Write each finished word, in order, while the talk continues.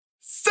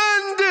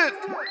Send it!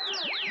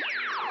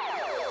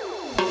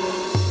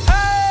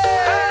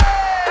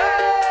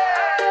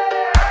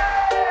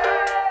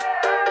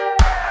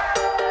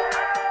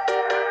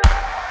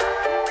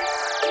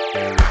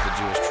 With the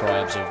Jewish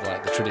tribes of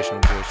like the traditional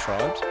Jewish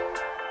tribes.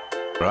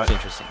 Right. It's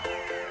interesting.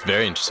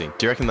 Very interesting.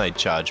 Do you reckon they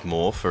charge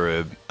more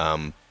for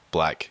a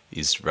black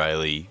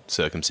Israeli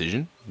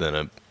circumcision than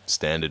a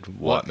standard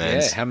white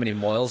man's? Yeah, how many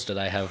moils do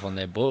they have on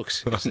their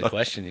books? That's the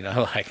question, you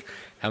know, like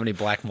how many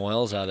black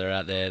moils are there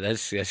out there?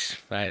 That's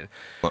mate.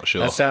 Not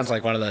sure. That sounds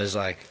like one of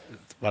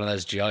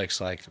those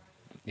jokes, like,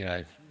 you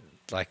know,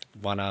 like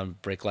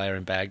one-armed bricklayer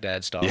in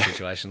Baghdad style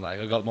situation. Like,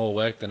 I got more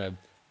work than a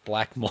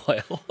black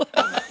moil.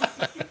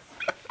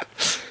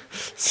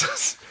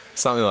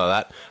 Something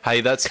like that.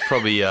 Hey, that's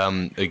probably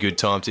a good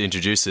time to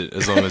introduce it.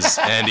 As long as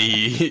Andy,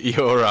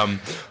 you're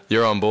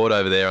on board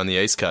over there on the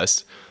East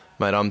Coast,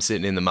 mate. I'm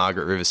sitting in the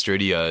Margaret River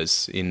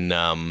Studios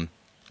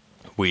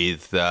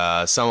with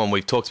someone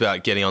we've talked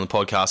about getting on the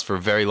podcast for a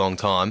very long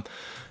time.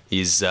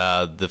 Is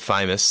the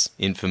famous,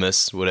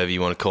 infamous, whatever you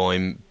want to call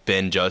him,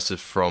 Ben Joseph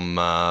from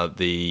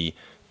the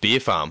Beer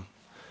Farm.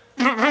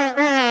 Here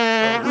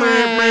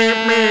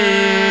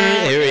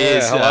he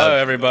is. Hello,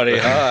 everybody.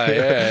 Hi.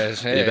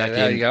 Yes. Hey, You're back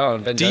how in. you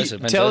going? Ben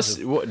Joseph. Tell us,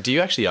 do you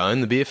actually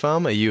own the Beer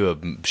Farm? Are you a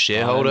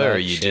shareholder, I'm or a are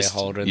you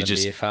shareholder in the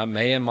beer farm?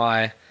 Me and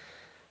my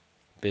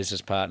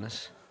business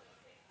partners,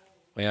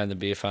 we own the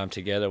beer farm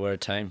together. We're a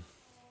team.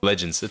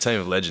 legends? A team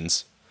of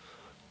legends.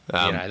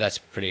 You know, that's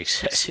pretty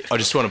excessive. I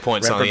just want to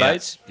point something out.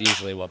 Reprobates,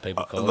 usually what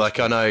people call Like,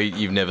 I know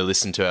you've never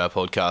listened to our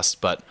podcast,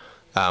 but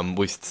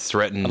we've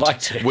threatened. I'd like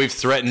to. We've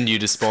threatened you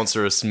to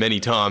sponsor us many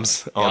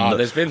times on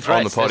there's been on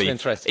threats, the potty, there's been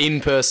threats.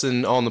 in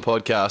person on the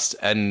podcast,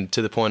 and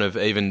to the point of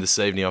even this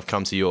evening, I've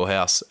come to your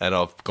house and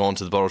I've gone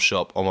to the bottle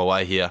shop on my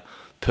way here,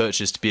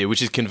 purchased beer,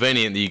 which is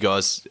convenient that you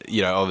guys,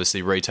 you know,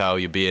 obviously retail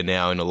your beer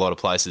now in a lot of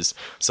places,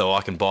 so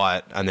I can buy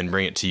it and then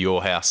bring it to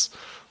your house,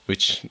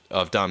 which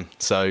I've done.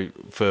 So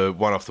for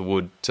one off the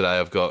wood today,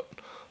 I've got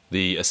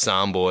the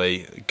Assam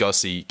boy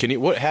Gossi. Can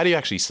you? How do you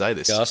actually say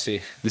this?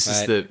 Gossi.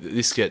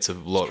 This gets a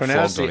lot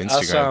Pronounce flogged on the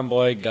Instagram. Assam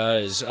boy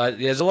goes.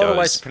 There's a lot of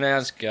ways Goes. to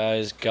pronounce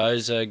goes.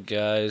 Goza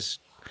goes.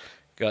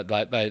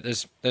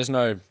 There's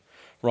no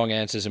wrong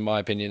answers in my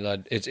opinion.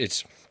 Like,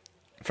 it's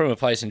from a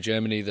place in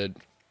Germany that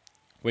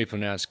we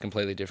pronounce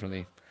completely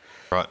differently.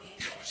 Right.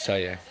 So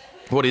yeah,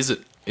 What is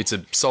it? It's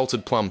a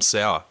salted plum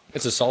sour.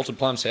 it's a salted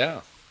plum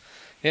sour.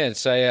 Yeah,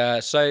 it's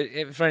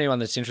for anyone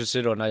that's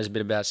interested or knows a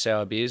bit about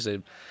sour beers,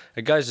 it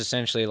goes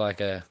essentially like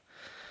a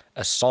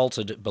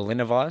salted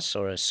Berliner Weiss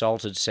or a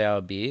salted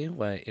sour beer.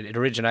 Where it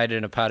originated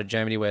in a part of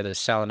Germany where the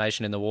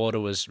salination in the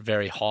water was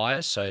very high,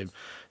 so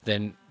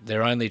then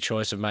their only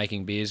choice of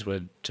making beers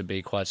were to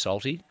be quite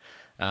salty,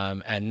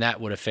 and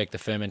that would affect the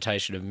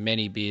fermentation of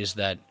many beers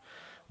that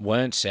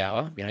weren't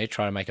sour. You know, you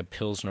try to make a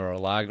Pilsner or a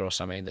lager or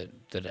something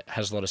that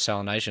has a lot of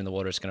salination in the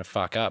water, it's going to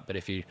fuck up. But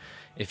if you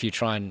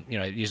try and, you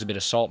know, use a bit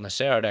of salt in the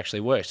sour, it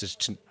actually works.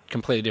 It's a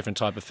completely different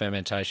type of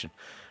fermentation.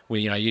 We're,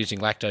 you know, using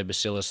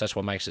lactobacillus, that's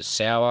what makes it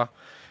sour.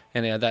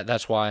 And you know,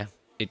 that's why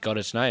it got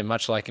its name,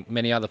 much like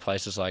many other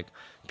places like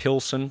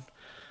Pilsen,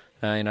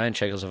 you know, in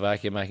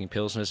Czechoslovakia making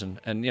Pilsners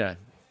and you know,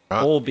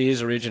 all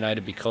beers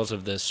originated because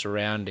of the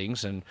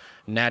surroundings and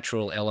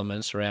natural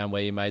elements around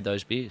where you made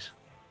those beers.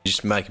 You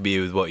just make a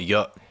beer with what you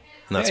got,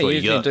 and that's what you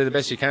usually got. do the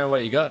best you can with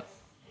what you got.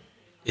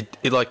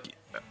 It like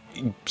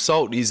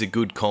salt is a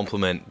good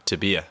complement to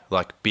beer,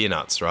 like beer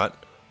nuts, right?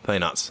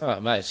 Peanuts, Oh,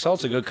 mate,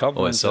 salt's a good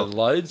compliment to salt.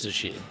 loads of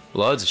shit.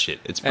 loads of shit.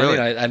 It's And, you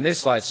brilliant. know, and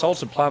this, like,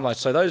 salted plum, like,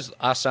 so those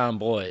Assam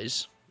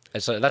boys,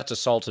 and so that's a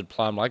salted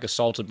plum, like a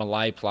salted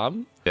Malay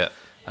plum. Yeah.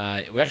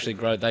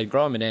 They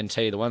grow them in NT.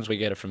 The ones we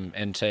get are from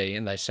NT,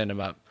 and they send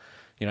them up,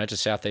 you know, to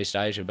Southeast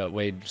Asia, but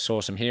we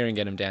source them here and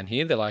get them down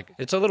here. They're like,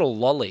 it's a little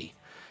lolly.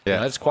 Yeah. You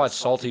know, it's quite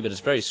salty, but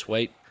it's very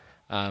sweet.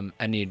 And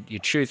you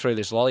chew through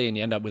this lolly and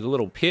you end up with a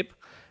little pip,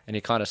 and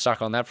you kind of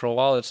suck on that for a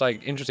while. It's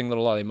like interesting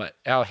little lolly.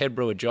 Our head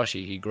brewer,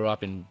 Joshy, he grew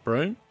up in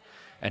Broome,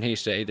 and he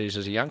used to eat these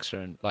as a youngster,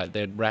 and like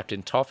they're wrapped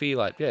in toffee.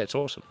 Like, yeah, it's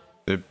awesome.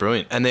 They're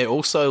brilliant. And they're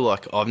also,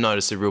 like, I've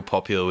noticed they're real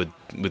popular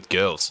with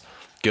girls.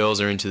 Girls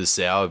are into the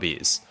sour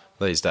beers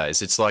these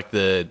days. It's like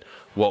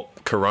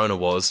what Corona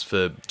was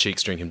for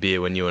chicks drinking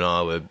beer when you and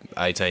I were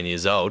 18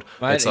 years old.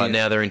 Mate, it's like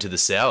now they're into the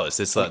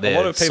sours. It's like A their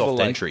lot of people, soft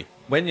like, entry.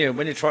 When you're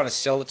trying to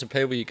sell it to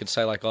people, you could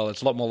say like, oh,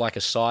 it's a lot more like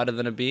a cider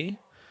than a beer,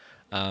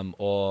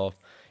 or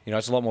you know,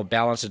 it's a lot more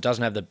balanced. It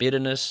doesn't have the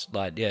bitterness.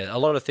 Like, yeah, a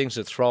lot of things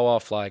that throw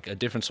off like a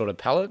different sort of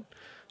palate.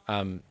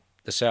 The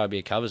sour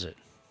beer covers it.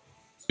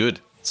 Good.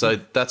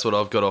 So that's what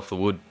I've got off the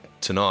wood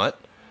tonight.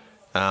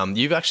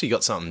 You've actually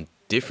got something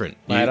different.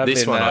 Mate, I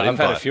didn't I've had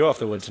buy. a few off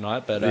the wood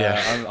tonight, but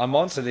Yeah. I'm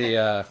on to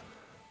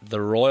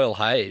the Royal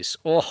Haze.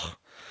 Oh,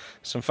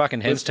 some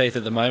fucking hen's teeth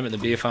at the moment. The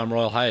Beer Farm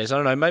Royal Haze. I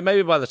don't know.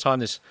 Maybe by the time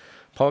this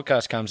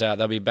podcast comes out,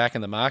 they'll be back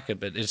in the market.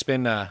 But it's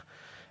been a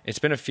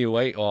few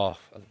weeks. Oh,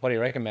 what do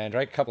you reckon, man?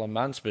 Drake? A couple of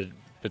months, but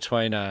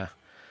between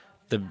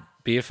the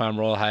Beer Farm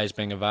Royal Haze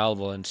being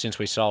available and since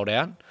we sold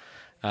out,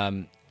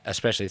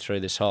 especially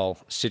through this whole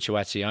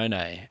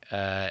situazione,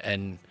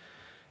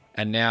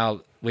 and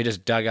now we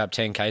just dug up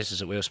 10 cases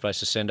that we were supposed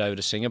to send over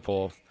to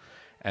Singapore,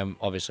 and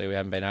obviously we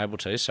haven't been able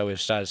to. So we've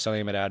started selling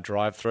them at our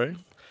drive-through,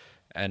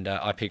 and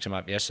I picked them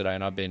up yesterday,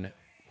 and I've been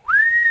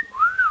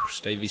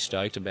Stevie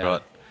stoked about Right.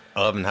 it.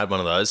 I haven't had one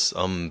of those.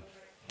 I've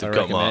got my eye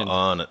recommend.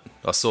 on it.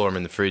 I saw them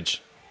in the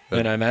fridge.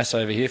 Uno Mass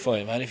over here for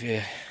you, mate. If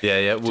you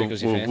Yeah.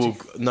 Tickles your We'll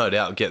no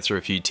doubt get through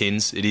a few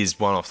tins. It is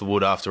one off the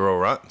wood after all,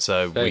 right?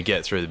 So we Hey.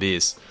 get through the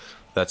beers.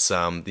 That's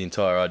the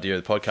entire idea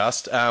of the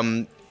podcast.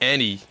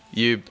 Andy,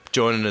 you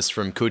joining us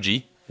from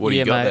Coogee. What do you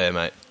Yeah, got mate. there,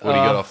 mate? What do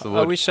you got off the wood?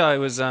 I wish I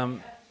was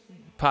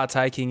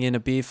partaking in a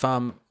beer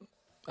farm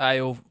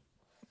ale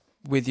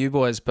with you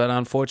boys, but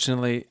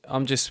unfortunately,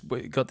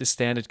 we got this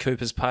standard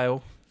Cooper's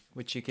Pale,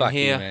 which you can fuck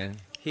hear you, man.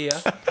 here.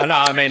 Oh, no,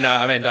 I mean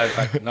don't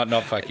fuck,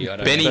 not fuck you. I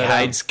don't. Benny But,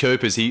 hates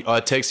Coopers.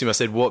 I texted him. I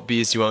said, "What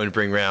beers do you want me to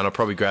bring round?" I'll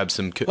probably grab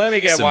some. Let me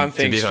get some- one some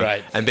thing beer.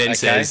 straight. And Ben okay?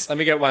 says, Let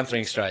me get one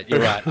thing straight. You're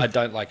right. I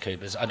don't like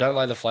Coopers. I don't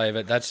like the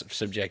flavour. That's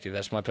subjective.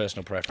 That's my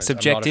personal preference. I'm not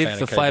a Subjective. fan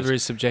The of flavour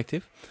Coopers. is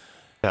subjective.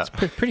 Yeah.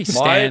 Pretty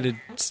standard,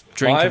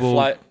 drinkable.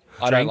 I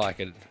don't drink. like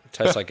it. It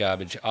tastes like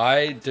garbage.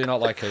 I do not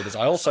like Coopers.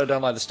 I also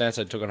don't like the stance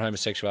I took on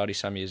homosexuality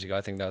some years ago.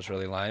 I think that was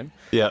really lame.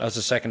 Yeah. That was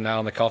the second nail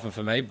in the coffin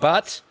for me.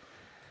 But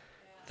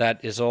that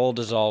is all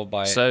dissolved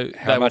by So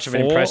how they much were of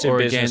an for impressive or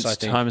business I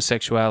against think.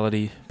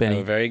 homosexuality, They were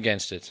Benny? very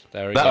against it.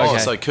 They were That,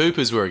 against oh, Okay. so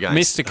Coopers were against.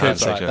 Mr. Cooper.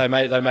 That's right.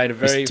 They made a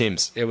very Mr.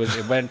 Timms. It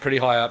went pretty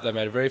high up. They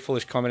made a very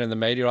foolish comment in the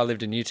media. I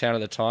lived in Newtown at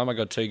the time. I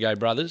got two gay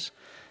brothers,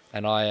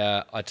 and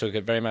I took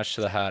it very much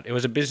to the heart. It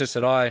was a business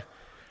that I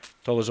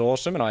thought was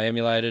awesome, and I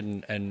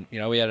emulated. And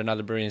we had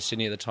another brewery in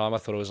Sydney at the time. I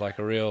thought it was like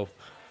a real.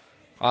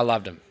 I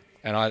loved them,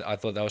 and I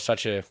thought they were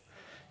such a,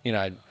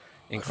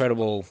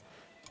 incredible.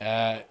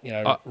 I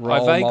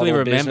role vaguely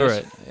model remember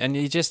business. it, and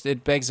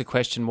it begs the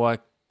question why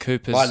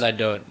Coopers Why'd they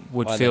do it?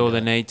 would Why'd they feel do the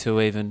it? need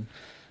to even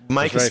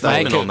Make a It's very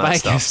statement on that make a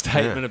stuff.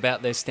 statement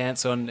about their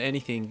stance on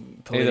anything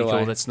Either political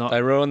way, that's not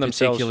they ruined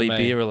themselves for particularly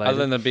me. beer related. Other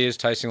than the beers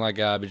tasting like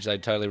garbage, they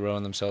totally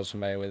ruined themselves for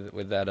me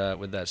with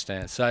that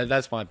stance. So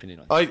that's my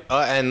opinion on it.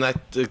 And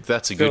that's a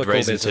Still good cool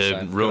reason business, to though.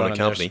 Good ruin on a them.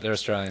 company. They're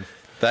Australian.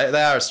 They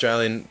are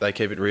Australian. They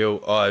keep it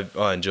real.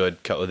 I enjoyed a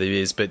couple of the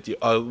beers, but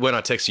when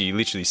I texted you, you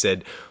literally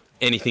said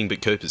anything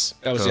but Coopers.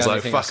 That was I the was only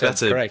like, thing I fuck, said.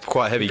 that's Correct.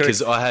 quite heavy Correct.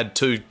 because I had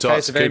two Case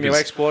types of of Emu Coopers.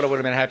 Export, I would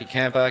have been a happy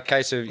camper.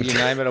 Case of you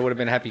name it, I would have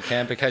been a happy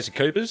camper. Case of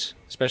Coopers,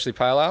 especially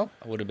Pale Ale,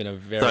 I would have been a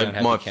very So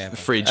unhappy my camper.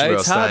 fridge where I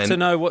was It's hard to staying.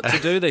 know what to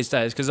do these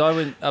days because I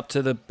went up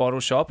to the bottle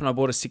shop and I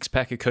bought a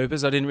 6-pack of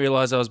Coopers. I didn't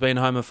realise I was being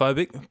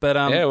homophobic, but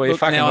Yeah, well, you look,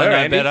 fucking now were, I know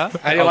Andy. better.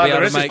 How do you I'll like be the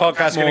able rest to of this make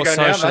podcast gonna more go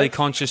now, socially mate?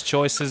 conscious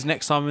choices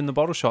next time I'm in the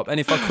bottle shop.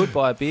 And if I could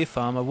buy a beer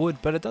farm, I would,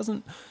 but it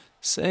doesn't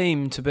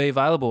seem to be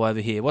available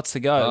over here. What's the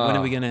go? When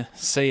are we going to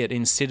see it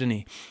in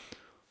Sydney?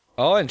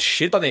 Oh, and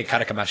shit on the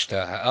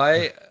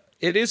Karakamashta.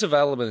 It is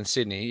available in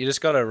Sydney. You just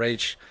got to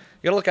reach.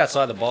 You got to look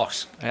outside the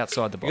box.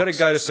 Outside the box. You got to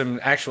go to some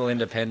actual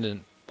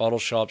independent bottle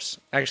shops.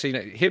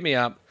 Actually, hit me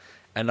up,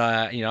 and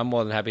I'm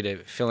more than happy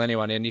to fill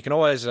anyone in. You can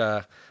always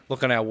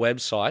look on our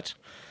website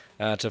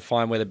to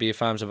find where the beer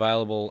farm's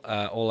available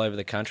all over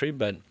the country.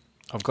 But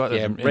I've got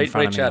Yeah, it in reach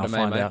front of me. out I'll to me,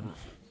 find mate. out.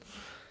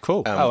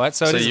 Cool. So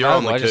so it is you're on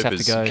available. the I just have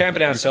Coopers. to go.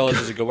 Camperdown Cellars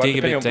is a good one. Dig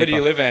a bit Depending on, where do you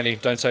deeper. live, Andy?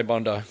 Don't say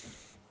Bondi.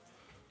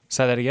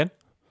 Say that again.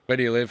 Where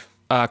do you live?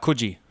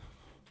 Coogee.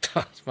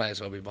 May as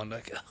well be Bondi.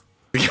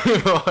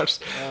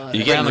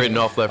 You're getting written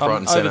off left, right,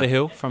 and Over centre. the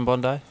hill from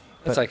Bondi.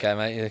 That's okay,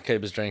 mate. You're the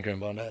Cooper's drinker in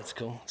Bondi. It's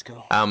cool. It's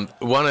cool.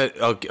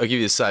 I'll give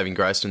you the saving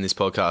grace from this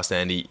podcast,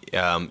 Andy,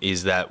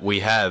 is that we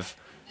have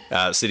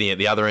sitting at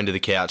the other end of the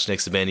couch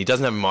next to Ben. He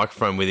doesn't have a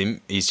microphone with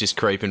him. He's just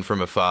creeping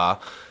from afar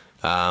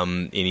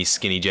in his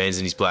skinny jeans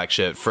and his black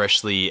shirt,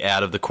 freshly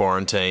out of the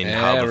quarantine Yeah,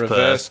 hub of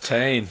reverse Perth.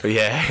 teen.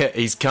 Yeah,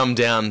 he's come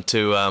down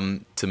to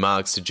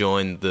Marks to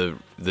join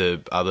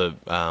the other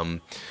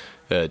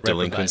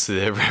delinquents,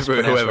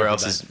 whoever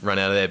else has run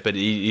out of there. But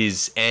he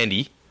is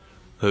Andy,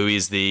 who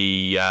is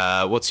the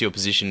what's your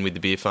position with the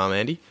beer farm,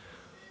 Andy?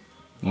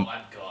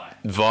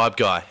 Vibe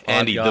guy.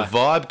 Andy, guy. the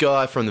vibe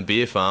guy from the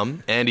beer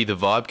farm. Andy, the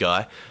vibe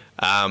guy,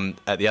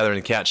 at the other end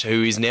of the couch,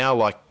 who is now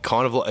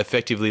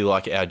effectively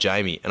like our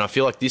Jamie. And I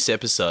feel like this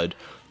episode,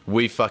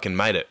 we fucking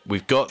made it.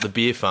 We've got the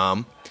beer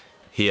farm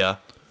here.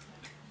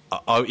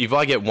 If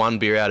I get one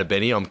beer out of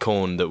Benny, I'm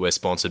calling that we're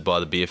sponsored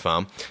by the beer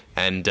farm.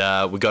 And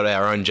we got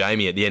our own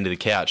Jamie at the end of the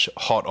couch,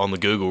 hot on the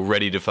Google,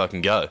 ready to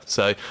fucking go.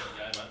 So,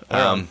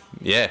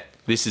 yeah,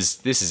 this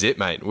is it,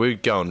 mate. We're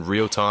going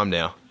real time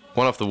now.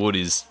 One Off the Wood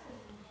is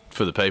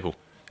for the people.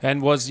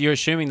 And you're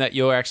assuming that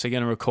you're actually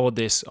going to record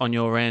this on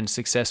your end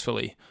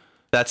successfully?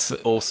 That's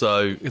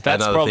also That's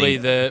another probably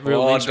thing. the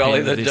real Oh,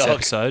 Dolly linchpin the of this dog.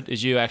 episode,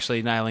 is you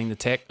actually nailing the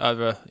tech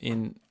over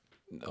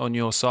on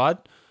your side.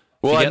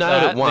 Well, I Forget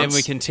nailed that, it once. then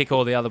we can tick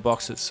all the other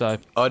boxes. So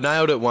I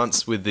nailed it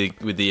once with the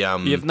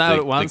you've nailed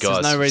it once. The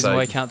guys. There's no reason So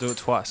why you can't do it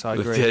twice. I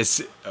agree.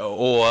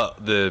 or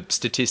the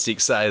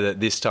statistics say that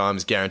this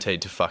time's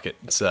guaranteed to fuck it.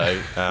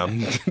 So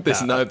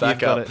there's no you've got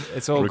backup it.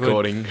 It's all good.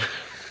 recording.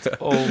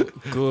 All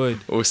good.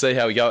 We'll see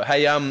how we go.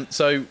 Hey,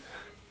 so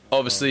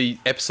obviously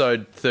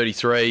episode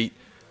 33,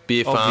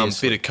 beer farm,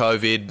 Obviously. bit of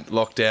COVID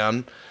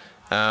lockdown.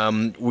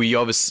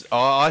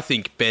 I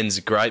think Ben's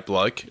a great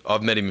bloke.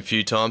 I've met him a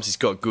few times. He's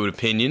got good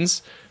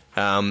opinions.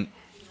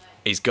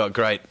 He's got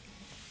great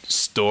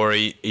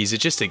story. He's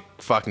just a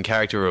fucking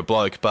character of a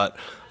bloke. But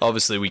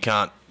obviously, we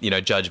can't,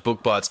 judge a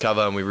book by its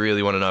cover, and we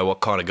really want to know what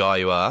kind of guy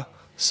you are.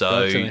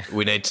 So Definitely.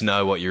 we need to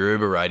know what your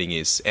Uber rating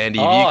is. Andy,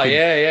 if Oh, you could,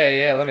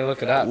 yeah. Let me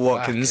look it up.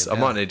 Watkins. I Fucking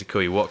might hell. need to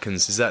call you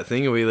Watkins. Is that a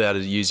thing? Are we allowed to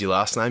use your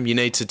last name? You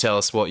need to tell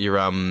us what your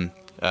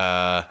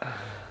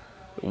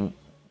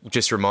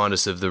just remind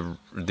us of the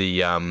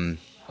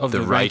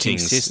ranking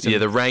ratings. system. Yeah,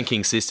 the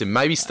ranking system.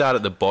 Maybe start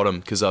at the bottom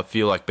because I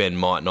feel like Ben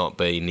might not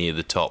be near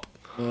the top.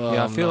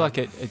 Yeah, I feel like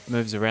it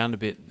moves around a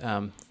bit.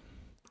 Does.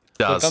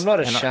 Look, I'm not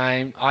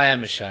ashamed. I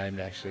am ashamed,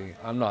 actually.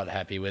 I'm not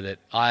happy with it.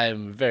 I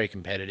am very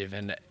competitive,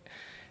 and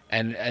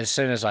as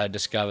soon as I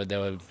discovered there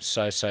were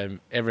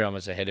everyone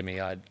was ahead of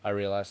me, I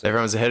realised that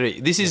Everyone's ahead of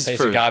you. This is piece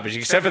for of garbage,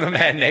 except for the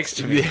man next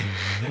to me,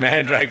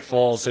 Mandrake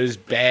Falls, who's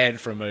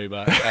banned from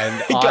Uber,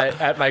 and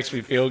that makes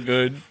me feel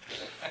good.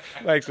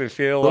 Makes me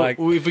feel Well, like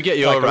if we get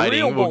your like a rating,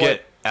 real we'll boy.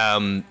 get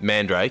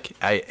Mandrake,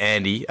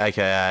 Andy,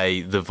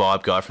 aka the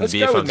vibe guy from Let's the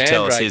beer go front, with to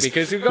tell us Mandrake his.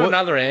 because we've got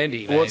another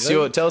Andy. Mate.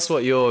 Tell us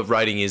what your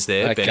rating is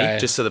there, Benny,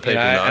 just so the people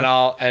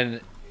know.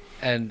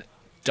 And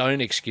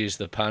don't excuse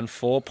the pun.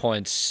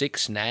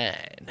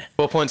 4.69.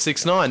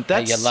 4.69.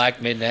 That's You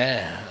like me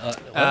now?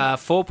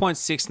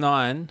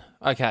 4.69.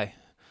 Okay.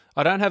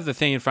 I don't have the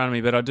thing in front of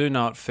me, but I do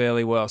know it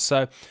fairly well.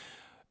 So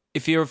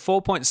if you're a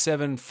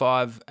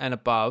 4.75 and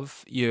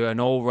above, you're an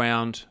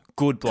all-round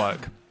good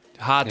bloke.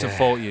 Hard to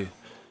fault you.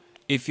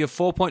 If you're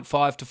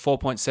 4.5 to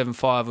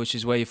 4.75, which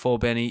is where you fall,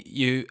 Benny,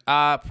 you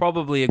are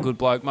probably a good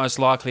bloke, most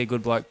likely a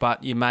good bloke,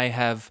 but you may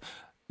have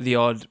the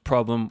odd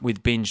problem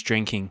with binge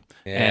drinking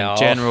Yeah, and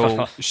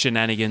general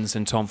shenanigans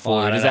and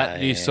tomfoolery. I Does don't that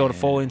know, you sort of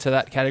fall into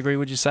that category?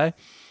 Would you say?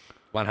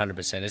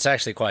 100%. It's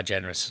actually quite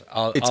generous.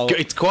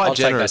 It's quite I'll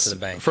generous. Take that to the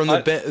bank. From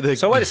the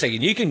So wait a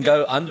second. You can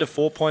go under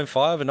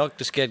 4.5 and not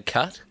just get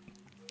cut.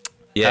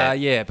 yeah.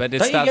 Yeah, but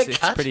Don't you get it's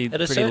cut pretty at a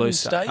pretty certain loose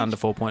stage? under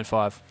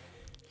 4.5.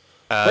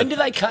 When do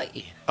they cut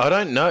you? I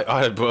don't know.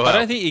 I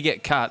don't think you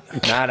get cut.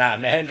 No,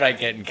 Mandrake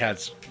getting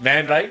cuts.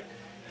 Mandrake,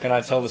 can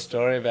I tell the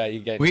story about you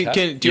getting cut?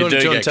 Do you want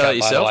to get tell cut, it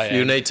by the yourself? way,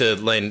 You Andy. need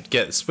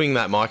to swing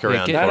that mic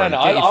around. get- for him.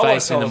 Get your I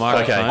face won't in the tell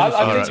the story. microphone. I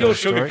Alright. think you'll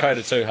Story. sugarcoat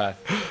it too hard.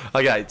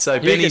 Okay, so You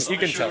Benny's.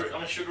 can tell.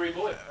 I'm a sugary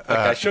boy.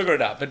 Okay, sugar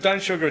it up, but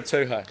don't sugar it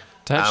too hard.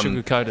 Don't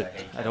sugarcoat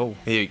it at all.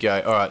 Here you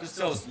go. All right,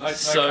 So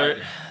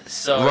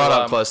right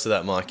up close to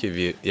that mic. If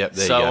you, yep,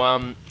 there you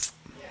go.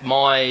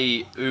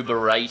 My Uber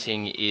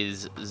rating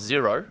is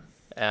 0,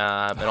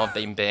 and I've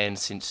been banned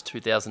since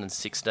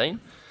 2016.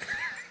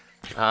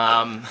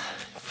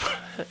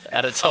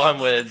 At a time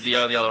where the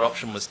only other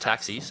option was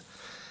taxis,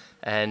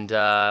 and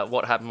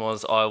what happened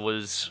was I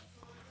was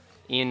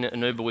in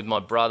an Uber with my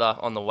brother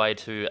on the way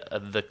to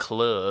the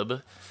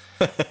club,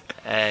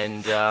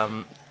 and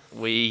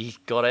we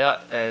got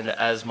out, and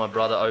as my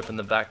brother opened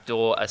the back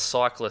door, a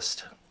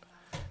cyclist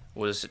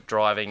was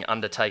driving,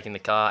 undertaking the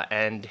car,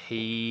 and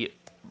he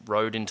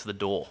rode into the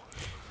door.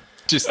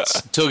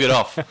 Just took it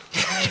off.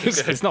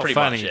 It's not Pretty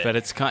funny, much, yeah. but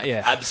it's kind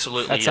yeah.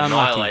 Absolutely That's unlucky.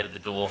 annihilated the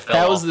door. Fell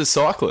How off. was the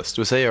cyclist?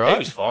 Was he He alright?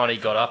 was fine. He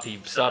got up. He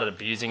started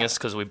abusing us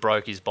because we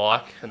broke his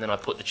bike, and then I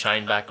put the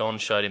chain back on,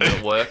 showed him that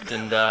it worked,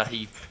 and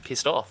he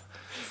pissed off.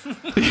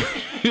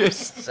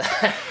 Yes.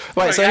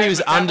 Wait, so he was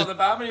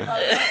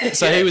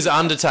So he was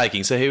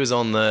undertaking. So he was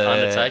on the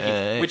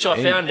Undertaking, which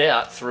I found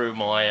out through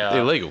my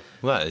illegal.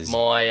 That is.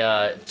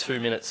 my 2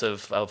 minutes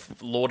of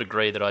law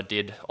degree that I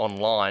did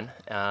online,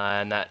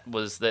 and that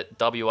was that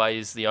WA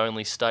is the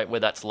only state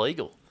where that's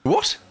legal.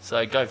 What?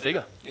 So go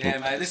figure. Yeah,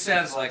 mate, this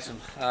sounds like some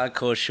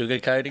hardcore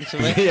sugarcoating to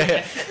me.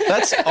 Yeah,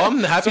 I'm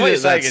happy So what you're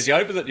that saying that's.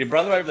 is your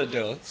brother opened the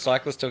door,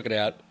 cyclist took it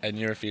out, and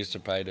you refused to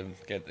pay to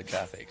get the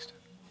car fixed.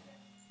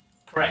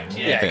 Correct.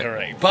 Yeah,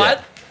 correct.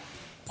 But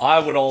I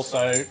would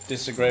also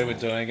disagree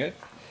with doing it.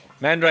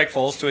 Mandrake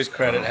Falls, to his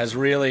credit, has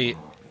really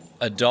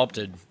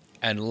adopted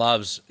and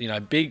loves,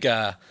 big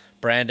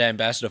brand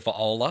ambassador for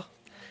Ola.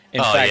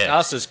 In fact, yeah.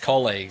 us as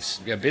colleagues,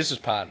 business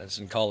partners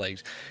and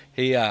colleagues,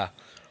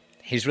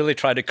 he's really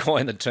tried to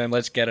coin the term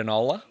 "let's get an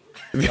Ola."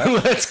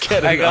 Let's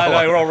get Hey, it. guys,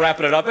 we're all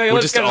wrapping it up. Hey,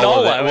 let's just get an Ola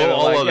Ola. there. We're We're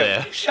Ola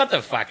there. Shut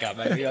the fuck up,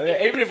 mate.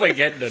 Even if we're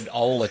getting an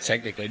Ola,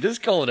 technically,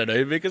 just call it an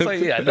Uber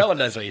because no one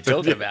knows what you're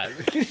talking about.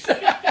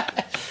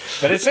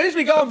 But it seems to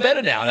be going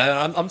better now.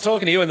 And I'm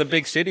talking to you in the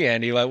big city,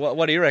 Andy. Like,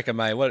 what do you reckon,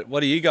 mate? What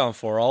are you going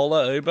for?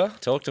 Ola, Uber?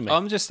 Talk to me.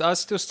 I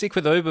still stick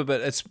with Uber,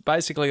 but it's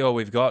basically all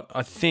we've got.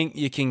 I think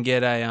you can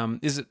get a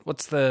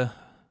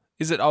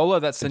is it Ola?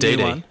 That's the new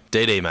one.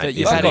 DD, mate. That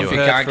you've It's had the in new if you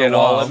one. for- can't for a get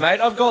Ola, while.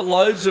 mate, I've got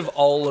loads of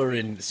Ola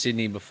in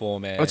Sydney before,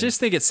 man. I just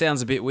think it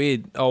sounds a bit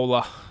weird,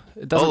 Ola.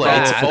 It doesn't Ola, roll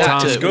it's off the Ola.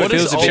 tongue. It's It good.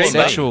 feels a What bit does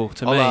Ola sexual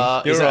to me.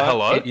 Ola, You're is that right.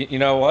 hello? You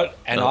know what?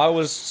 And No. I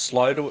was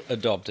slow to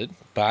adopt it,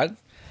 but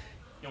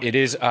it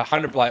is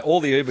 100. Like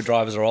all the Uber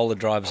drivers are Ola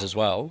drivers as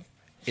well.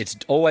 It's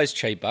always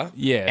cheaper.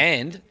 Yeah.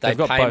 and they They've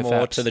got pay both more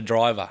apps. to the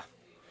driver.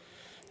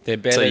 They're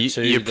better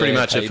So to you're pretty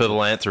their much a people.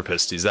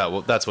 philanthropist. Is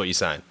that that's what you're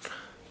saying?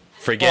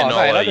 Oh, Forgetting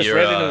mate, Ola, I just you're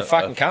read into the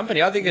fucking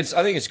company. I think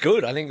it's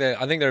good. I think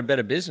they're a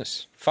better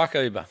business. Fuck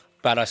Uber.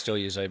 But I still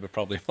use Uber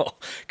probably more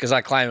because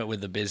I claim it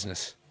with the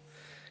business.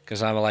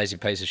 Because I'm a lazy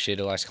piece of shit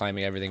who likes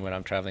claiming everything when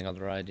I'm travelling on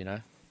the road, you know?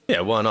 Yeah,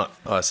 why not?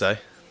 I say.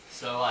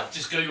 So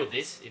just Google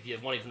this if you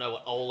wanted to know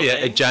what Ola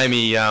Yeah, means.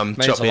 Jamie, chop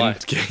in. hello.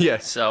 Yeah.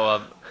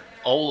 So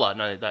Ola,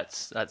 no,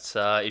 that's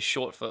is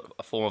short for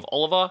a form of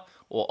Oliver,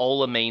 or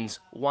Ola means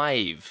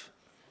wave.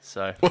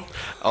 So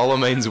Ola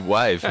means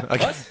wave.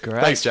 Okay.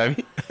 Great. Thanks,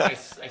 Jamie.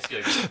 thanks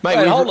Google. Mate, Wait,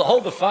 we've-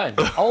 hold the phone.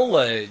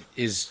 Ola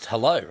is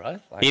hello, right?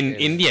 Like, yeah,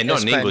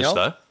 not in English Espanol?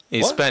 though.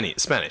 In What?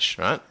 Spanish,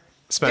 right?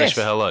 Spanish Yes.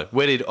 for hello.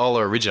 Where did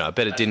Ola originate? I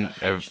bet it didn't.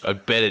 I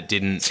bet it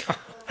didn't.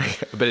 I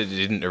bet it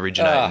didn't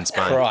originate in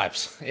Spain.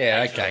 Cripes.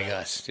 Yeah, okay,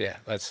 guys. Yeah,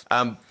 let's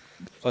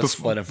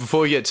split them.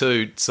 Before we get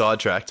too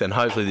sidetracked, and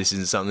hopefully this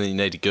isn't something that you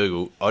need to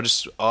Google,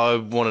 I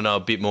want to know a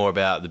bit more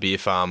about the beer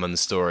farm and the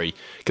story,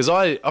 because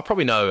I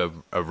probably know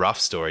a rough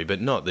story,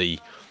 but not the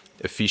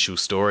official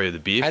story of the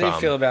beer How do farm.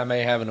 you feel about me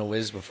having a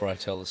whiz before I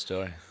tell the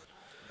story?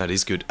 That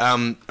is good.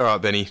 All right,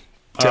 Benny.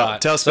 All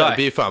right, Tell us about so- the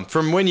beer farm.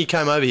 From when you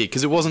came over here,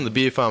 because it wasn't the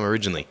beer farm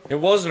originally. It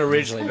wasn't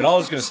originally, but I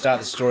was going to start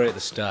the story at the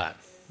start.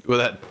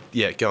 Well,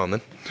 go on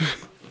then.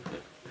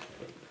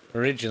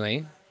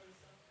 Originally,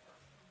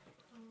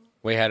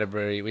 we had a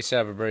brewery. We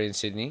set up a brewery in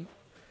Sydney,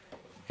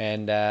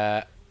 and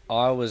I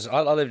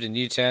lived in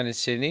Newtown in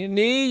Sydney,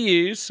 near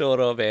you, sort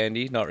of,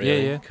 Andy. Not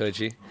really, Yeah.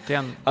 Coogee.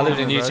 Down. I lived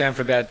in the road. Newtown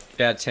for about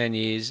 10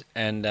 years,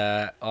 and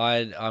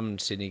I'm a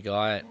Sydney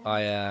guy.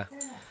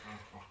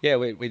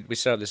 We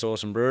set up this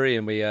awesome brewery,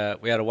 and we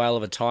had a whale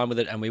of a time with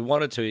it, and we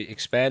wanted to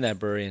expand that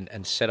brewery and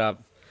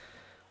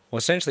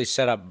essentially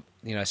set up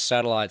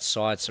satellite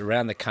sites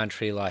around the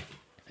country, like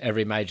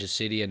every major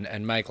city,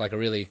 and make like a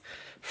really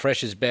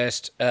fresh as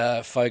best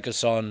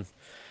focus on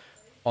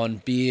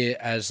beer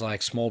as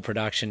like small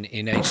production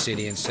in each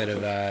city instead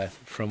of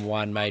from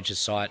one major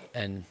site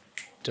and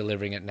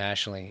delivering it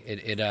nationally.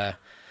 It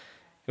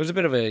was a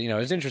bit of it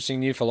was interesting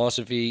new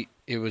philosophy.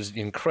 It was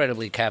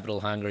incredibly capital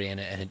hungry, and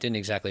it didn't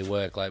exactly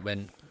work. Like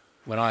when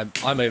I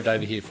moved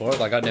over here for it,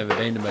 like I'd never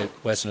been to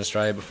Western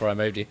Australia before I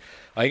moved here.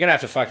 Oh, you're gonna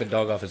have to fuck the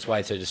dog off. It's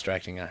way too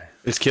distracting.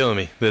 It's killing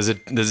me. There's a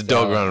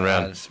dog running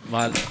around.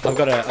 I've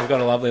got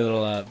a lovely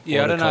little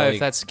Yeah, I border don't know collie. if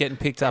that's getting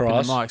picked up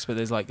Cross. in the mics, but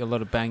there's like a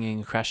lot of banging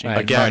and crashing. Mate,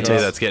 I guarantee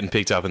Cross. that's getting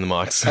picked up in the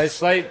mics. Hey,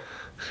 Sleep.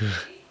 Do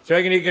you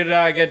reckon you could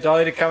get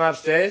Dolly to come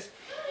upstairs?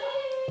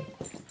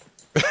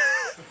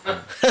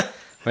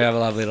 We have a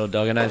lovely little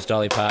dog. Her name's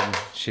Dolly Parton.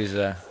 She's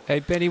a Hey,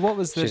 Benny, what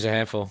was she's a the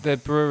handful.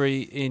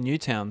 brewery in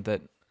Newtown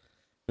that It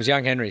was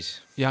Young Henry's.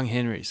 Young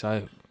Henry?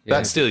 So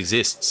That still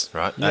exists,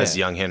 right? Yeah. As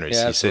Young Henry's.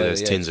 Yeah, You see those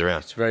absolutely, tins yeah. around.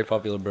 It's a very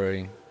popular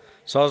brewery.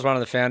 So I was one of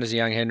the founders of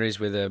Young Henry's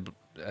with a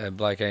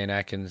bloke Ian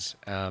Atkins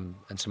and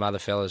some other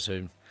fellas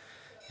who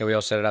we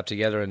all set it up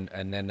together,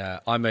 and then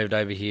I moved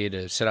over here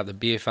to set up the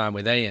beer farm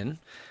with Ian,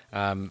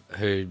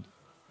 who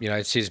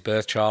it's his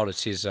birth child,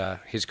 it's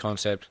his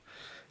concept.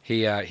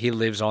 He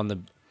lives on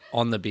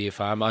the beer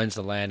farm, owns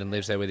the land, and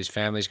lives there with his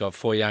family. He's got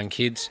 4 young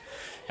kids,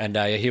 and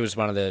he was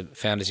one of the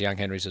founders of Young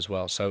Henry's as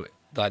well. So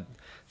like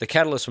the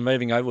catalyst for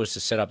moving over was to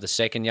set up the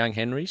second Young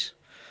Henry's,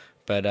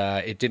 but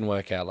it didn't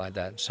work out like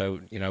that. So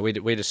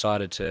we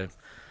decided to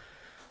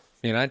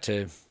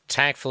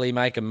tactfully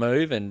make a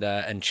move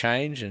and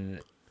change, and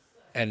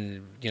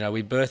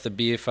we birthed the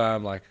beer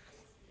farm like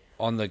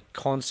on the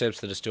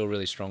concepts that are still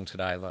really strong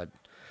today, like,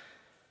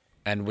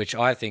 and which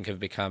I think have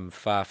become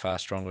far, far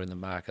stronger in the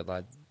market.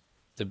 Like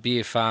the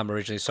beer farm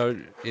originally, so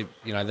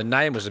the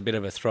name was a bit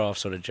of a throw-off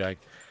sort of joke.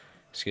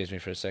 Excuse me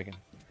for a second.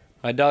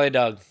 Hey, Dolly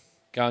Dog,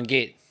 go and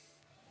get.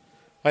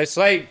 Hey,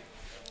 Sleep.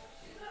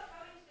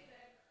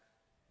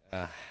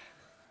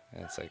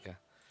 That's okay.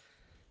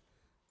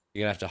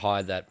 You're gonna have to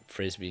hide that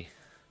frisbee.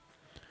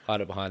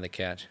 Hide it behind the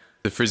couch.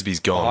 The frisbee's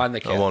gone. Behind the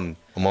couch.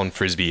 I'm on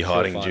frisbee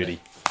hiding Find duty.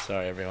 it.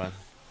 Sorry, everyone.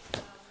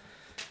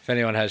 If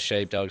anyone has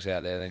sheepdogs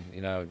out there, then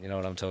you know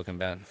what I'm talking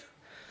about.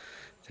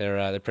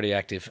 They're pretty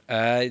active.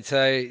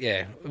 So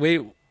yeah,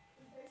 we've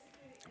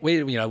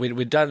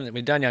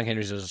done Young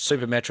Henry's as a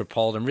super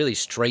metropolitan, really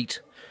street,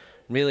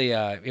 really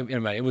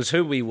it was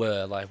who we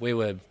were. Like we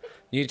were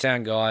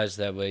Newtown guys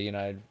that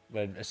were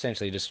were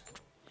essentially just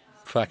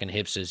fucking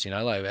hipsters,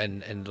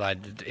 and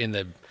like in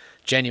the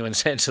genuine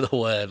sense of the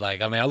word.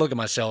 Like I mean, I look at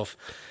myself,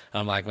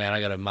 I'm like, man, I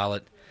got a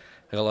mullet.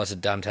 I got lots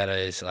of dumb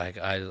tattoos. Like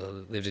I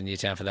lived in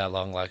Newtown for that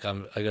long. Like I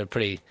got a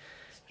pretty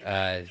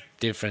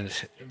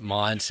different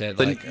mindset.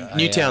 But Like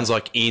Newtown's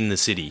like in the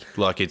city.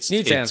 Like it's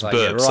Newtown's like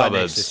burp, right suburbs.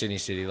 next to Sydney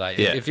City. Like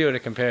Yeah. if you were to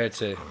compare it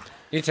to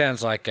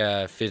Newtown's like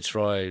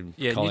Fitzroy.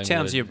 yeah, Collingwood,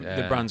 Newtown's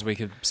the Brunswick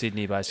of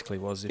Sydney, basically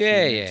was. If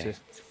Yeah, you yeah. to-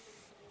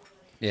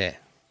 Yeah,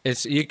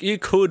 it's you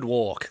could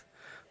walk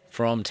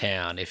from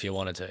town if you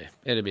wanted to.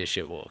 It'd be a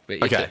shit walk, but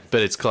you Okay, could.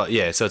 but it's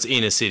so it's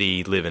inner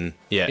city living.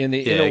 Yeah, In the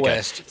yeah, inner okay.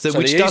 west, So, so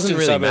which the doesn't eastern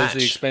really suburbs, match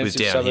the expensive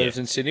with down suburbs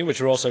here. in Sydney,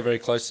 which are also very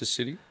close to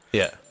City.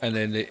 Yeah, And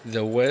then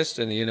the west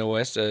and the inner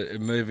west are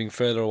moving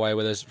further away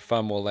where there's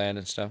far more land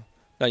and stuff.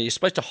 No, you're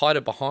supposed to hide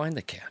it behind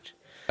the couch.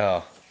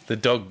 Oh, the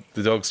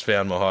dog's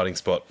found my hiding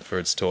spot for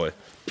its toy,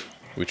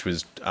 which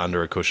was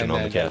under a cushion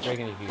on the I couch.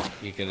 reckon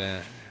you could.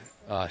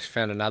 Oh, she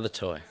found another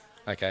toy.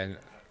 Okay,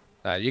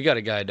 no, you got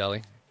to go,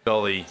 Dolly.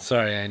 Dolly,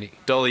 Sorry, Andy.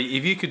 Dolly,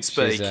 if you could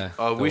speak, She's, I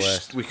the wish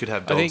worst. we could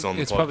have I dogs think on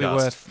the it's podcast. probably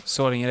worth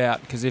sorting it out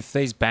because if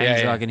these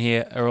bangs Yeah. I can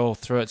hear are all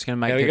through, it's going to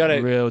make we it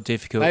gotta- real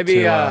difficult Maybe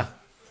to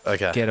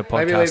Okay. get a podcast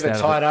maybe leave it out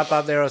of tied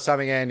up there or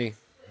something, Andy.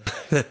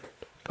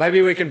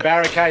 Maybe we can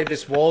barricade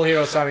this wall here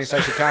or something so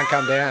she can't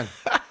come down.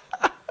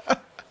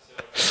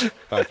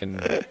 Fucking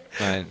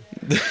mate.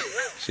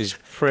 She's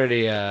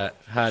pretty hard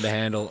to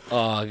handle.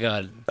 Oh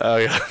god, Oh,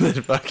 yeah,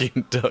 that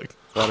fucking dog.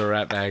 what a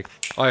rat bag.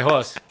 Oi,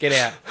 horse, get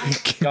out.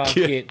 Go on,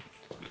 get.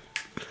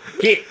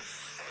 Get.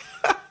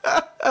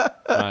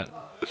 Right.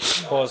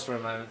 Pause for a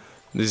moment.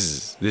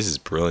 This is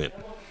brilliant.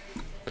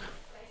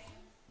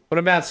 Put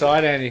him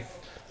outside, Andy.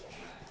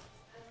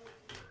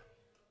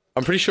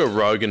 I'm pretty sure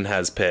Rogan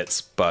has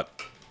pets, but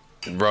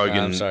Rogan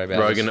I'm sorry about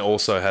Rogan this.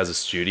 also has a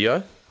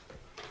studio,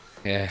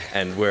 Yeah.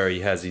 and where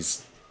he has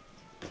his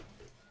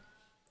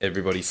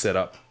everybody set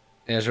up.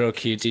 There's real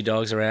cutesy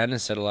dogs around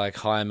instead of like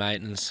high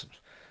maintenance,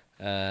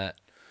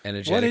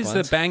 energetic What is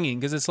ones. the banging?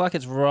 Because it's like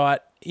it's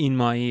right in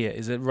my ear.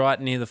 Is it right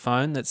near the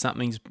phone that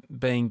something's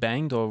being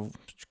banged, or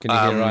Can you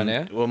hear it right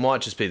now? Well, it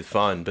might just be the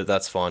phone, but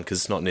that's fine because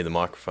it's not near the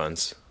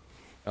microphones.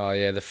 Oh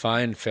yeah, the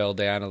phone fell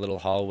down a little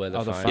hole where the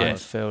the phone. phone Yeah.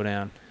 fell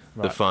down?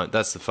 The Right. phone,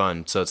 that's the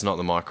phone, so it's not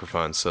the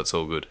microphone, so it's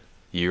all good.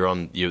 The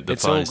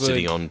It's phone all is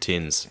sitting good. on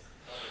tins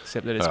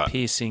Except that it's Alright.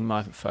 piercing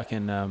my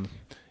fucking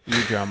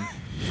eardrum.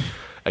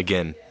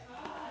 again.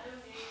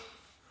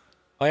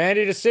 Oh,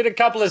 Andy, just sit a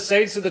couple of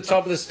seats at the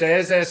top of the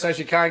stairs there so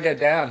she can't get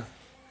down.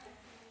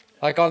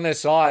 Like on their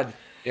side.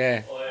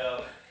 Yeah.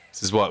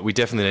 This is what we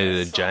definitely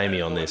needed a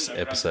Jamie on this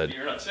episode.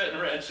 You're not turning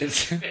around.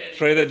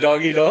 Through the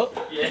doggy door.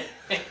 Yeah.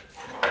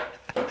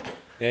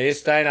 Yeah, you're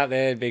staying up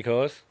there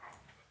because.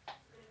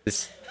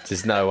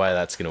 There's no way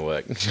that's gonna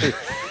work.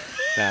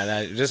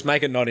 No, just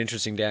make it not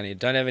interesting down here.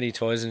 Don't have any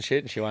toys and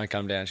shit, and she won't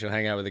come down. She'll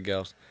hang out with the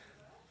girls.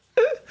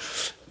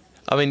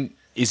 I mean,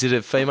 is it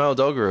a female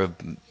dog or a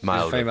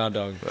male? She's a female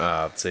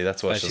dog. See,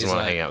 that's why But she doesn't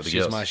want to hang out with the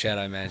she's girls. my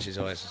shadow, man. She's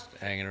always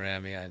hanging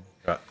around me.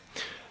 Right.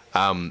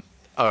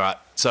 All right.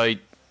 So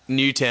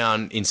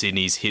Newtown in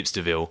Sydney's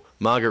Hipsterville.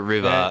 Margaret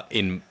River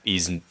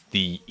is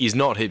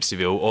not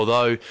Hipsterville,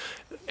 although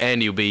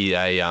Andy will be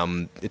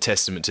a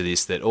testament to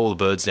this that all the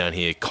birds down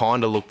here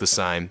kind of look the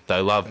same. They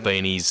love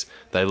beanies.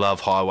 They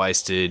love high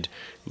waisted,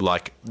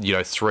 like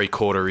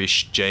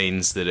 3/4-ish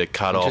jeans that are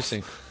cut off.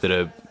 Interesting. That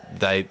are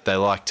they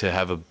like to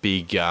have a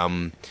big a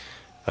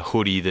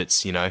hoodie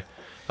that's a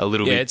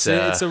little Yeah, bit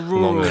it's a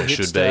rural longer than it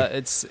should be. hipster.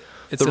 It's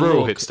The a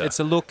rural look. hipster. It's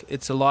a look.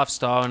 It's a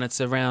lifestyle, and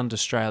it's around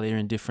Australia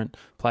in different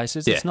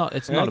places. Yeah. It's not.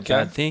 It's not a Okay.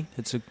 bad thing.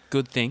 It's a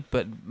good thing.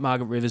 But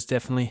Margaret River's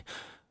definitely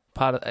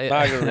part of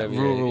Margaret River, yeah.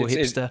 rural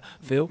It's- hipster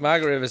feel.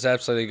 Margaret River's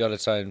absolutely got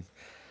its own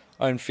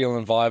feel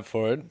and vibe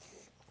for it.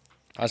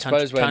 I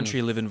suppose when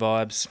Country living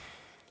vibes,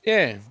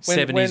 yeah, when,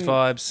 70s when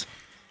vibes.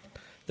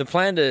 The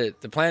plan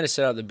to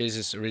set up the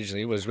business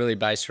originally was really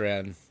based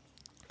around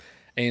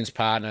Ian's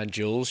partner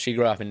Jules. She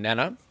grew up in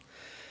Nana.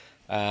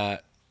 Her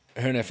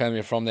and her family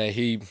are from there.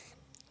 He'd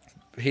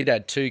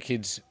had 2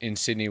 kids in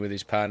Sydney with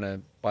his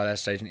partner by that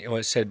stage. And he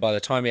always said by the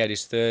time he had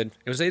his third,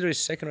 it was either his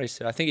second or his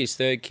third, I think his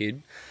third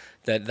kid,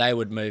 that they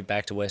would move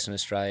back to Western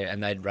Australia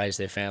and they'd raise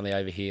their family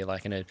over here,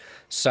 like in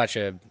such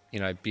a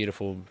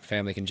beautiful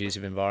family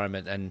conducive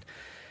environment.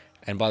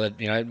 And by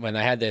the when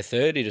they had their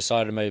third, he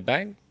decided to move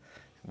back.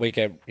 We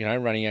kept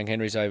running Young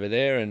Henry's over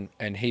there,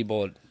 and he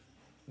bought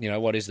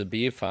what is the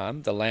beer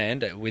farm, the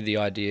land, with the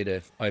idea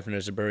to open it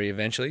as a brewery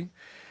eventually.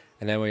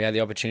 And then when we had the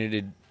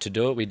opportunity to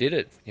do it, we did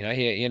it. He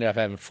ended up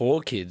having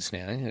 4 kids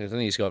now. I think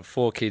he's got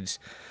 4 kids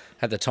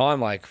at the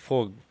time, like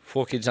four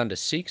kids under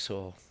 6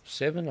 or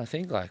 7, I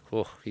think. Like,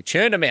 he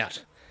churned them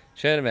out.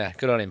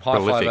 Good on him. High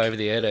Prolific. five over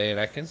the air to Ian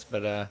Atkins.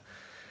 But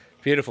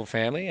beautiful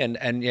family. And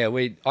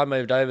I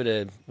moved over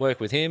to work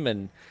with him,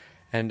 and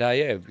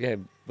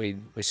we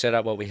set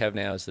up what we have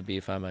now as the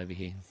beer farm over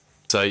here.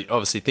 So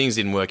obviously things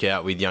didn't work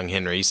out with Young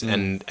Henry's,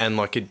 and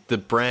the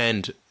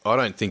brand. I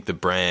don't think the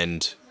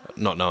brand,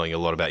 not knowing a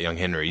lot about Young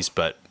Henry's,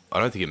 but I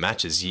don't think it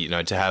matches.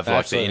 To have like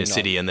Absolutely the inner not.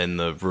 city and then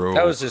the rural.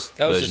 That was just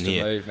version a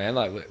here. move, man.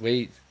 Like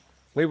we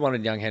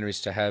wanted Young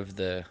Henry's to have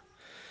the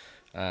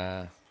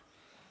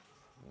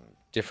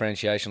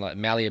differentiation, like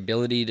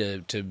malleability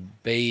to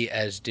be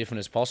as different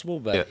as possible,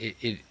 but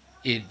Yeah.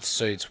 it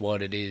suits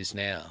what it is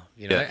now,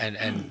 Yeah.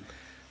 and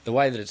the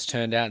way that it's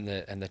turned out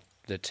and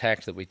the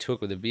tack that we took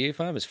with the beer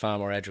farm is far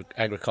more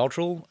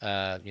agricultural.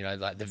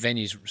 Like the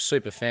venue's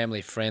super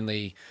family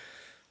friendly.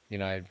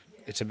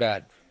 It's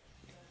about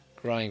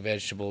growing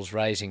vegetables,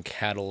 raising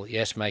cattle,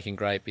 yes, making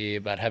great beer,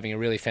 but having a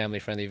really family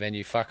friendly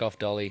venue. Fuck off,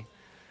 Dolly.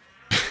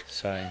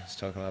 Sorry, I was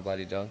talking to my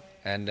bloody dog.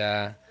 And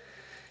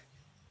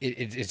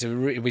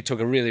we took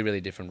a really,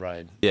 really different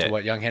road Yeah. to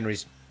what Young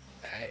Henry's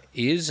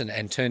is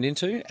and turned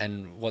into,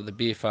 and what the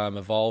beer farm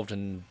evolved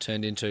and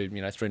turned into,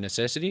 through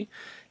necessity.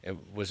 It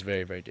was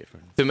very, very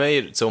different. To me,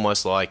 it's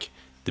almost like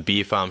the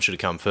beer farm should have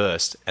come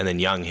first, and then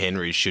Young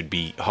Henry's should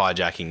be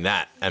hijacking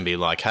that and be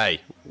like, "Hey,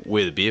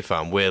 we're the beer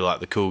farm. We're like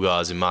the cool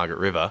guys in Margaret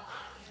River."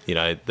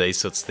 These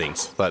sorts of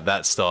things, like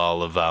that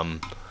style of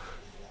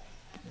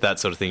that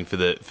sort of thing for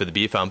the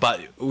beer farm.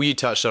 But you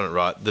touched on it,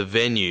 right? The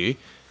venue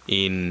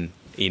in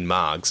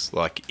Margs,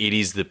 like it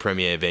is the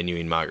premier venue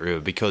in Margaret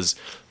River, because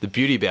the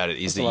beauty about it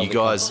is that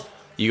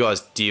you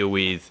guys deal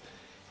with,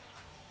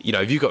 you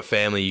know, if you've got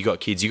family, you've got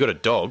kids, you've got a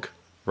dog.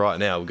 Right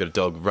now, we've got a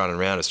dog running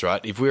around us, right?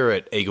 If we were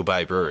at Eagle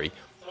Bay Brewery,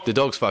 the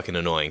dog's fucking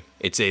annoying.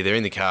 It's either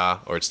in the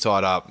car or it's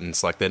tied up, and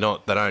it's like they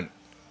don't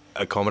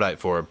accommodate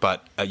for it.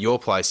 But at your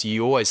place,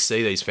 you always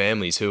see these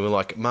families who are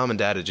like, mum and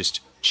dad are just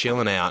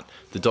chilling out.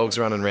 The dog's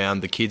running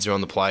around, the kids are on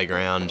the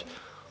playground.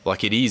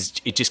 Like it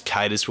just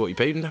caters to what you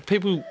people.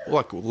 People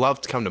like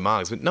love to come to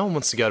Margs, but no one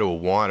wants to go to a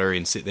winery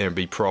and sit there and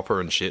be proper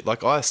and shit.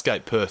 Like I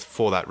escaped Perth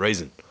for that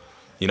reason.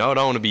 You know, I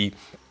don't want to be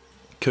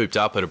cooped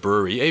up at a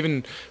brewery,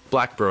 even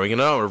Black Brewing,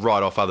 and I don't want to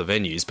write off other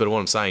venues, but what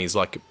I'm saying is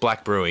like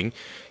Black Brewing.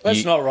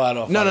 Let's not write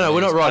off. No,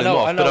 we're not writing them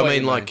off. But I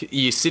mean, like mean.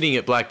 you're sitting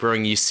at Black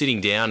Brewing, you're sitting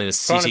down in a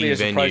Trying sitting to be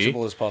venue. as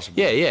approachable as possible.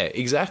 Yeah,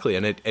 exactly,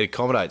 and it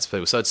accommodates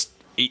people. So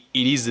it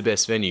is the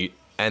best venue.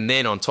 And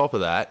then on top of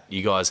that,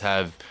 you guys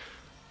have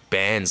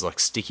bands like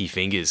Sticky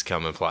Fingers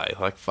come and play.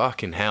 Like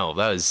fucking hell,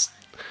 that is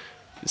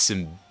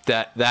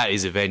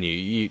a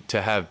venue.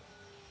 To have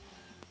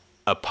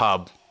a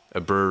pub, a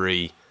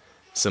brewery,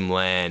 some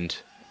land,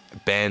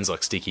 bands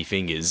like Sticky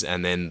Fingers,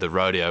 and then the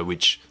rodeo,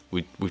 which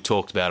we've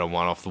talked about on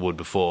One Off the Wood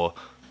before.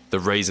 The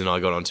reason I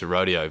got onto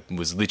rodeo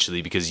was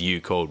literally because you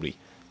called me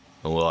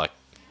and we're like,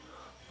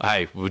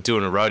 hey, we're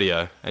doing a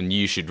rodeo and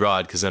you should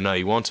ride because I know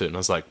you want to. And I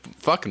was like,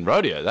 fucking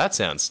rodeo, that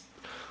sounds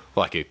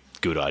like a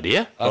good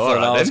idea. I thought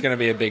I was going to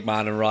be a big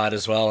man and ride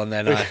as well, and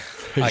then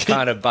I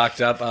kind of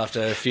bucked up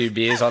after a few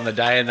beers on the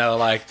day, and they were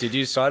like, did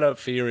you sign up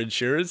for your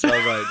insurance? I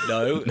was like,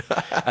 no.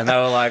 And they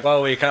were like,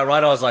 well, you can't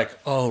ride. I was like,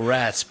 oh,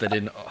 rats. But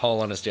in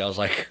whole honesty, I was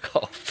like,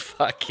 oh,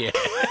 fuck yeah.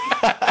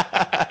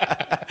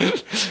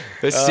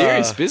 It's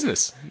serious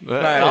business. Mate,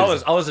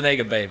 I was an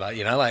eager beaver,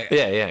 you know, like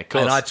Yeah, of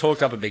course. and I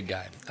talked up a big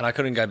game, and I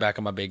couldn't go back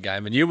on my big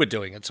game, and you were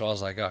doing it, so I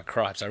was like, oh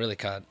cripes, I really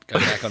can't go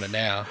back on it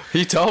now.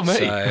 You told me.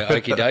 So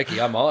okie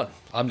dokie, I'm on.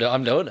 I'm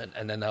doing it.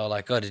 And then they were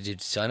like, oh, did you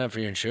sign up for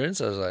your insurance?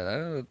 I was like,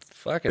 oh,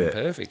 fucking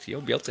perfect.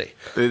 You're guilty.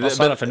 I'll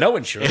sign up for no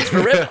insurance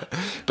forever.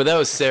 But that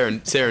was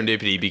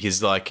serendipity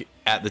because, like,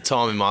 at the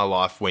time in my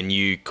life when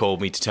you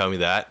called me to tell me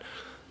that,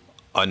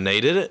 I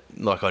needed it.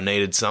 Like, I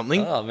needed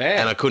something. Oh, man.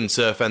 And I couldn't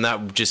surf, and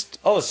that just...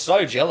 I was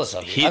so jealous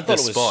of you. I Hit thought the it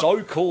was spot.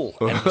 so cool.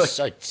 And it was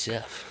so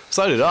tough.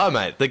 So did I,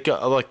 mate.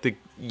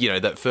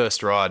 That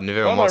first ride, and if By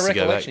everyone my wants to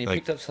go back... recollection, you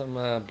picked up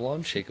some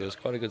blonde chick who was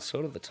quite a good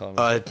sort at the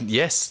time.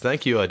 yes,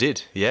 thank you, I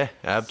did. Yeah,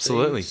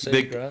 absolutely.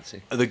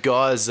 Grazie. The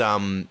guys...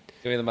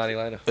 Give me the money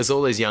later. There's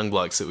all these young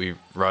blokes that we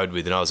rode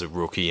with, and I was a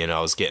rookie, and I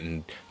was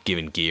getting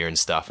given gear and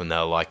stuff, and they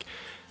were like,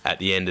 at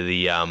the end of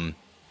the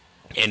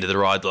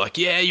ride, they're like,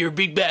 yeah, you're a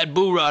big bad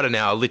bull rider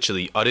now. I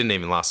didn't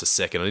even last a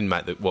second. I didn't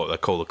make what they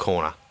call the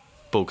corner.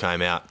 Bull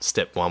came out,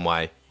 stepped one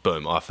way,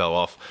 boom, I fell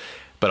off.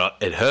 But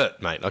it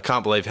hurt, mate. I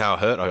can't believe how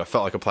it hurt. I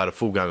felt like I played a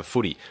full game of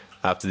footy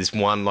after this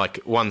 1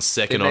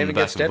 second on the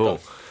back of the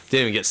ball.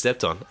 Didn't even get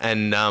stepped on.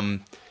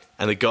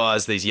 And the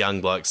guys, these young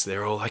blokes,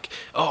 they're all like,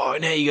 oh,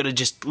 now you got to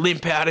just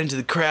limp out into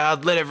the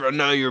crowd, let everyone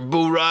know you're a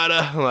bull rider.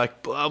 I'm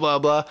like, blah, blah,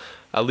 blah.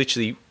 I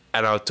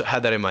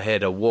had that in my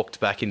head. I walked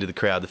back into the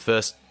crowd. The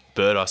first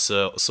bird I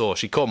saw,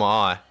 she caught my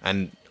eye,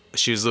 and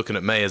she was looking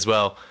at me as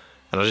well.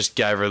 And I just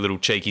gave her a little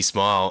cheeky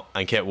smile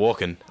and kept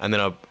walking. And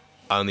then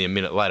only a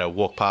minute later,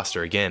 walked past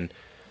her again.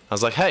 I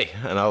was like, hey.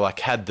 And I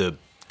had the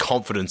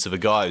confidence of a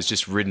guy who's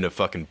just ridden a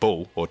fucking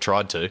bull, or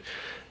tried to.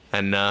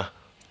 And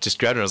just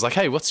grabbed her. I was like,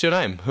 hey, what's your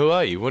name? Who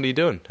are you? What are you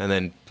doing? And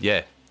then,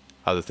 yeah,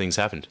 other things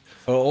happened.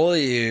 For all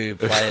you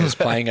players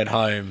playing at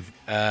home,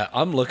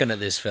 I'm looking at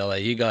this fella.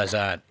 You guys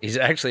aren't. He's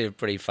actually a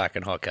pretty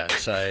fucking hot guy.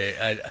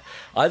 So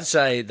I'd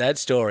say that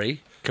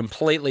story,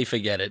 completely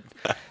forget it.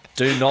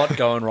 Do not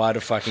go and ride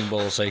a fucking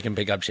bull so you can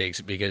pick up chicks,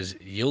 because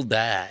you'll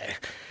die.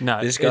 No,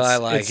 this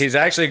guy, he's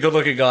actually a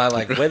good-looking guy.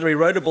 Like, whether he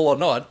rode a bull or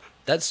not,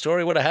 that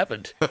story would have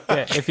happened.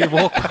 Yeah, if you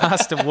walk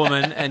past a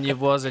woman and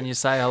you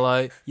say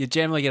hello, you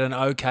generally get an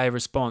okay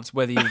response,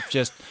 whether you've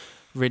just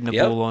ridden a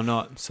bull or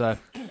not. So,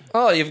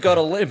 oh, you've got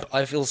a limp.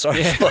 I feel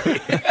sorry for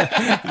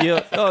you.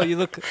 You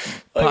look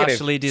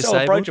partially disabled.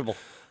 So approachable.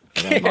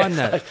 I don't mind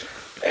that.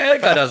 Yeah,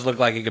 that guy does look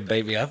like he could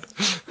beat me up.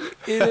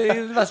 He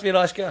must be a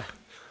nice guy.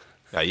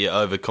 Yeah,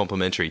 over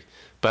complimentary.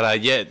 But I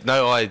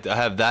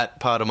have that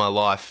part of my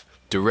life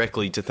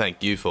directly to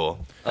thank you for.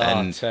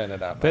 Turn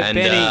it up. But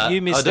Benny,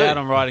 you missed out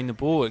on riding the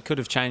bull. It could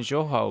have changed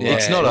your whole life.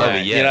 It's not over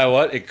yet. You know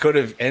what? It could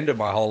have ended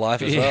my whole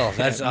life as well.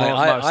 That's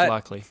most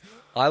likely.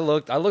 I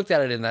looked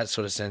at it in that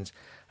sort of sense.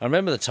 I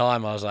remember the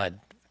time I was like,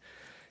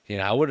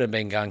 I wouldn't have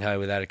been gung-ho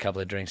without a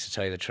couple of drinks, to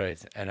tell you the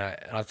truth. And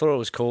I thought it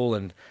was cool.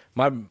 And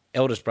my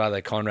eldest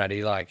brother, Conrad,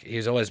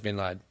 he's always been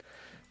like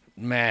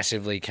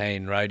massively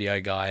keen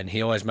rodeo guy. And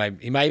he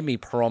made me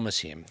promise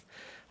him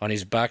on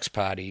his Bucks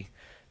party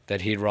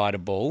that he'd ride a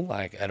bull,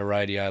 like at a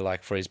rodeo,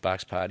 like for his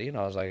Bucks party. And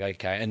I was like,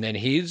 okay. And then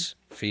his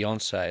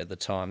fiance at the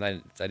time,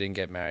 they didn't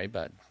get married,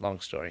 but long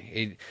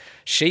story.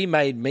 She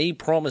made me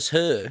promise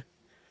her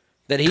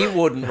that he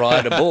wouldn't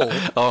ride a bull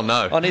Oh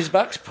no. on his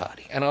Bucks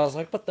party. And I was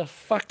like, what the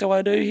fuck do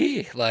I do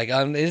here? Like,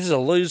 this is a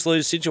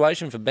lose-lose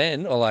situation for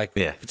Ben, or like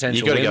Yeah.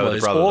 potential You gotta go with the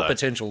win-lose, brother, or though.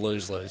 potential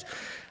lose-lose.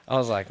 I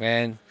was like,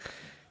 man,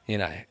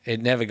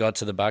 it never got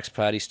to the Bucks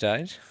party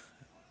stage,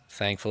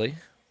 thankfully.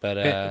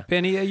 But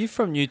Benny, are you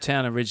from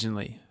Newtown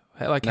originally?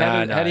 Like, No,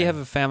 how do you no. have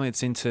a family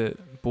that's into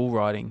bull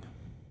riding?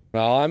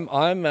 well,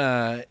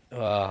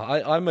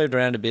 I moved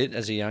around a bit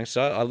as a youngster.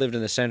 I lived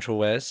in the Central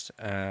West,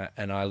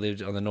 and I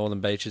lived on the northern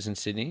beaches in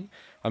Sydney.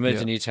 I moved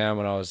to Yeah. Newtown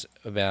when I was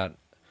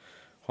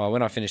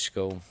when I finished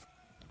school,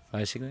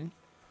 basically.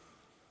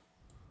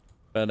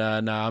 But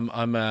no,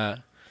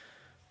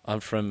 I'm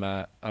from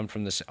the.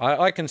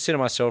 I consider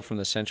myself from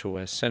the Central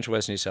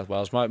West, New South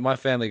Wales. My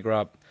family grew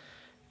up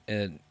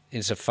in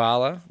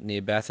Safala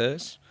near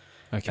Bathurst,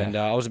 Okay. and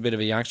I was a bit of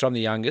a youngster. I'm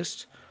the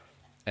youngest,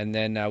 and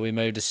then we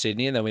moved to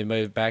Sydney, and then we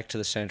moved back to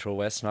the Central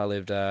West, and I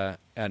lived out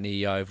near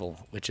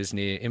Yeovil, which is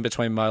in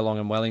between Molong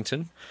and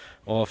Wellington,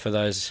 or for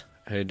those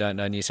who don't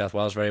know New South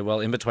Wales very well,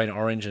 in between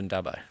Orange and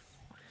Dubbo.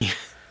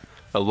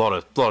 A lot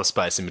of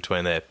space in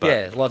between there. But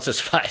Yeah, lots of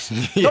space.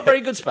 Not very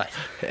good space.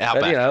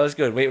 Outback. But, it was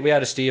good. We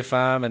had a steer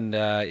farm, and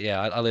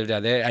I lived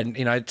out there. And,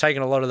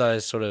 taking a lot of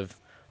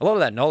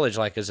that knowledge,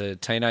 like as a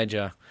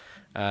teenager,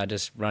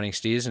 just running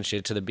steers and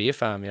shit to the beer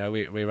farm.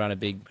 We run a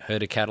big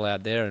herd of cattle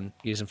out there and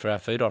use them for our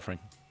food offering.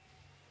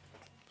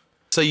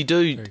 So you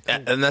do,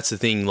 and that's the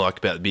thing, like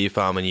about the beer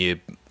farm and your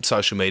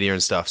social media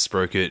and stuff,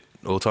 spruik it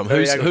all the time.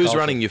 Very Who's agricultural.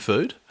 running your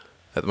food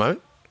at the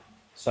moment?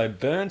 So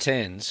Burnt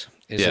Ends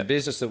is Yeah. a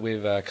business that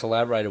we've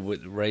collaborated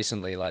with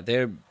recently. Like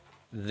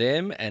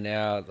them and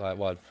our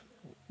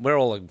we're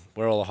all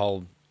a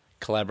whole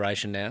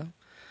collaboration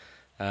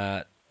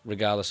now.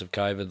 Regardless of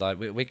COVID, like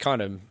we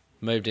kind of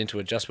moved into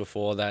it just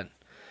before that.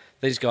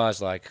 These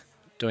guys like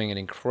doing an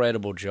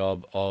incredible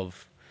job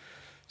of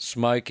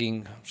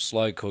smoking,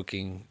 slow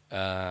cooking,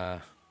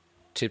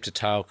 tip to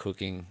tail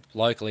cooking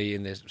locally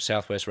in the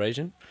southwest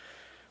region.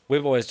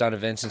 We've always done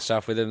events and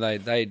stuff with them. I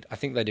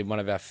think they did one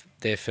of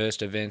their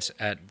first events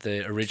at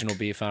the original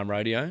Beer Farm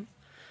Rodeo.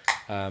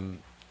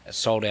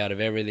 Sold out of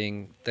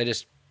everything. They're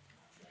just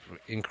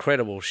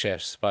incredible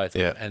chefs, both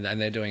of them, Yeah. and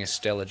they're doing a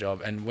stellar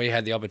job. And we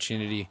had the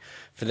opportunity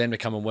for them to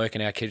come and work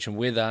in our kitchen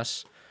with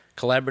us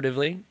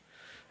collaboratively.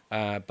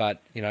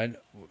 But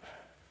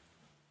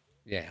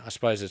I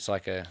suppose it's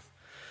like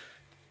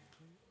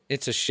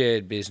it's a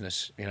shared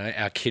business.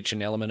 Our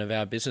kitchen element of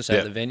our business at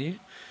Yeah. the venue.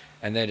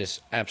 And they're just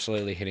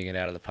absolutely hitting it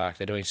out of the park.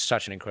 They're doing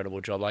such an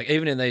incredible job. Like,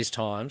 even in these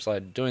times,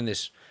 like doing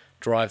this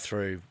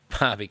drive-through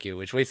barbecue,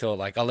 which we thought,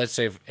 like, let's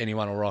see if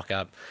anyone will rock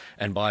up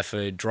and buy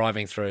food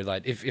driving through.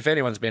 Like, if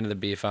anyone's been to the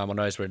beer farm or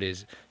knows where it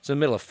is, it's in the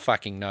middle of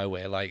fucking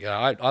nowhere. Like,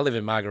 I live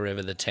in Margaret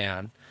River, the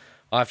town.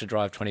 I have to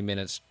drive 20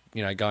 minutes,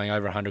 going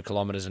over 100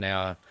 kilometres an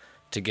hour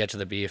to get to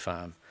the beer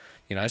farm.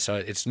 So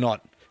it's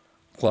not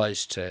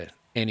close to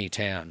any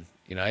town.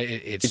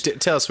 It's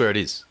Tell us where it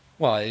is.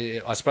 well,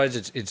 I suppose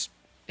it's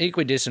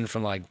equidistant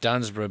from like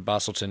Dunsborough,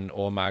 Bustleton,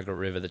 or Margaret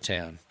River, the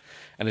town,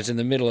 and it's in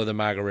the middle of the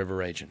Margaret River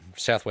region,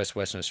 southwest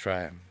Western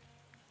Australia.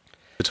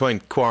 Between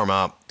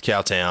Quarrama,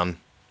 Cowtown,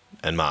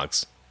 and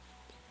Margs.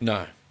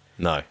 No,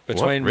 No.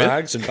 between What? Really?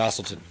 Margs and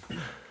Bustleton.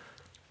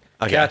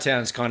 Okay.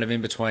 Cowtown's kind of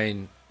in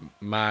between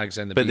Margs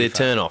and the But beer they're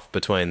farm. turn off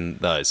between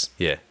those.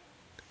 Yeah.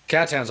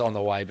 Cowtown's on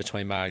the way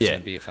between Margs Yeah.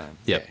 and the beer farm.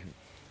 Yep.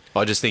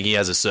 I just think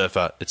as a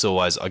surfer, it's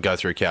always I go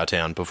through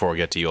Cowtown before I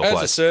get to your As a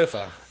place.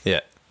 surfer,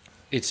 Yeah.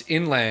 it's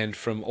inland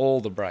from all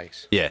the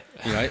breaks. Yeah.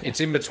 It's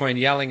in between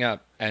Yallingup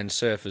and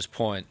Surfers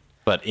Point.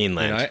 But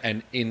inland.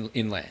 And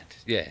inland.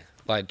 Yeah,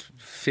 like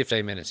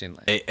 15 minutes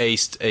inland.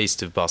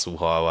 East of Bustle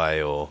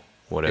Highway or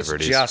whatever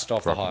It's it is. just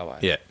off the Proper. highway.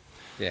 Yeah.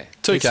 Yeah.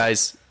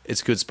 2Ks,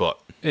 it's a good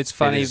spot. It's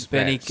funny, is,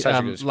 man. Benny. Such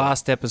a good spot.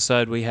 Last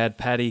episode we had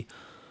Paddy,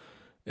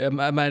 a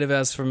mate of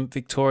ours from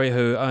Victoria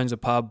who owns a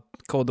pub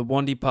called the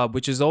Wandy Pub,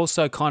 which is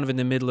also kind of in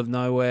the middle of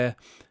nowhere.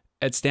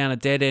 It's down a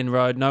dead end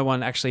road. No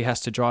one actually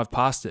has to drive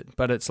past it,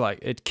 but it's like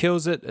it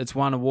kills it. It's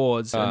won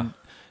awards, and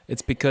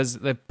it's because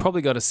they've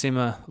probably got a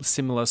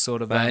similar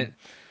sort of Mate.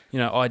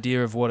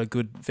 idea of what a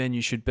good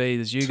venue should be.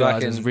 There's you It's guys.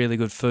 fucking- There's really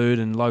good food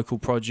and local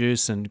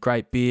produce and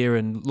great beer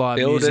and live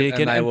Build it music,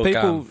 and they will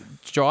people come.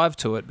 drive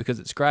to it because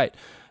it's great.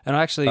 And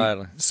I actually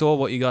Totally. saw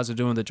what you guys are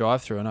doing with the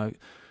drive-through, and I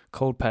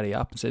called Paddy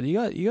up and said,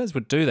 "You guys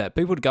would do that.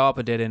 People would go up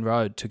a dead end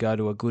road to go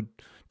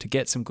to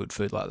get some good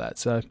food like that."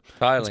 So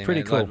Totally, it's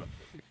pretty man. cool. Like,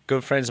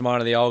 good friends of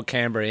mine are the old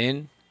Canberra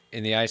Inn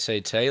in the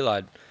ACT.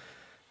 Like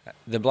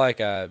the bloke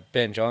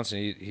Ben Johnson,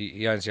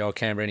 he owns the old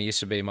Canberra Inn.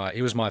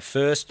 He was my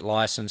first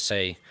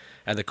licensee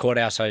at the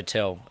Courthouse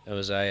Hotel. It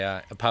was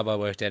a pub I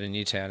worked at in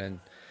Newtown, and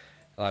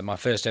like my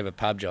first ever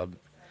pub job.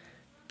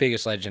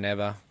 Biggest legend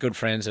ever. Good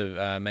friends of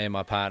me and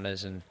my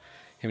partners and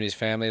him and his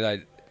family.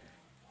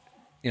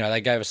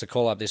 They gave us a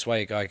call up this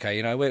week.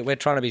 Okay, we're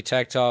trying to be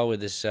tactile with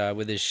this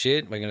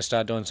shit. We're going to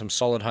start doing some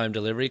solid home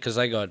delivery because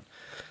they've got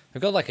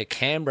like a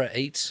Canberra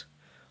Eats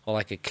or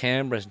like a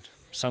Canberra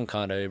some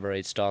kind of Uber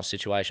Eats style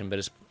situation, but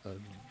it's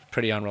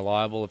pretty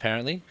unreliable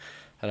apparently.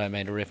 I don't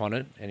mean to rip on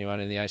it, anyone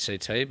in the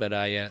ACT, but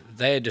yeah,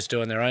 they're just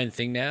doing their own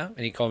thing now. And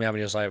he called me up and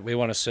he was like, we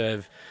want to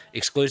serve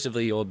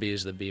exclusively your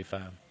beers at the beer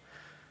farm.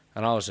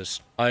 And I was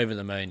just over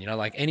the moon. You know,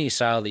 like any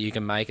sale that you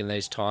can make in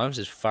these times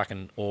is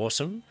fucking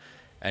awesome.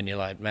 And you're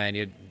like, man,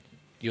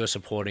 you're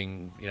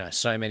supporting, you know,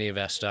 so many of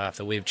our staff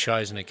that we've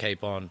chosen to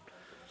keep on,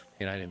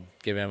 you know, to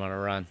give everyone a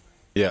run.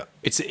 Yeah,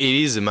 it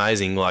is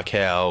amazing like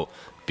how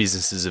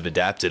businesses have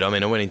adapted. I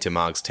mean, I went into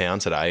Marg's Town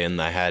today and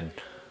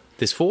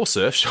there's 4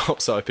 surf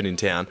shops open in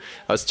town.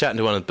 I was chatting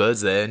to one of the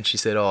birds there and she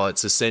said, oh,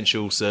 it's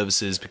essential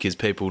services because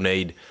people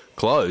need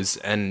clothes.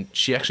 And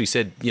she actually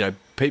said, you know,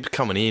 people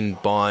coming in,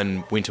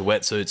 buying winter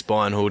wetsuits,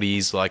 buying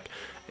hoodies, like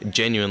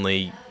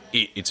genuinely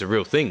it's a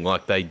real thing.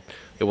 Like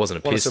it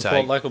wasn't a piss take.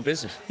 Support local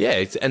business.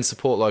 Yeah, and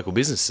support local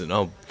business. And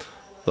I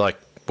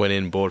went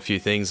in and bought a few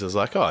things. I was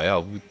like, oh, yeah,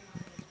 I'll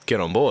get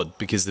on board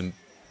because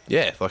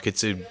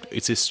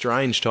it's a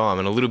strange time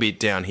and a little bit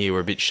down here.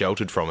 We're a bit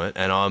sheltered from it.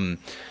 And I'm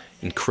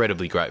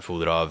incredibly grateful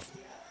that I've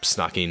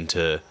snuck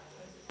into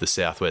the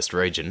southwest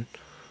region.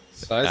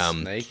 So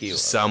sneaky.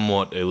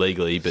 Somewhat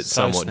illegally, but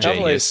somewhat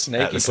genius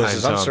at the same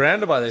pusses. time. I'm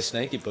surrounded by these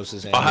sneaky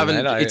pusses. I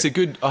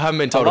haven't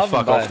been told to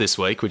fuck off both. this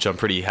week, which I'm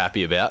pretty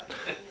happy about.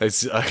 I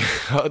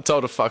got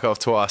told to fuck off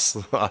twice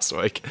last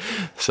week.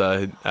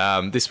 So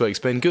this week's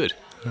been good.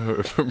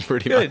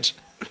 Pretty much.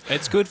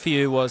 It's good for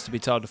you was to be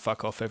told to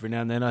fuck off every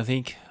now and then, I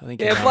think.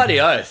 Yeah, bloody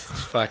oath.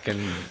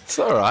 Fucking It's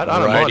all right. I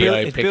don't mind radio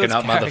it. It picking builds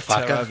up, character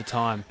motherfucker. over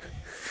time.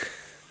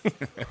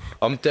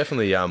 I'm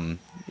definitely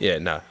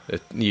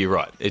you're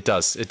right. It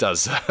does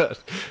does Man,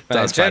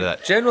 play to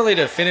that. Generally,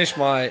 to finish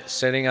my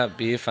setting up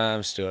beer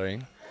farm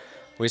story,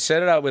 we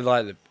set it up with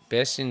like the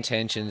best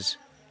intentions,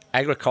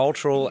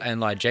 agricultural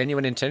and like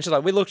genuine intentions.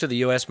 Like we looked at the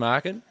US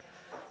market.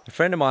 A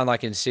friend of mine,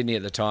 like in Sydney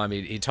at the time,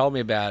 he told me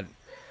about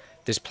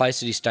this place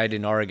that he stayed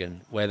in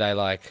Oregon where they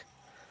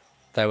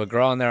were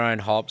growing their own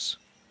hops,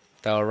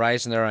 they were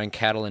raising their own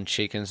cattle and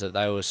chickens that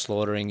they were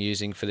slaughtering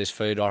using for this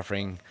food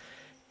offering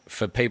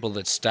for people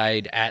that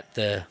stayed at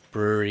the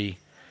brewery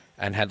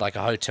and had like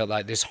a hotel,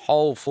 like this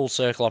whole full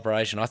circle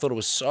operation. I thought it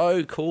was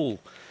so cool.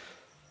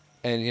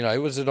 And, you know,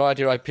 it was an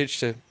idea I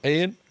pitched to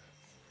Ian.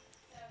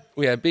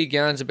 We had big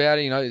yarns about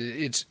it. You know,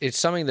 it's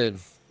something that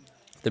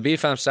the beer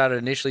farm started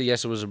initially.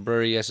 Yes, it was a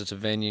brewery. Yes, it's a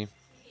venue.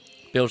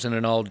 Built in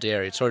an old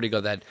dairy. It's already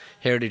got that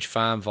heritage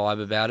farm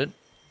vibe about it.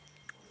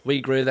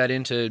 We grew that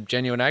into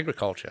genuine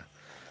agriculture.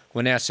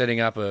 We're now setting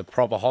up a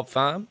proper hop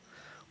farm,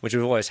 which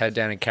we've always had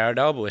down in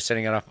Carradale, but we're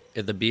setting it up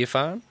at the beer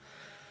farm.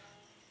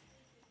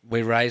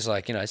 We raise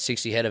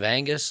 60 head of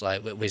Angus.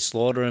 Like we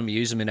slaughter them,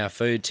 use them in our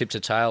food, tip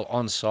to tail,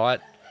 on site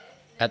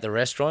at the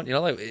restaurant. You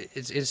know, like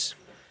it's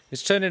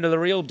turned into the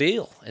real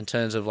deal in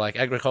terms of like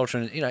agriculture.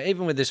 And, you know,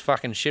 even with this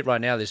fucking shit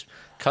right now, this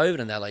COVID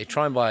and that, like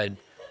try and buy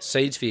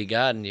seeds for your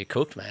garden, you're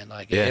cooked, man.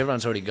 Like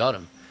everyone's already got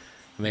them.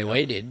 I mean,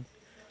 we did.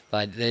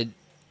 Like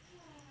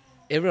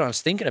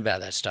everyone's thinking about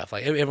that stuff.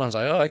 Like everyone's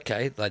like, oh,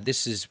 okay, like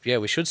this is,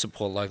 we should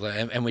support local,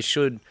 and we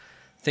should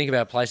think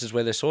about places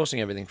where they're sourcing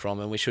everything from,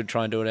 and we should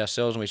try and do it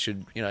ourselves, and we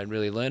should, you know,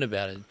 really learn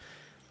about it.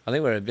 I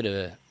think we're a bit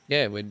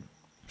of we'd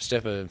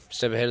step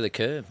ahead of the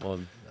curve. Or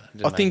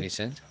didn't make any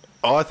sense.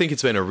 I think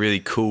it's been a really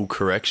cool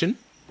correction.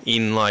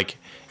 In like,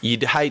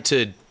 you'd hate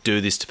to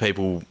do this to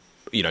people,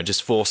 you know,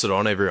 just force it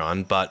on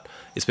everyone, but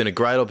it's been a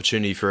great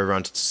opportunity for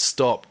everyone to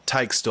stop,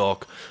 take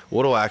stock.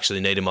 What do I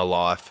actually need in my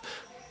life?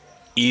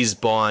 Is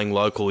buying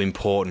local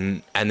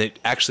important? And it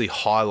actually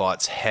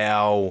highlights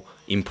how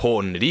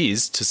important it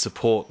is to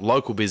support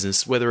local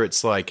business, whether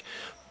it's like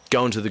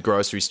going to the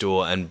grocery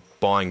store and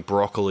buying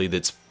broccoli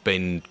that's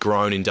been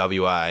grown in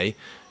WA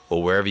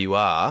or wherever you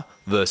are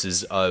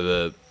versus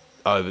over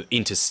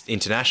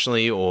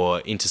internationally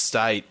or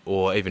interstate,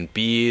 or even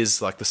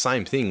beers, like the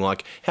same thing.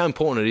 Like how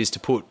important it is to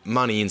put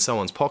money in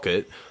someone's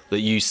pocket that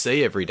you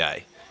see every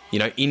day. You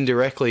know,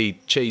 indirectly,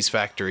 cheese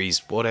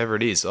factories, whatever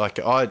it is. Like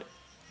I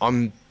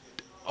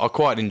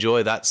quite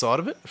enjoy that side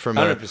of it. From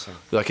 100%.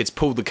 Like it's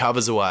pulled the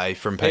covers away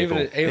from people.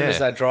 Even as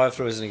that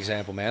drive-through as an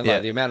example, man.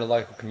 Like the amount of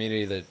local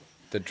community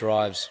that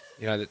drives,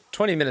 you know, the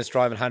 20 minutes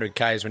driving 100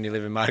 Ks when you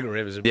live in Margaret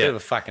River is a bit of a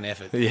fucking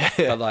effort. Yeah.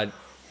 But like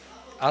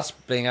us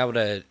being able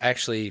to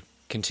actually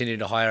continue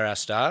to hire our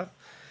staff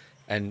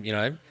and, you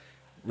know,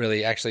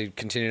 really actually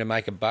continue to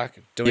make a buck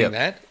doing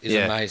that is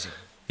amazing.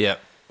 Yeah.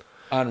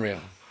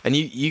 Unreal. And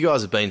you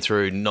guys have been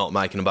through not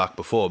making a buck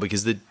before,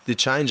 because the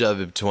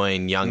changeover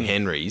between Young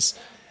Henry's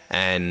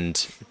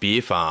and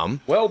Beer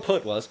Farm. Well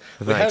put, was.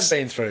 We Thanks. have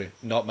been through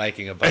not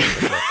making a buck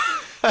before.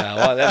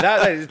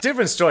 That's a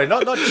different story.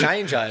 Not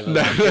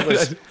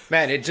changeover.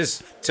 It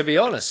just, to be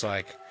honest,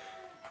 like,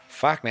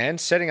 fuck, man,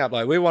 setting up,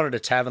 like, we wanted a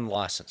tavern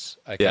license,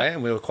 okay? Yeah.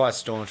 And we were quite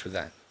staunch with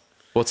that.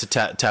 What's a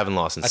tavern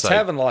license?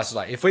 Tavern license,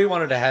 like, if we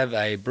wanted to have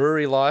a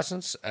brewery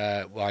license,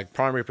 like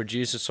primary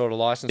producer sort of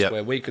license,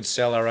 where we could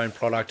sell our own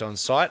product on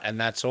site and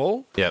that's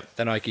all, then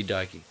okie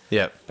dokie.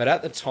 Yep. But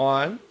at the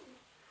time,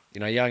 you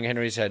know, Young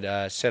Henry's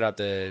had set up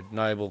the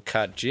Noble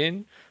Cut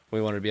Gin.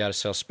 We wanted to be able to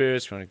sell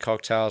spirits. We wanted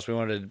cocktails. We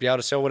wanted to be able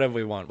to sell whatever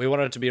we want. We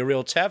wanted it to be a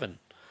real tavern.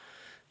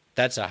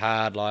 That's a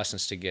hard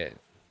license to get.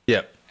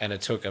 Yep. And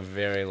it took a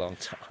very long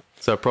time.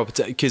 So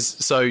proper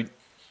because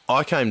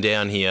I came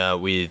down here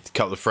with a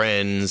couple of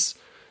friends.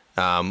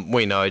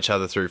 We know each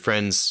other through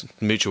friends,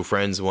 mutual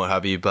friends and what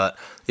have you, but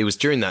it was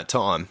during that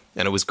time,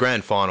 and it was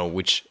grand final,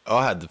 which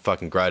I had the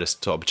fucking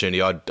greatest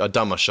opportunity. I'd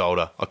done my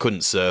shoulder. I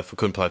couldn't surf. I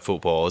couldn't play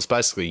football. I was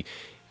basically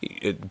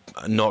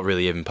not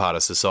really even part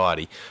of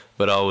society,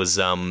 but I was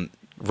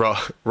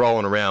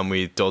rolling around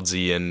with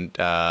Dodsey and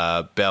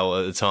Bell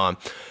at the time.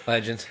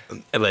 Legends.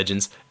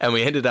 And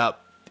we ended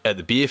up at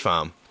the beer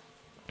farm,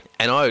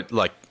 and it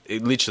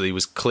literally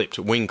was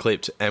wing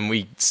clipped, and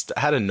we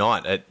had a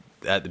night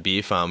at the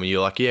beer farm, and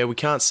you're like, yeah, we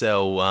can't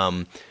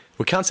sell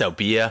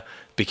beer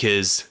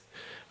because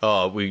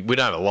we don't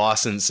have a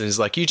license. And it's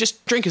like, you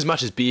just drink as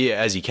much as beer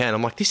as you can.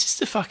 I'm like, this is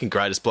the fucking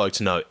greatest bloke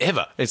to know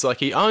ever. It's like,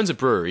 he owns a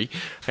brewery.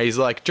 He's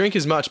like, drink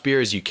as much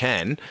beer as you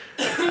can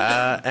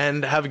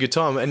and have a good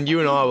time. And you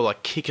and I were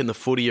like kicking the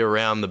footy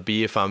around the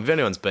beer farm. If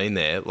anyone's been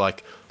there,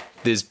 like,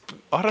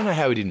 I don't know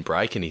how we didn't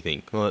break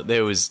anything. Like,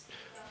 there was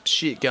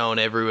shit going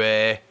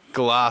everywhere.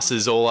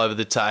 Glasses all over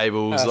the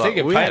tables. I think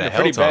it painted a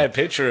pretty bad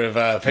picture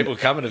of people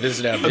coming to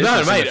visit our business.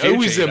 No, mate, it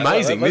was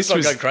amazing. Let's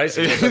not go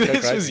crazy.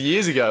 This was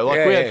years ago.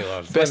 Like, we had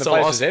when best the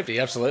place was empty,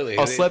 absolutely.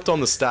 I slept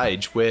on the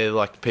stage where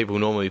like people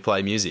normally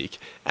play music,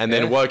 and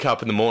then woke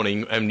up in the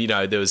morning, and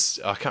there was,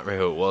 I can't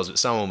remember who it was, but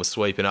someone was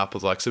sweeping up. It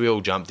was like, so we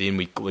all jumped in,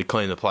 we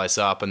cleaned the place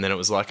up, and then it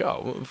was like,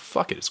 oh, well,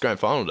 fuck it, it's grand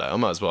final day. I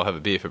might as well have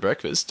a beer for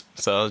breakfast.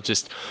 So I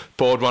just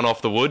poured one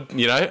off the wood,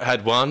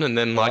 had one, and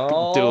then did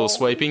a little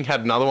sweeping,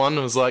 had another one.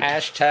 It was like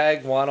hashtag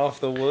one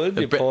off the wood.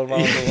 You poured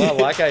one off the wood. I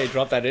like how you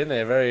dropped that in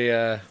there. Very,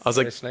 I was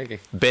very sneaky.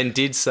 Ben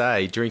did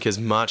say, drink as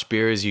much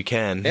beer as you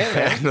can.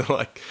 Yeah, and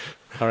like,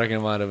 I reckon I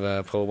might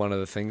have pulled one of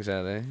the things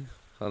out there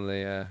on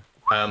the.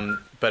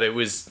 But it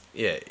was,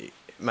 mate.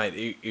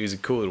 It was a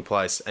cool little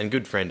place and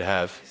good friend to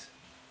have.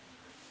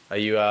 Are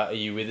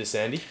you with us,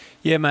 Andy?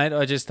 Yeah, mate.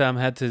 I just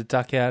had to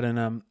duck out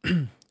and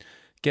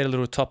get a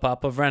little top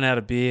up. I've run out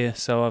of beer,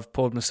 so I've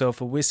poured myself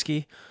a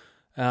whiskey.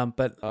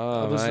 But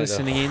I was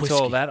listening into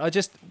all that. I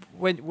just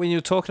when you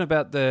were talking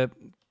about the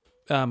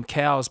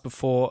cows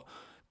before,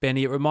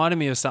 Benny, it reminded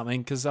me of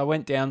something because I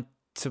went down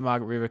to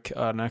Margaret River,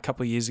 a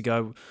couple of years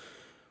ago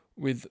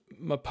with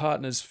my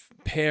partner's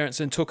parents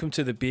and took them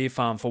to the beer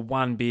farm for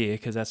one beer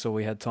because that's all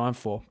we had time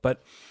for.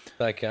 But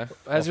okay,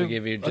 I think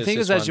it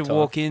was as you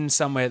walk in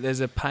somewhere,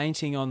 there's a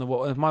painting on the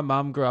wall. My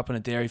mum grew up on a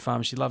dairy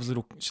farm. She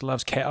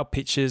loves cow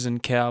pictures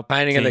and cow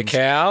painting things. of the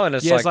cow, and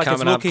it's like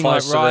coming up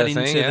close right to the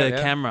into thing.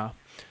 the camera.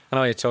 I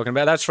know what you're talking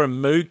about. That's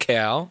from Moo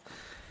Cow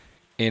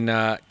in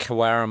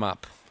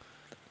Cowarumup.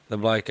 The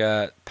bloke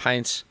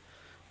paints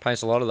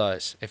a lot of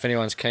those. If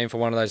anyone's keen for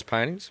one of those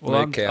paintings,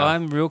 well, Moo Cow.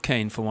 I'm real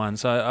keen for one.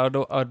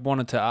 So I'd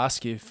wanted to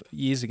ask you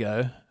years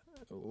ago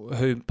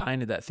who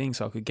painted that thing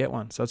so I could get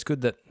one. So it's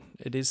good that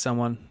it is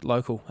someone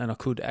local and I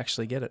could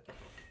actually get it.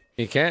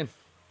 You can.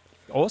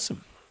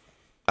 Awesome.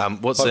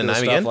 What's their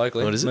name again?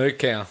 Locally. What is it? Moo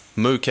Cow.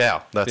 Moo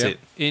Cow. That's Yep. it.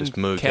 In Just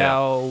Moo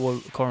Cow.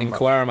 In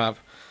Cowarumup.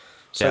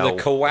 So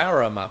the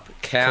Cowarumup.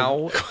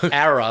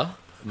 Cowarumup.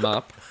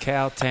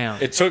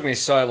 Cowtown. It took me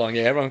so long.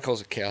 Yeah, everyone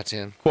calls it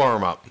Cowtown.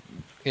 Quarrup.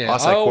 Yeah,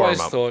 I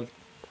always thought it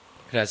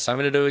had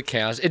something to do with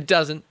cows. It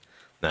doesn't.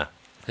 No.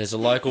 There's a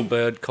local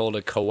bird called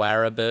a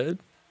Kowara bird.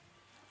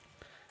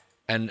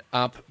 And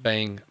up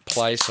being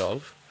place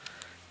of,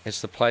 it's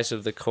the place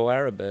of the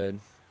Kowara bird.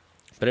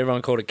 But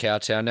everyone called it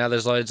Cowtown. Now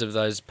there's loads of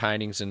those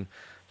paintings and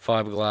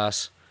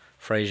fiberglass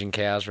Frisian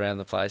cows around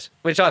the place,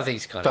 which I think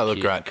is kind of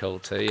cute and cool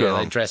too. Good Yeah,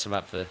 on. they dress them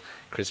up for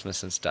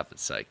Christmas and stuff.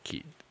 It's so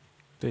cute.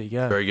 There you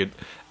go. Very good.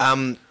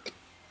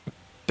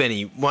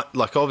 Benny,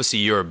 obviously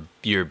you're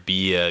a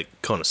beer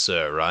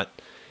connoisseur, right?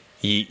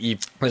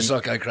 Let's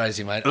not go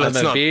crazy, mate. I'm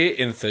a beer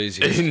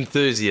enthusiast.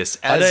 Enthusiast.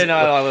 I do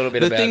know a little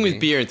bit about the thing me. with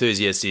beer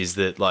enthusiasts is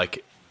that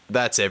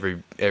that's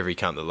every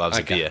cunt that loves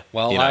a beer.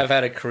 Well, I've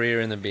had a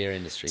career in the beer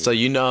industry. So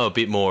you know a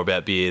bit more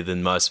about beer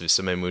than most of us.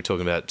 I mean, we were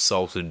talking about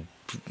salted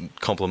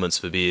compliments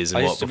for beers and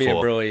I what used to before. be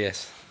a brewer,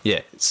 yes.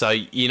 Yeah, so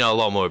you know a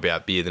lot more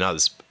about beer than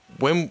others.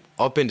 When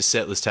I've been to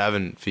Settlers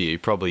Tavern for you,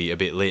 probably a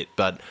bit lit,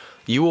 but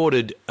you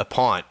ordered a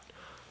pint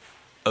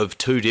of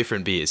two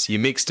different beers. You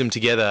mixed them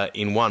together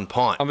in one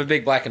pint. I'm a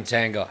big black and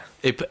tan guy.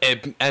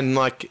 And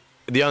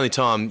the only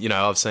time,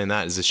 I've seen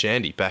that is a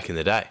shandy back in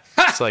the day.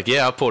 It's like,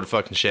 yeah, I poured a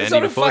fucking shandy It's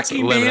not before. a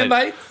fucking beer,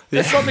 mate.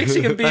 That's not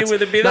mixing a beer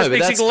with a beer. No,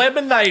 That's mixing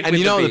lemonade and with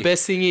you know a what beer. the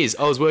best thing is?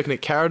 I was working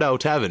at Carradale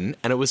Tavern,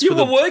 and it was You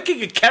were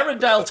working at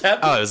Carradale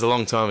Tavern? Oh, it was a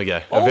long time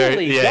ago.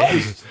 Holy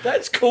ghost.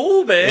 That's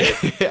cool, man.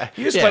 Yeah.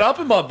 You just went up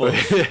in my book.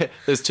 It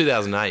was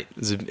 2008.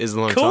 It was a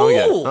long Cool. time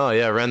ago. Oh,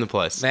 yeah, around the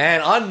place.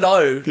 Man, I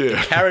know the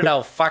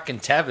Carradale fucking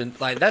Tavern.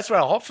 Like, that's where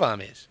a hot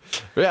farm is.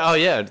 Yeah, oh,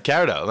 yeah,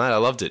 Carradale, mate. I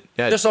loved it.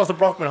 Yeah, Just off the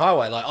Brockman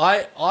Highway. Like,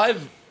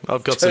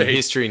 I've got some Dude,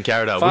 history in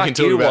Carradale. fuck We can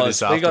talk you, about Woz.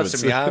 this afterwards. We got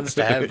some yarns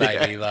to have,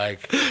 baby.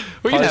 Like,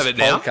 We can have it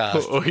now.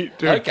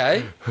 post-podcast.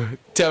 Okay.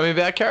 Tell me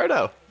about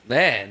Carradale.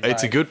 Man.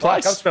 It's a like, good fuck,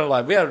 place. I've spent,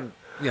 like,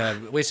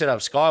 we set up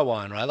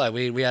Skywine, right? Like,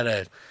 we had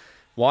a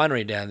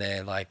winery down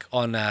there, like,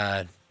 on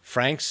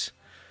Frank,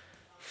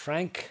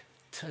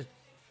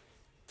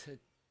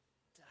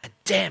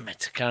 damn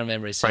it. I can't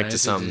remember his Frank name. to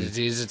something.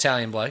 He's an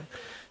Italian bloke.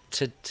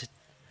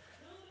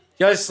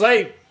 Go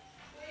sleep.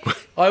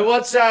 Oh,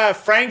 what's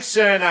Frank's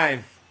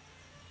surname?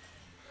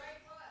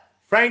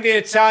 Frank, the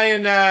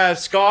Italian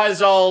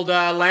Sky's old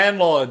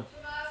landlord.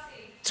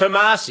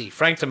 Tomasi.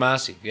 Frank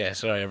Tomasi. Yeah,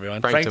 sorry,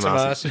 everyone. Frank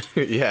Tomasi.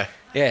 Yeah.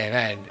 Yeah,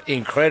 man.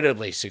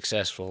 Incredibly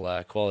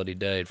successful quality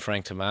dude,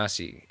 Frank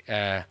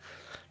Tomasi.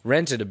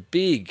 Rented a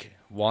big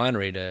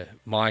winery to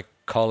my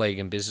colleague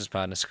and business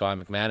partner, Sky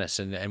McManus,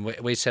 and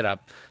we set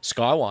up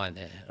Sky Wine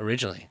there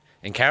originally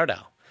in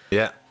Carradale.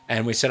 Yeah.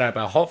 And we set up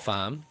our hop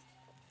farm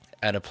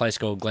at a place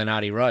called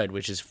Glenardy Road,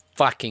 which is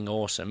fucking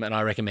awesome, and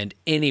I recommend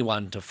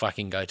anyone to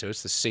fucking go to.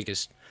 It's the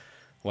sickest.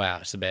 Wow,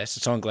 it's the best.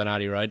 It's on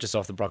Glenardy Road, just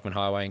off the Brockman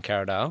Highway in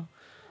Carradale.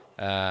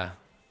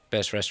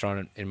 Best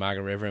restaurant in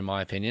Margaret River, in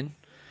my opinion.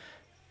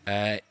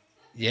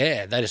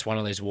 Yeah, they just won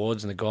all these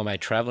awards in the Gourmet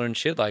Traveller and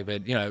shit. Like,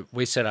 but, you know,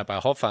 we set up our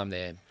hop farm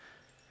there,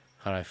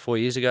 I don't know, 5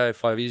 years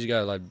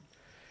ago. Like,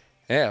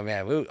 yeah,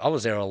 man, I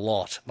was there a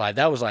lot. Like,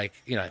 that was like,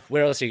 you know,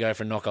 where else do you go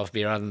for a knockoff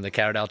beer other than the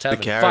Carradale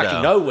Tavern? Carradale.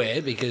 Fucking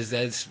nowhere, because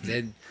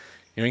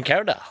you're in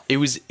Carradale. It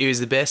was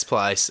the best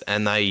place,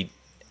 and they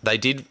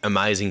did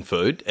amazing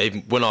food.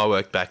 Even when I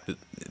worked back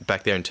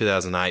there in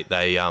 2008,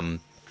 they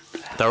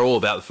were all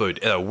about the food.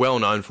 They were well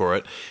known for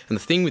it. And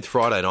the thing with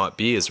Friday night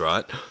beers,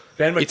 right?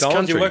 Ben it's McDonald?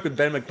 country. Do you work with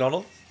Ben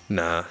McDonald?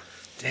 Nah.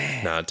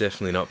 Damn. Nah,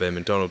 definitely not Ben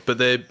McDonald. But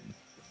the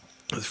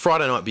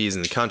Friday night beers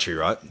in the country,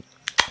 right?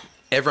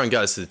 Everyone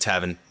goes to the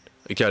tavern,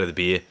 you go to the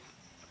beer,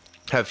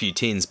 have a few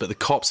tins, but the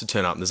cops would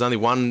turn up. There's only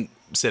one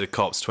set of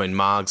cops between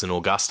Margs and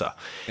Augusta.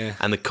 Yeah.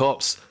 And the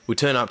cops would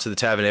turn up to the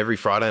tavern every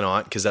Friday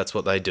night because that's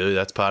what they do.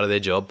 That's part of their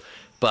job.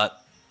 But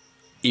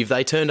if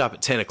they turned up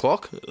at 10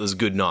 o'clock, it was a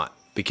good night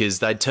because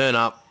they'd turn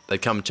up,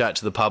 they'd come and chat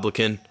to the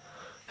publican,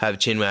 have a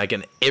chinwag,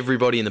 and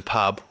everybody in the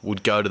pub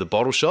would go to the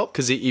bottle shop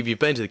because if you've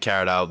been to the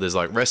Carradale, there's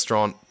like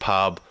restaurant,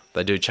 pub,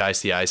 they do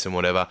Chase the Ace and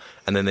whatever,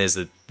 and then there's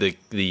the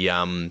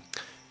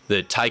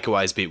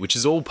takeaways bit, which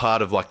is all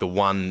part of like the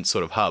one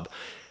sort of hub.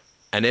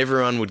 And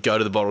everyone would go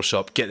to the bottle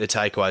shop, get their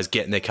takeaways,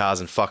 get in their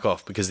cars and fuck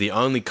off because the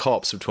only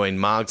cops between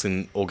Margs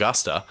and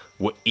Augusta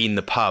were in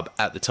the pub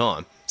at the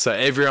time. So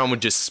everyone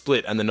would just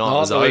split and the night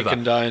was over. Not that we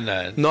condone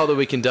that. Not that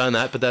we condone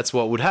that, but that's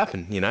what would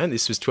happen, you know.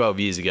 This was 12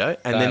 years ago.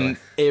 And then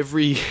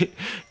every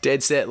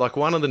dead set, like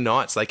one of the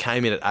nights they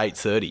came in at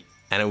 8:30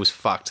 and it was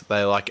fucked.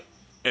 They like,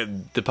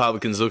 the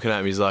publican's looking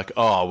at me, he's like,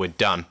 oh, we're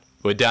done.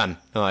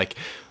 Like,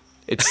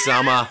 it's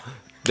summer.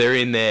 They're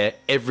in there.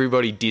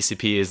 Everybody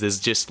disappears. There's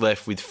just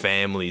left with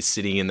families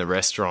sitting in the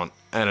restaurant.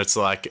 And it's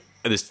like,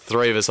 there's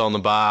three of us on the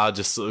bar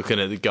just looking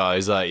at the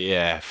guys like,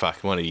 yeah,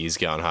 fuck, one of you's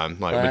going home.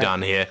 Like, we're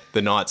done here.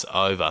 The night's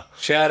over.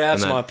 Shout out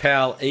to my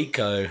pal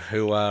Eco,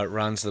 who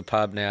runs the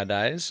pub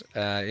nowadays.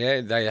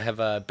 Yeah, they have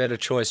a Better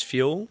Choice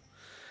Fuel.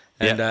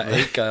 And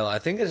Eco, I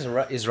think it's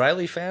an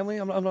Israeli family.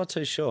 I'm not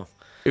too sure.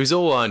 It was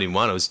all owned in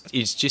one.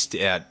 It's just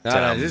out.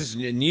 No, this is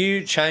a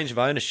new change of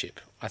ownership.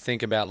 I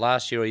think about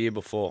last year or year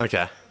before.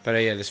 Okay. But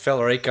yeah, this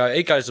fella Eco.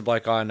 Eco's the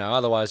bloke I know.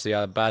 Otherwise, the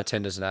other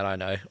bartenders and that I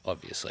know,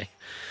 obviously.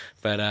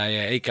 But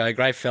yeah, Eco,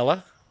 great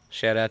fella.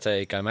 Shout out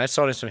to Eco, mate.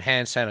 Sold him some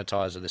hand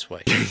sanitizer this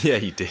week. Yeah,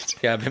 you did.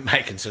 Yeah, I've been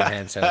making some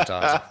hand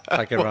sanitizer.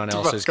 Like everyone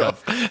else has got.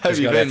 Have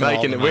you been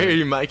making? Where are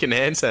you making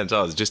hand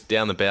sanitizer? Just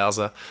down the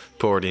Bowser,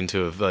 pour it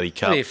into a bloody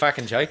cup. What are you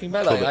fucking joking,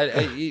 mate?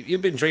 Like,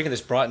 you've been drinking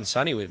this bright and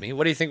sunny with me.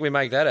 What do you think we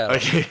make that out of?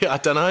 Okay, I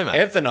don't know,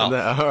 mate.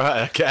 Ethanol. All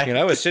right, okay. You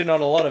know, we're sitting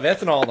on a lot of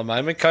ethanol at the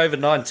moment.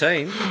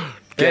 COVID-19.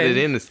 Get it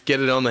in. Get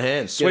it on the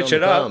hands. Switch it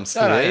it up. Palms.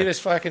 No, you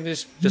just fucking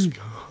just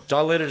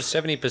dilute it to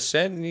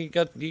 70%, and you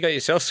got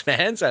yourself some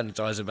hand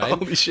sanitizer, babe.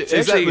 Holy shit! It's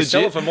Is that actually, you legit?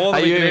 sell it for more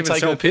than Are we you can even even taking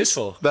sell a piss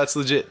for. That's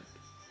legit.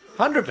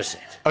 100%.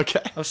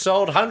 Okay. I've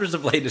sold hundreds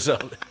of litres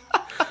of it.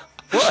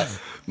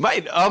 What?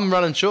 Mate, I'm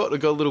running short.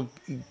 I've got a little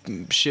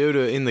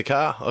shooter in the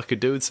car. I could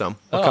do with some.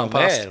 I'll come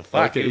past. Man,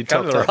 fuck, you've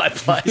come to the right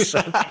place.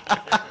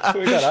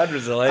 We've got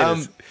hundreds of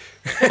litres.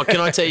 Can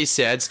I tell you a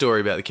sad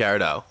story about the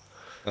Carradale?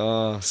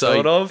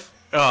 Sort of?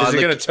 Is it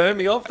look- going to turn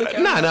me off? No,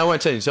 I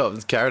won't tell you so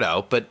it's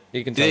Carradale, but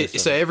You can tell us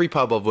so every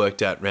pub I've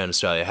worked at around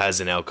Australia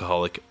has an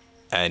alcoholic,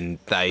 and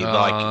they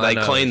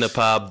clean the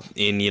pub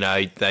in. You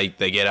know, they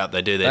get up,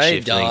 they do their They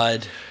shift.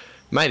 died.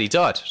 Mate, he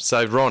died.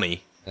 So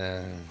Ronnie,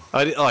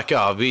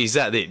 is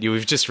that it?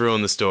 We've just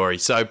ruined the story.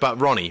 So, but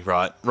Ronnie,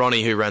 right?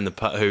 Ronnie, who ran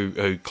the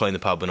who cleaned the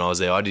pub when I was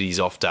there. I did his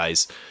off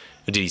days.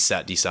 I did his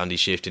Saturday, Sunday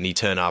shift, and he'd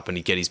turn up and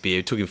he'd get his beer.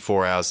 It took him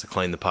 4 hours to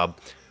clean the pub.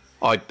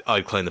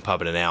 I'd clean the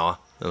pub in an hour.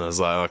 And I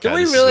was like, okay. Do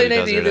we this is really what he need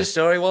does to hear every this day.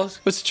 story,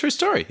 was? It's a true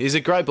story. He's a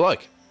great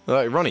bloke.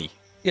 Like, Ronnie.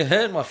 You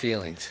hurt my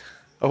feelings.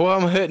 Oh, well,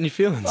 I'm hurting your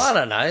feelings. I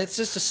don't know. It's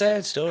just a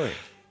sad story.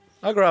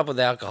 I grew up with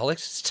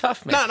alcoholics. It's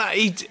tough, man.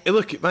 No,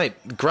 look,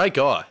 mate, great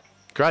guy.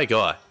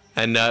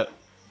 And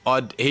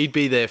he'd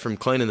be there from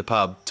cleaning the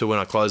pub to when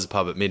I closed the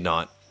pub at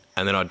midnight,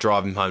 and then I'd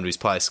drive him home to his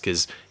place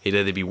because he'd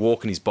either be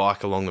walking his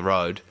bike along the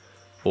road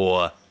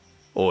or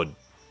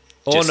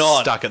just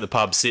not. stuck at the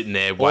pub sitting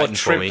there Or waiting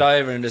for me. tripped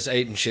over and just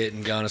eating shit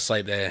and going to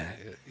sleep there.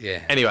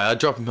 Yeah. Anyway, I'd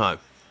drop him home,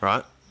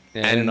 right?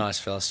 Yeah, and, you're a nice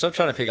fella. Stop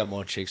trying to pick up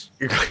more chicks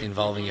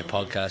involving your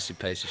podcast, you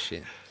piece of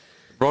shit.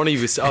 Ronnie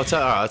was. I'll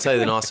tell you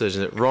the nice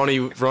version.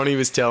 Ronnie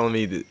was telling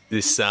me that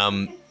this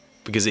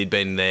because he'd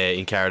been there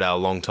in Carradale a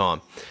long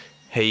time.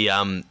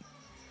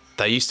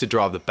 They used to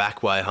drive the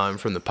back way home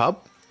from the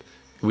pub,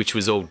 which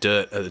was all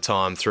dirt at the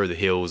time, through the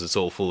hills. It's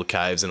all full of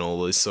caves and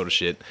all this sort of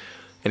shit.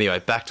 Anyway,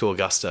 back to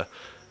Augusta,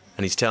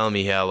 and he's telling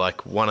me how,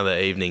 like, one of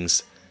the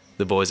evenings,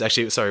 the boys...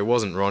 Actually, sorry, it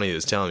wasn't Ronnie that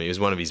was telling me. It was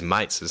one of his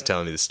mates that was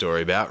telling me the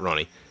story about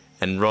Ronnie.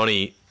 And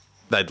Ronnie,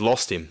 they'd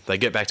lost him. They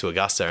get back to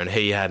Augusta, and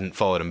he hadn't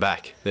followed him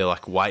back. They're,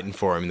 like, waiting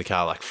for him in the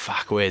car, like,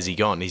 fuck, where's he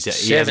gone? He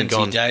hasn't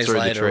gone days through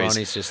later, the trees.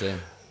 Ronnie's just there.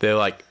 They're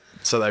like...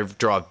 So they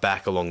drive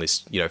back along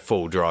this,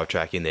 full drive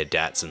track in their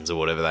Datsuns or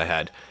whatever they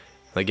had.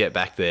 They get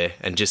back there,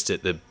 and just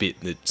at the bit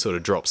that sort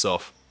of drops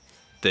off,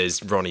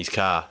 there's Ronnie's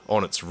car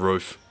on its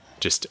roof,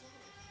 just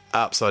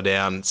upside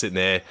down, sitting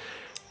there,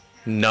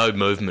 no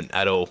movement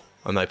at all.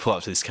 And they pull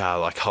up to this car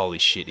like, holy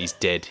shit, he's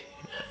dead.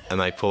 And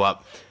they pull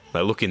up,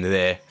 they look in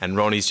there, and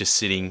Ronnie's just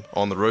sitting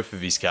on the roof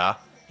of his car,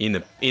 in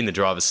the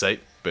driver's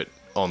seat, but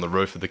on the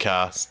roof of the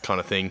car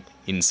kind of thing,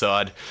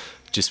 inside,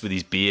 just with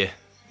his beer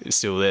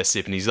still there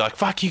sipping. He's like,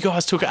 fuck, you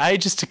guys took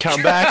ages to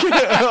come back.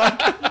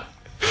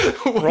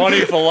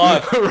 Ronnie for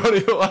life.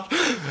 Ronnie for life.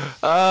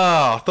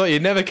 Oh, I thought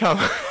you'd never come.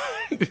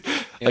 They get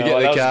that the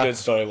was car. a good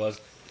story,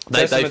 was.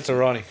 Testament to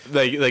Ronnie.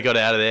 They got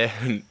out of there,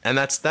 and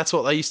that's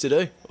what they used to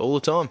do all the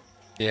time.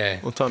 Yeah.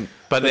 All the time.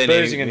 But The then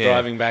boozing and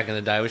driving back in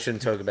the day, we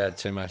shouldn't talk about it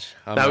too much.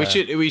 No, we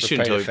shouldn't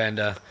repeat talk.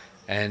 offender,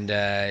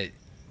 and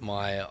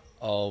my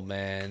old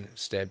man,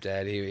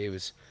 stepdad, he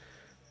was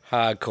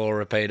hardcore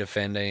repeat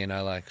offender,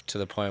 like to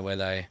the point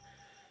where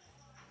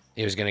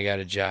he was going to go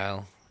to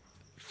jail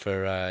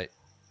for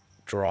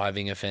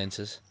driving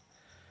offences.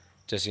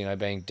 Just,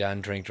 being done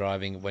drink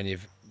driving when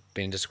you've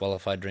been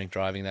disqualified drink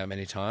driving that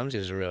many times. He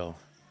was a real,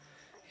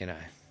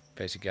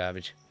 piece of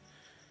garbage.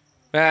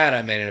 I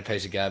don't mean in a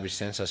piece of garbage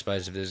sense, I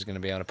suppose, if this is going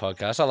to be on a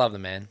podcast. I love the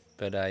man,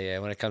 but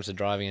when it comes to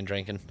driving and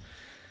drinking,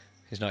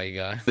 he's not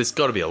your guy. There's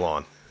got to be a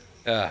line.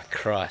 Oh,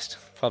 Christ.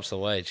 Pops the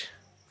wage.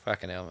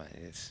 Fucking hell,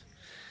 mate. It's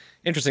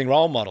interesting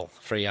role model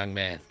for a young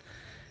man,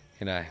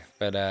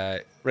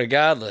 But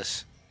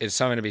regardless, it's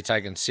something to be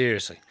taken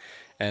seriously.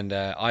 And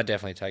I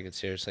definitely take it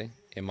seriously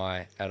in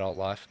my adult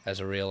life as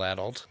a real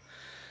adult.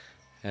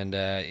 And,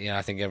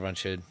 I think everyone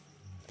should.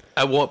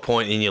 At what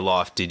point in your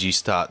life did you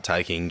start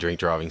taking drink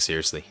driving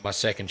seriously? My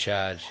second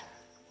charge.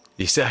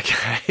 You say,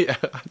 okay.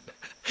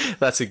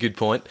 That's a good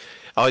point.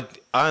 I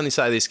only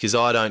say this because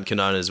I don't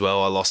condone it as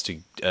well. I lost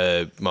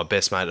to my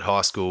best mate at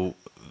high school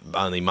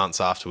only months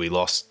after we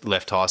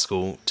left high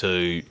school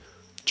to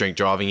drink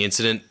driving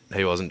incident.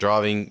 He wasn't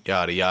driving,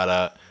 yada,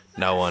 yada.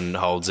 No one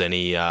holds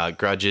any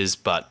grudges,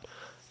 but,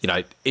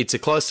 it's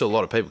close to a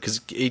lot of people because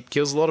it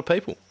kills a lot of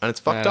people and it's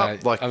fucked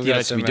up. Like, I've to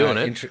got some, be doing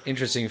it.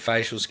 Interesting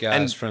facial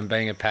scars from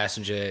being a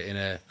passenger in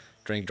a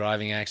drink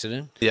driving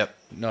accident. Yep.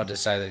 Not to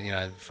say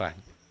that, fuck,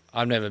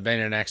 I've never been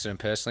in an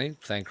accident personally,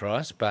 thank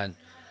Christ, but,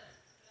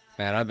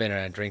 man, I've been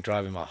around drink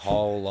driving my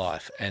whole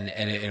life and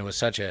it was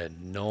such a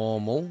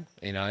normal,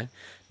 No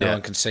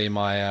one can see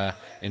my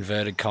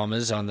inverted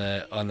commas on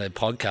the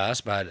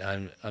podcast, but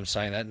I'm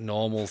saying that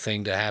normal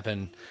thing to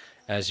happen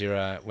as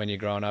you're when you're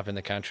growing up in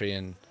the country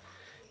and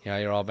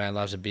your old man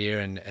loves a beer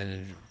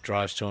and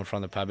drives to and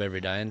from the pub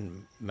every day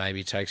and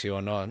maybe takes you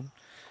or not.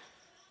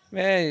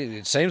 Man,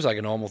 it seems like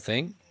a normal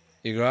thing.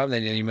 You grow up,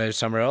 then you move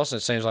somewhere else, and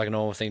it seems like a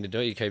normal thing to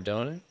do. You keep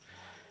doing it,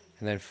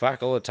 and then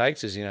fuck, all it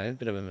takes is a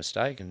bit of a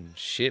mistake and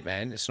shit,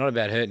 man. It's not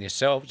about hurting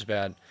yourself; it's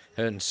about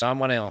hurting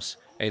someone else,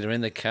 either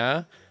in the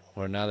car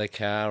or another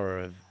car or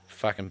a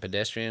fucking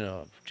pedestrian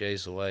or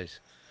geez Louise.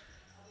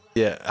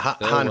 Yeah,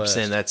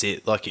 100%. That's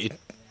it. Like it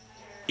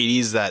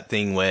is that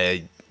thing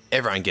where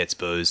everyone gets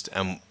boozed,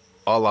 and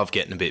I love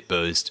getting a bit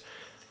boozed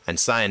and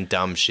saying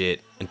dumb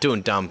shit and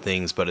doing dumb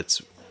things, but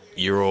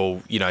you're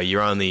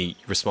only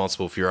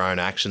responsible for your own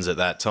actions at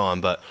that time.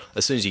 But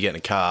as soon as you get in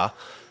a car,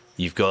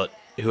 you've got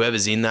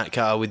whoever's in that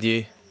car with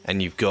you,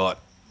 and you've got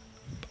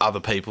other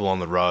people on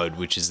the road,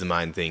 which is the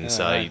main thing.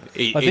 So I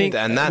think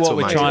and that's what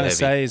we're makes trying it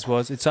to heavy.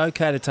 say it's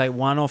okay to take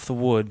one off the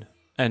wood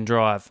and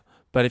drive,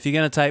 but if you're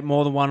going to take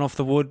more than one off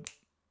the wood,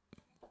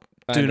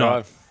 do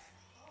not.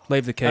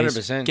 Leave the keys.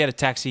 100%. Get a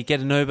taxi. Get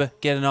an Uber.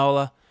 Get an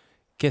Ola.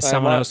 Get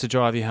someone else to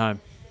drive you home.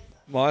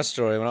 My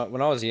story,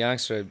 when I was a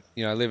youngster,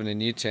 living in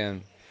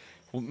Newtown,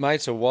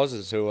 mates of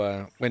Waz's who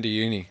went to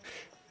uni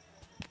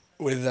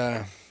with,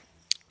 I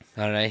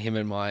don't know, him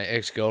and my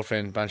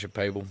ex-girlfriend, a bunch of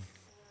people.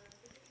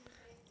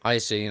 I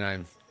used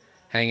to,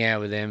 hang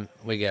out with them.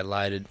 We get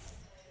loaded.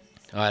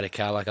 I had a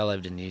car, I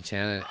lived in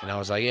Newtown, and I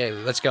was like, yeah,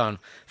 let's go and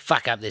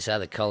fuck up this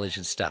other college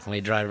and stuff. And we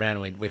drove around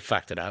and we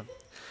fucked it up.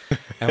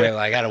 And we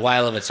had a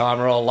whale of a time.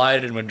 We're all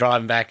loaded and we're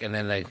driving back, and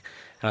then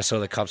I saw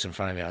the cops in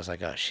front of me. I was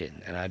like, oh shit!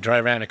 And I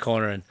drove around a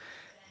corner and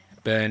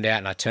burned out,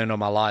 and I turned all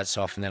my lights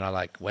off, and then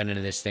I went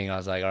into this thing. I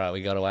was like, all right,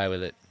 we got away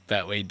with it,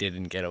 but we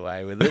didn't get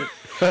away with it.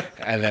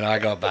 And then I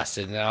got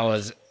busted,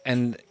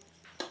 and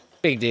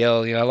big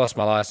deal. I lost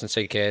my license.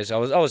 Who cares? I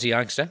was a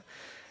youngster.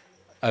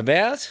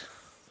 About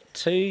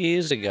 2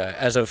 years ago,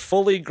 as a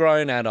fully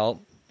grown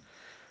adult,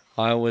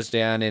 I was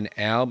down in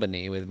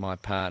Albany with my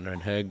partner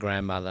and her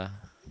grandmother.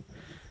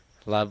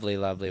 Lovely,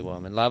 lovely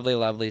woman. Lovely,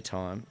 lovely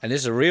time. And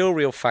this is a real,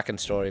 real fucking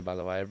story, by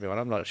the way, everyone.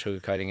 I'm not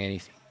sugarcoating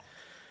anything.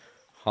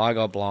 I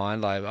got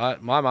blind.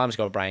 My mum's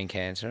got brain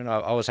cancer, and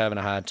I was having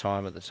a hard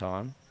time at the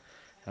time.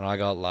 And I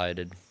got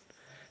loaded.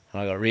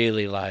 And I got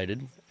really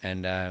loaded.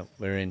 And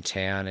we were in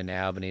town in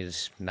Albany,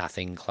 this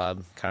nothing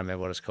club. Can't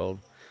remember what it's called.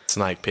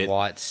 Snake Pit.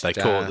 White They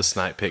Star. call it the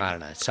Snake Pit. I don't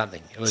know,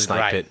 something. It was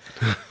Snake great.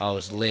 Pit. I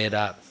was lit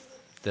up.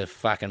 The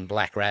fucking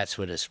black rats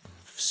were just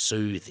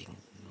soothing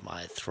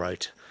my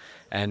throat.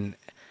 And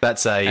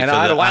That's I for had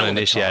the a whale at the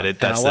uninitiated.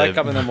 time. That's and I woke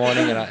the up in the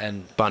morning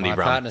and Bundy my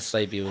rum. partner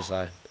Sleepy was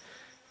like,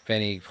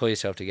 Benny, pull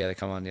yourself together.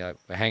 Come on, we're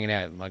hanging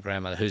out with my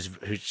grandmother,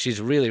 who she's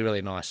a really,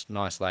 really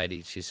nice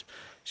lady. She's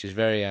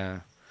very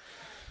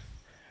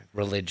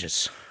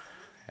religious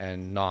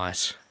and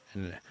nice,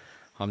 and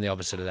I'm the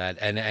opposite of that.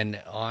 And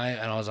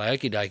I was like,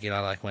 okie dokie, and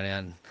I went out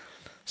and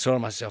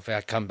sorted myself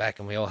out, come back,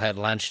 and we all had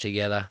lunch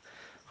together.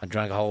 I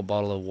drank a whole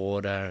bottle of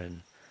water,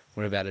 and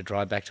we're about to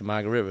drive back to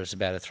Margaret River. It's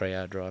about a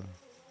 3-hour drive.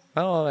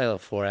 Oh, well, a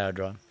 4-hour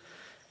drive.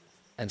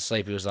 And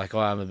Sleepy was like,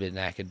 I'm a bit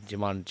knackered. Do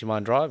you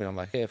mind driving? I'm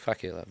like, yeah,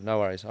 fuck you, love. No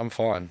worries. I'm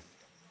fine.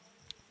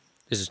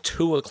 This is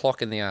 2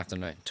 o'clock in the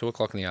afternoon. 2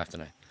 o'clock in the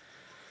afternoon.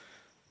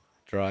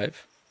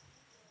 Drive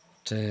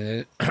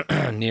to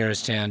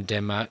nearest town,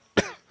 Denmark,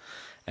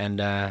 and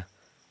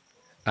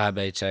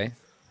RBT,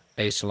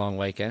 Easter long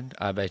weekend,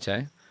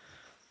 RBT.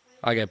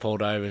 I get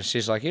pulled over and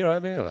she's like, you all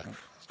right, man? I'm like,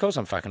 of course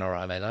I'm fucking all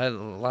right, man. I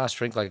last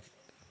drink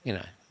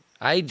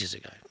ages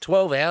ago,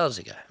 12 hours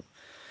ago.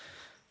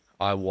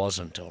 I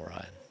wasn't all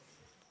right.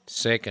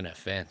 Second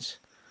offence.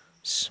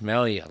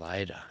 Smell you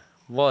later.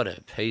 What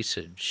a piece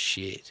of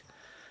shit.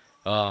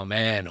 Oh,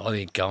 man, I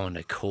think going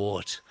to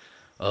court.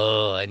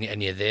 Oh,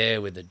 and you're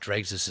there with the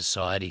dregs of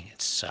society.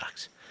 It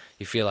sucks.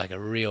 You feel like a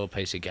real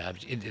piece of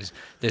garbage.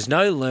 There's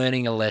no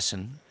learning a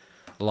lesson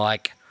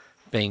like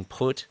being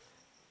put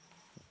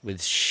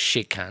with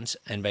shit cunts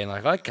and being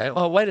like, okay,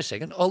 oh, wait a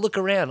second. Oh, look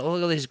around. Oh,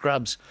 look at these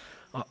grubs.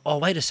 Oh,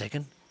 wait a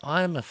second.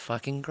 I'm a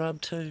fucking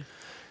grub too.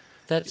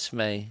 That's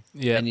me.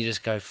 Yeah. And you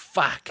just go,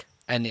 fuck.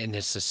 And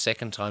it's the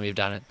second time you've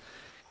done it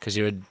because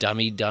you're a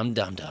dummy, dumb.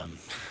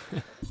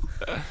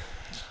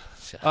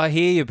 I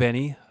hear you,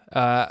 Benny.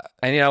 And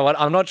you know what?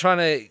 I'm not trying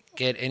to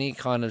get any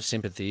kind of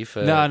sympathy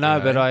for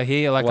But I hear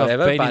you. Like,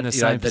 whatever, I've been but, in the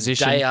same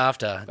position. The day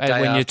after,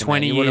 And when you're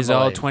 20 you wouldn't years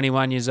old, believe.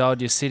 21 years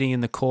old, you're sitting in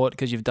the court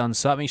because you've done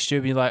something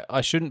stupid. You're like,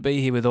 I shouldn't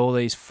be here with all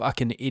these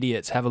fucking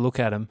idiots. Have a look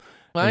at them.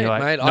 Mate,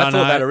 I thought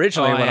that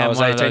originally when I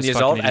was 18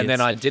 years old, and then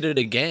I did it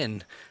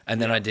again,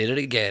 and then I did it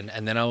again,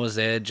 and then I was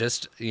there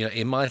just,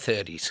 in my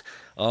 30s.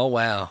 Oh,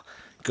 wow.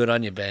 Good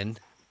on you, Ben.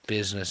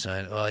 Business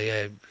owner. Oh,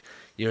 yeah.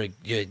 You're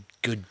a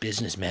good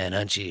businessman,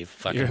 aren't you, you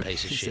fucking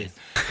piece of shit?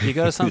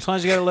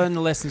 Sometimes you got to learn the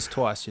lessons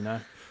twice,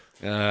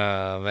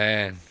 Oh,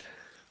 man.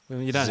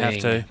 Well, you don't Zing.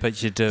 have to,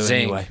 but you do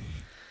Zing. anyway.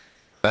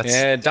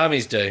 Yeah,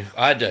 dummies do.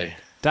 I do.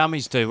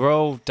 Dummies do. We're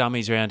all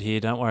dummies around here.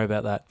 Don't worry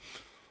about that.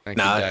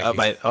 No,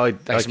 mate, I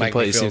Thanks for making me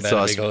completely feel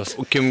better, sympathise.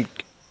 Nicholas.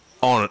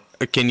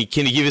 Can you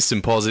give us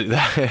some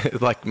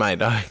positive? Like, mate,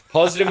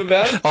 Positive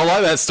about it? I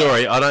like that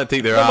story. I don't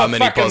think there Well, are my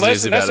many fucking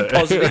positives lesson,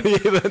 about that's it.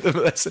 a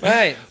positive.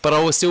 Mate. But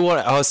I still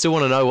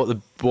want to know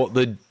what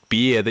the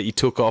beer that you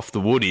took off the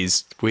wood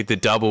is with the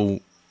double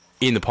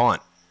in the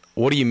pint.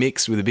 What do you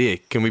mix with the beer?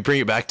 Can we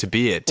bring it back to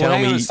beer? Tell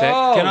hang on me. a sec.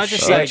 Oh, Can I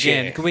just say shit.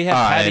 again? Can we have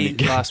All right, Paddy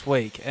Andy. last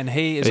week, and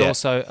he is Yeah.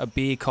 also a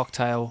beer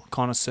cocktail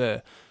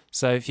connoisseur.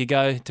 So if you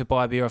go to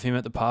buy beer off him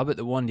at the pub at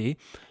the Wandy,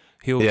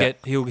 he'll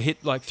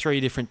hit like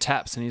 3 different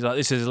taps, and he's like,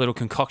 "This is a little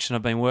concoction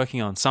I've been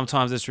working on."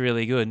 Sometimes it's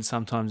really good, and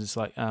sometimes it's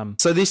like,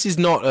 So this is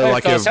not Hey,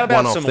 like fellas, how a about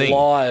one-off some thing.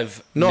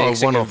 live Not a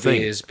mixing one-off of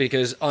thing. beers?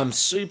 Because I'm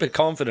super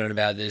confident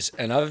about this,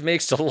 and I've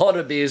mixed a lot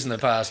of beers in the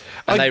past,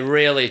 and Like- they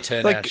really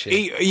turn out shit.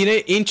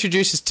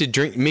 Introduce us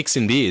to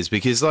mixing beers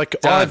because, like,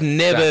 Done. I've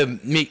never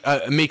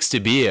mixed a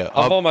beer.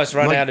 I've almost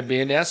run like, out of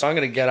beer now, so I'm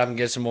going to get up and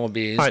get some more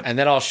beers, Right. and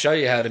then I'll show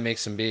you how to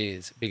mix some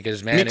beers.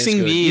 Because man, Mixing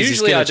it's good. beers is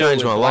Usually gonna I do it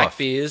change with my black life.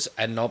 beers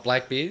and not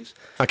black beers.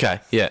 Okay,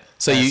 yeah.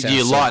 So That you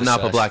sounds so lighten up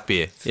a precise. black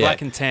beer. Yeah.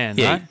 black and tan,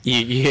 Yeah, right?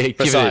 give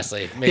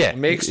Precisely, it, yeah.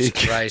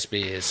 mixed race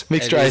beers.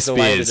 Mixed It is race the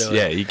way to beers. do it.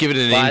 Yeah, you give it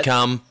an But-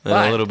 income and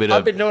but a little bit I've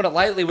of. been doing it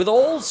lately with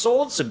all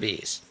sorts of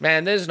beers.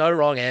 Man, there's no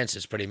wrong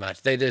answers. Pretty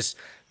much, they just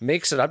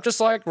mix it up, just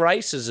like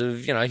races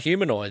of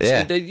humanoids.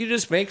 Yeah. You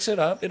just mix it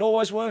up. It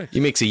always works.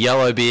 You mix a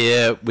yellow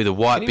beer with a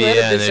white Can you beer,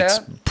 edit and this it's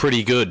out?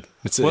 pretty good.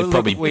 It's Well, look,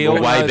 probably we all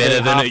way know better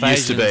that than half it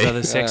used to Asians be. Are the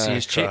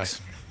sexiest chicks,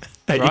 Christ.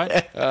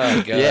 right?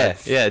 Oh god.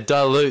 Yeah.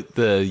 Dilute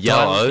the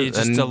yellow. You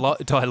just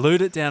and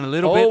dilute it down a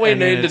little bit. All we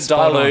and then need to it's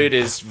spot on. dilute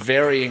is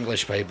very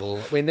English people.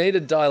 We need to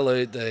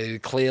dilute the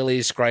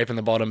clearly scraping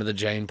the bottom of the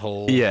gene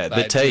pool. yeah, the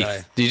that,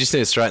 teeth. You just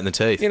need to straighten the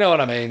teeth. You know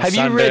what I mean? Have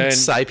you read Sunburn,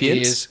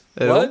 Sapiens? ears.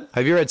 At all? What?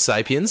 Have you read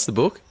Sapiens, the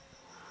book?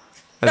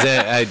 Has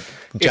there,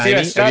 If Jamie, you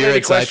have started you the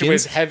read question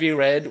Sapiens? with "Have you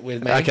read?"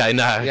 with me? Okay,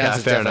 no, the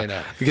answer's fair definitely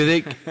enough. no.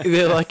 Because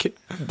they're like,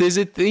 there's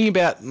a thing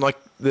about like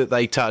that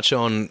they touch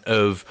on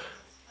of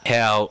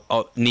how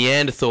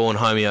Neanderthal and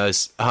Homo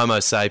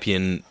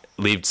sapien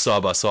lived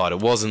side by side. It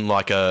wasn't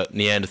like a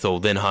Neanderthal,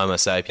 then Homo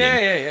sapien.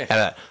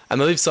 Yeah. And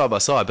they lived side by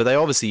side, but they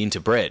obviously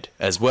interbred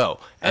as well.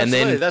 And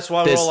Absolutely. then That's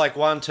why we're there's all like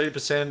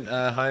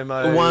 1-2%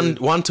 Homo.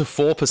 1 to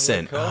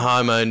 4%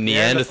 Homo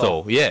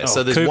Neanderthal. Yeah,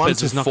 so there's Cooper's 1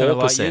 to is not gonna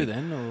like 4%. you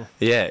then, or?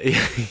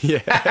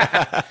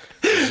 Yeah.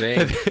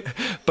 Zing.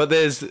 But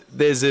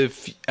there's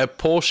a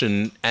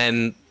portion,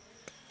 and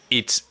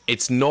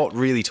it's not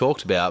really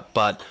talked about,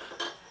 but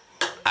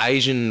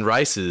Asian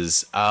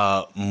races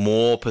are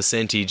more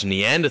percentage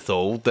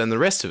Neanderthal than the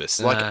rest of us.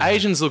 Like,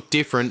 Asians look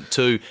different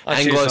to I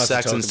choose not to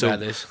Anglo-Saxons talk about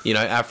to this.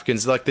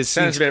 Africans. Like, this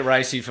Sounds a bit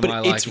racy for my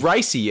liking. it's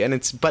racy,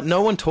 but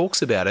no one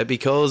talks about it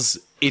because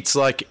it's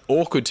like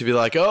awkward to be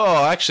like,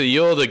 oh, actually,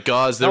 you're the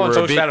guys that No one were a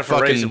talks about bit it for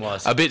a reason, fucking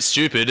was. a bit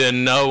stupid,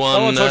 and no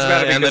one talks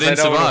about it and they because didn't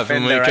they don't want to survive,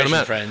 and offend we their cut them Asian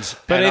out. friends.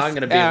 And I'm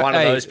going to be one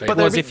of those people.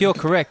 But if you're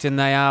correct and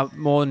they are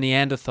more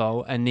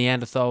Neanderthal and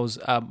Neanderthals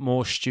are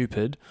more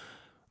stupid,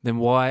 then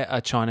why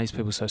are Chinese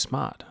people so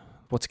smart?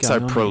 What's going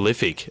So on?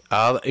 prolific.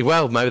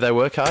 Well, maybe they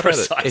work hard at it.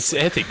 It's Precisely.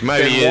 ethic.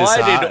 Maybe Then it's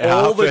why did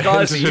all the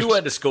guys that half- you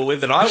went to school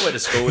with and I went to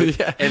school with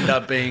Yeah. end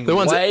up being The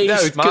ones that- way no,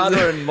 'cause-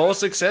 smarter and more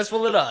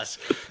successful than us?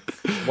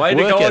 Way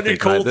to Work go on your ethic,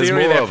 cool mate. There's theory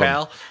more there, of 'em.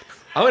 pal.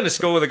 I went to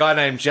school with a guy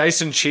named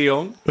Jason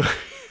Cheong.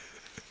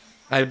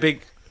 A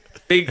big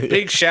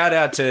shout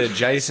out to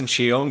Jason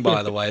Cheong,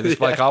 by the way. This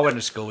bloke I went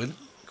to school with,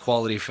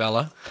 quality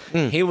fella.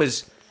 I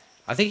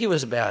think he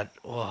was about,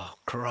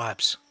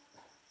 cripes,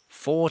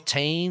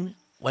 14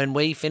 when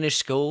we finished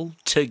school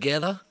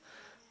together.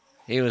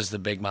 He was the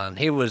big man.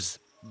 He was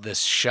the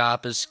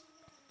sharpest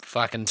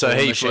fucking So tool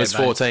in he the shed, was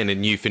mate. 14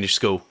 and you finished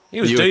school.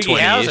 He was You were Doogie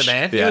 20-ish. Howser,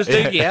 man. He Yeah. was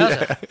Doogie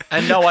Howser.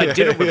 And no, I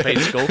didn't repeat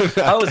school.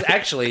 I was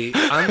actually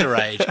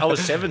underage. I was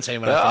 17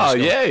 when I Oh,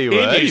 finished school. yeah, you In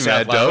were. New You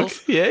South mad dog.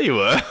 Wales. Yeah, you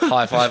were.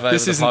 High five over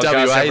This the isn't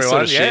podcast, WA everyone.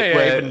 sort of shit Yeah,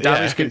 where- even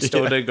dummies yeah, can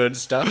still yeah. do good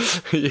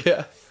stuff.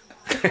 Yeah.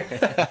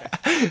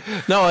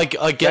 No, I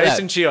get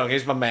Jason that. Cheong,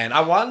 he's my man.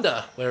 I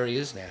wonder where he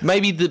is now.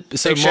 Maybe Big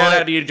shout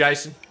out to you,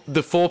 Jason.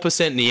 the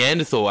 4%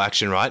 Neanderthal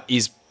action, right,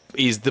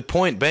 is the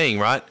point being,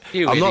 right?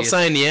 You I'm not idiot.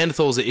 saying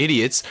Neanderthals are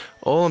idiots.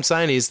 All I'm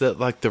saying is that,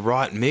 like, the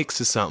right mix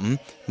or something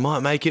might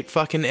make it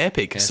fucking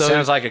epic. It So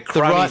sounds like a the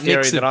crummy right theory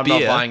mix that of I'm not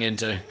beer- buying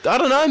into. I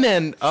don't know,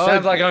 man.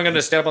 Sounds like I'm going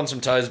to step on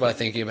some toes by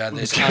thinking about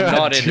this. I'm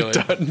not into it.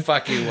 Don't.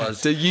 Fuck you, was.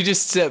 So you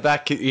just step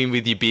back in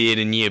with your beard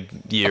and your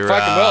Fucking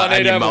well, I and need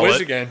to your have a mullet.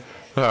 whiz again.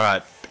 All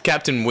right,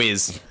 Captain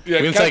Whiz.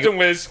 Yeah, We're gonna Captain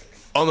Whiz.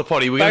 on the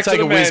potty. We're going Back to to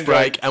take a the whiz man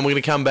break, drink. and we're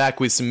going to come back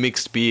with some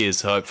mixed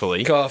beers,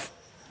 hopefully. Cough.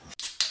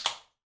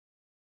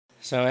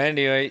 So,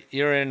 Andy,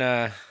 you're in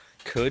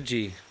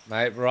Coogee,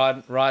 mate,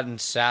 riding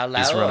solo.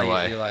 He's run or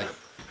away. You're like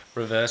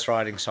reverse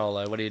riding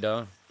solo. What are you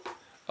doing?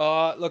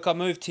 Look, I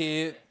moved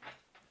here.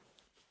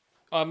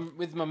 I'm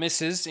with my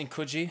missus in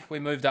Coogee. We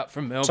moved up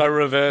from Melbourne. So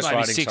reverse maybe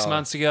riding 6 solo.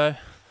 months ago.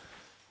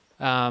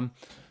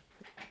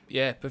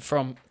 Yeah, but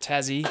from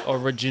Tassie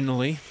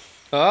originally.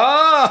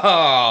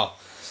 Oh,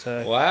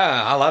 So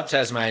wow. I love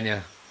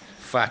Tasmania.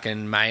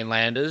 Fucking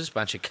mainlanders,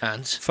 bunch of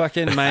cunts.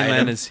 fucking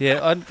mainlanders. Yeah,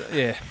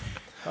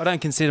 I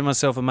don't consider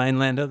myself a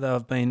mainlander, though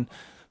I've been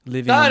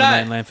living on the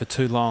mainland for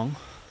too long.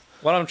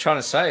 What I'm trying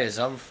to say is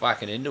I'm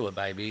fucking into it,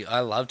 baby.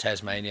 I love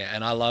Tasmania,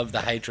 and I love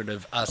the hatred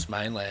of us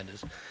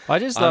mainlanders. I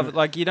just love it.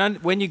 Like, you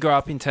don't, when you grow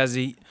up in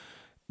Tassie,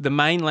 the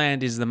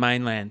mainland is the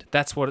mainland.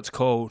 That's what it's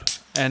called.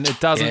 And it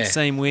doesn't Yeah.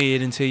 seem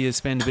weird until you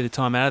spend a bit of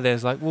time out of there.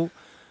 It's like, well,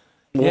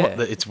 What?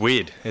 yeah. It's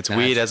weird. It's No,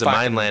 weird it's as a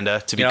fucking-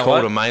 mainlander to be You know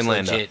called what? a mainlander.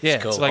 It's legit. Yeah,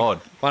 It's cool. it's like- Odd.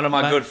 One of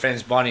my Mate. good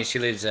friends, Bonnie, she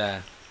lives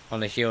on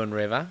the Huon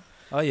River,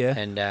 Oh, yeah.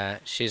 and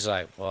she's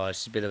like, well,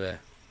 she's a bit of a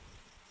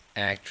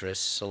actress,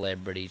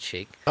 celebrity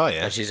chick. Oh,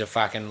 yeah. But she's a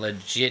fucking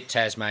legit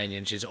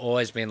Tasmanian. She's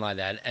always been like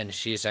that, and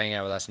she's hanging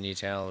out with us in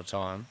Newtown all the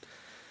time.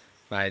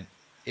 Mate,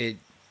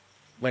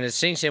 when it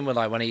sinks in with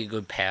like one of your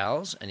good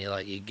pals, and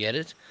you get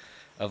it,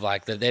 of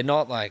like that they're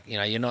not like,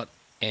 you're not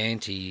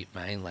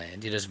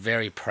anti-mainland. You're just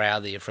very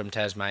proud that you're from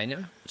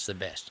Tasmania. It's the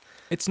best.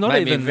 It's not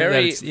Made me even very-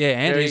 that it's, yeah,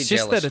 Andy. very It's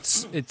just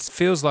jealous. that it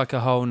feels like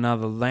a whole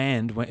nother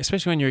land,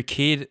 especially when you're a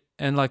kid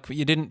and like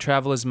you didn't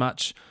travel as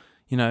much,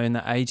 in the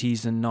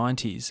 80s and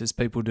 90s as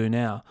people do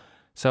now.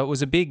 So it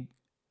was a big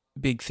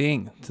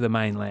thing to the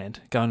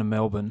mainland, going to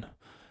Melbourne.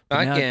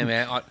 But now- Yeah,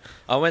 man.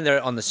 I went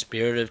there on the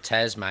Spirit of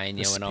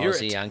Tasmania when I was a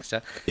Spirit.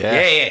 youngster. Yeah.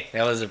 Yeah.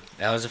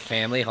 That was a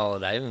family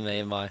holiday with me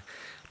and my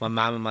mum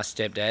and my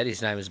stepdad.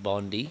 His name was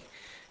Bondi.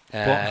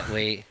 Not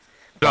Bondi.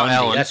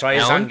 Alan. That's right.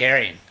 He's Alan?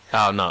 Hungarian.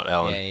 Oh, not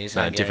Alan. Yeah, he's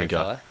no, Hungarian different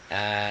guy.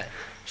 fella.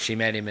 She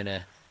met him in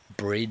a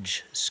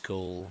bridge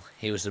school.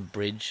 He was a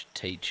bridge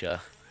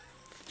teacher.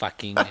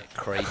 Fucking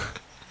creep,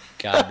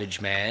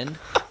 garbage man.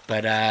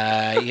 But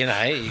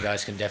you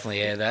guys can definitely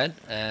hear that.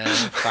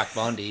 Fuck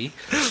Bondi.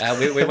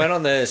 We went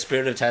on the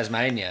Spirit of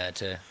Tasmania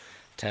to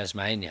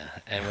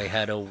Tasmania, and we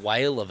had a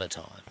whale of a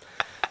time.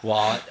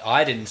 Well,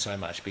 I didn't so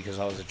much because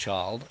I was a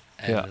child,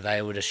 and Yeah.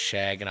 they were just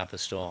shagging up a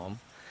storm.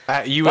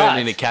 You But- weren't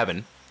in a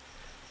cabin,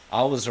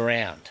 I was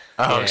around.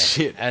 Oh,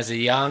 shit. As a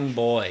young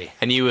boy.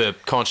 and you were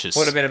conscious.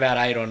 Would have been about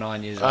 8 or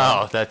 9 years old.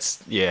 Oh,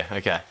 that's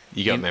okay.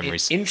 You got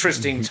memories.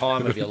 Interesting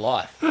time of your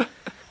life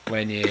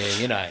when you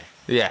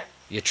yeah.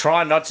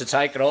 try not to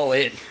take it all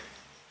in.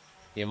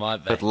 You might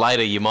be. But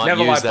later you might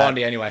Never use liked that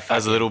Blondie anyway. Fuck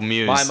as a you. little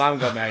muse. My mum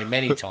got married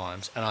many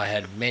times, and I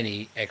had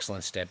many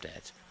excellent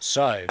stepdads.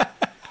 So,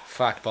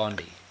 fuck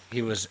Blondie.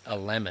 He was a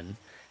lemon,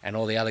 and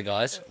all the other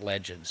guys,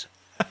 legends.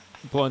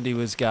 Blondie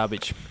was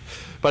garbage.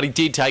 But he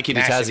did take you to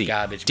Massive Tassie.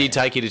 garbage, Did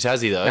man. take you to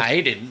Tassie though. No,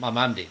 he didn't. My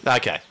mum did.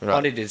 Okay, right.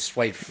 Blondie did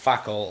sweet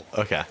fuck all.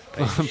 Okay.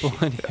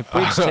 Blondie, a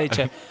bridge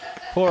teacher.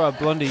 Poor old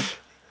Blondie.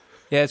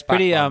 Yeah, it's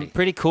pretty Blondie.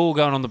 pretty cool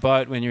going on the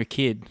boat when you're a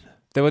kid.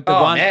 There were the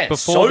Oh, one man,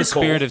 before so the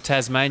Spirit cool. of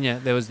Tasmania.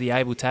 There was the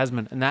Able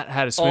Tasman, and that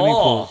had a swimming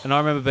Oh. pool. And I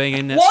remember being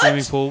in that What?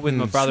 swimming pool with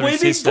my brother and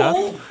Swimming sister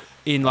pool?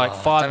 in like Oh,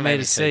 5 don't make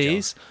meter me so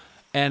jealous. seas,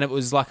 and it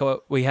was like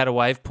we had a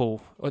wave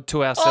pool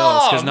to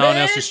ourselves because no one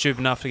else man. was stupid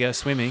enough to go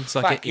swimming. It's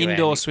like Fuck an you,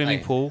 indoor Andy. swimming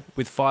Hey. pool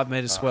with 5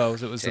 meter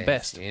swells. It was the Jeez,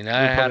 best. You know We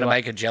were how probably to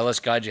like- make a jealous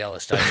guy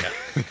jealous, don't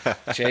you?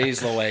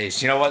 Jeez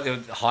Louise. You know what the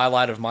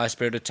highlight of my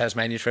Spirit of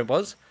Tasmania trip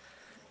was?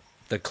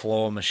 The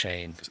claw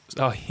machine.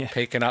 Oh yeah.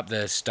 Picking up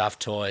the stuffed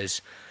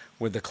toys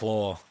with the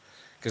claw.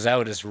 Because they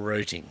were just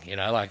rooting, you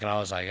know, like, and I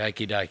was like,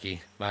 okie dokie,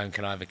 Mum,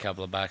 can I have a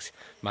couple of bucks?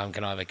 Mum,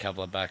 can I have a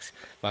couple of bucks?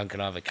 Mum,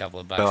 can I have a couple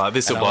of bucks? Well, like,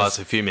 this will And I buy was- us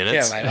a few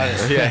minutes. Yeah, mate, I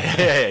just,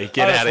 yeah.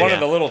 Get I out just of wanted the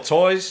here. little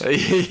toys,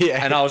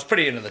 yeah. and I was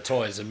pretty into the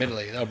toys,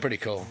 admittedly. They were pretty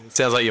cool.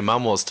 Sounds like your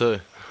mum was too.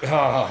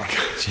 Oh,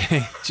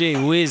 Gee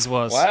whiz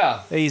was.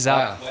 wow. He's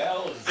up.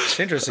 Wow. It's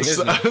interesting,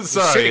 isn't it?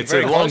 Sorry, Sitting it's a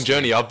very long close to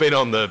journey. I've been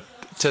on the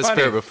Test Funny,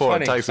 Spirit before.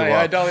 funny. It takes a Say,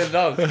 while. Hey, Dolly the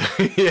dog.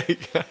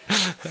 Yeah.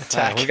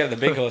 Hey, we'll get the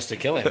big horse to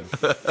kill him.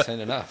 Soon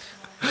enough.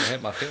 It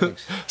hurt my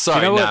feelings.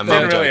 Sorry, know what? nah, Didn't mum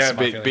really jokes. hurt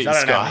my Bit, feelings. bit I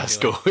don't sky have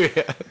school.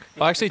 Yeah.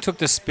 I actually took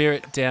the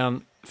Spirit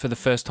down for the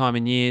first time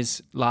in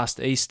years last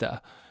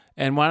Easter,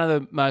 and one of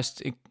the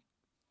most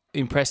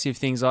impressive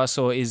things I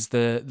saw is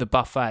the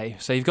buffet.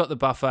 So you've got the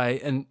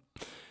buffet, and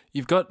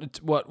you've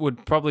got what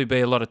would probably be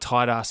a lot of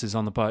tight asses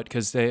on the boat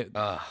because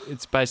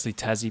it's basically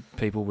Tassie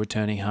people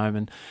returning home,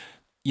 and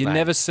you Mate.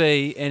 never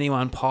see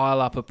anyone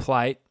pile up a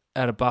plate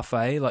at a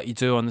buffet like you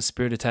do on the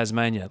Spirit of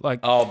Tasmania. Like,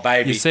 Oh,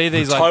 baby. you see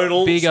these like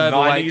Total big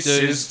overweight 90s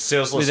dudes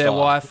Sizzler with their style.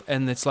 wife,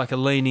 and it's like a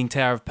leaning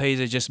tower of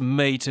Pisa, just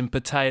meat and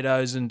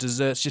potatoes and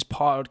desserts just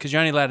piled because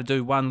you're only allowed to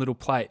do one little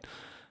plate,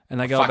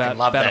 and they go fucking about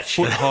love a that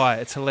foot shit. high.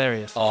 It's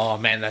hilarious. Oh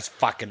man, that's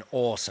fucking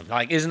awesome!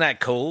 Like, isn't that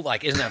cool?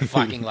 Like, isn't that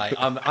fucking like?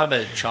 I'm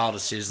a child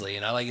of Sizzler,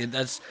 you know. Like,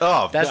 that's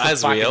Oh, that's the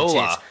as we fucking all tits.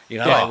 are. You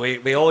know, Yeah.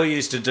 like we all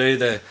used to do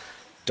the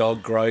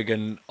Dog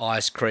Grogan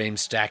ice cream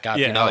stack up.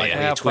 Yeah. You know, Oh, like yeah.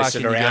 where How you twist far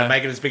it can you around, go?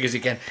 make it as big as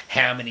you can.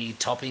 How many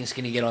toppings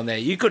can you get on there?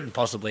 You couldn't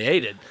possibly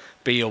eat it,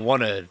 but you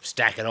want to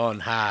stack it on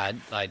hard.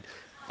 Like,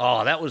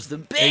 oh, that was the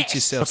best. Eat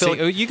yourself. I feel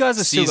See, like you guys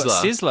are still got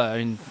Sizzler. Sizzler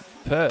in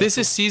Perth. This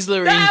is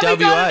Sizzler Nah, in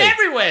we got WA. it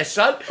everywhere,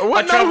 son. Well,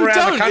 I no, travel we around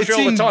don't. the country It's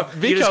all the in time. You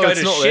Vico, just go it's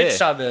to not shit there.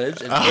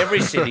 suburbs, and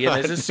every city,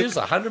 and there's a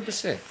Sizzler,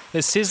 100%.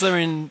 There's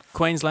Sizzler in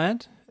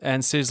Queensland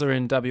and Sizzler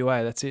in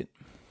WA. That's it.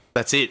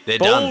 That's it. They're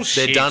done.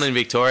 Bullshit. They're done in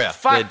Victoria. They're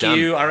Fuck done.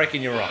 you. I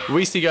reckon you're wrong. We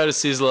used to go to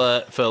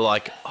Sizzler for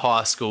like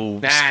high school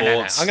Nah,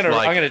 sports. I'm gonna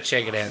like,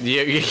 check it out.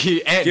 Yeah,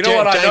 You know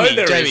what I know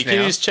there Jamie, is can you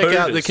now? just check out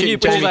the? Hooters. Can you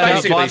pull Jamie, that up,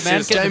 basically Vibe Man?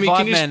 Get the Jamie, Vibe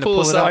can you Man just to pull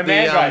pull us it up up. the?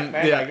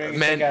 Man, Yeah, go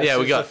man. check out Yeah,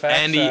 we got Sizzler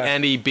Facts,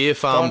 Andy Beer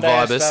Farm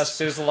Bondi Vibist.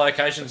 Sizzler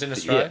locations in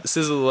Australia. Yeah,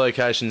 Sizzler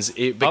locations.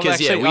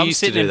 Because I'm we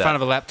used to sitting do in that. front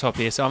of a laptop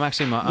here, so I'm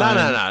actually my No,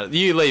 own. no.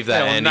 You leave that,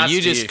 Yeah, well, Andy. nuts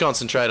You to just you.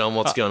 concentrate on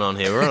what's going on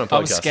here. We're on a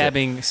podcast. I'm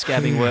here.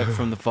 scabbing work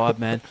from the Vibe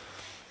Man.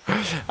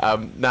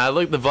 No,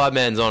 look, the Vibe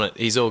Man's on it.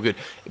 He's all good.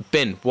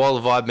 Ben, while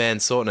the Vibe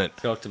Man's sorting it,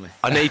 Talk to me.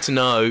 I need to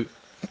know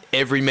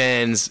every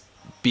man's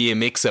beer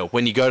mixer.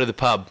 When you go to the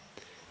pub,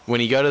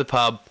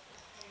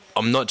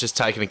 I'm not just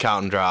taking a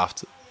Carlton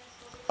draft.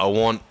 I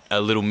want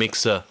a little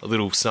mixer, a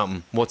little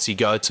something. What's your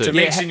go-to? To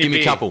mix in your Give me a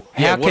beer. couple.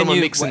 How Yeah, what can am I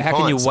you- mixing how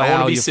can you pints? I want wow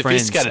to be your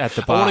friends sophisticated. at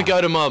the I want to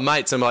bar? go to my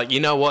mates. I'm like, you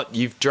know what?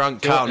 You've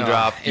drunk Carlton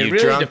draft. It You've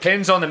really drunk.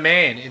 depends on the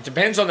man. It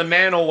depends on the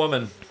man or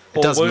woman.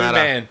 Or doesn't woo matter.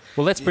 man.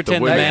 Well, let's pretend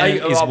the women. man Hey,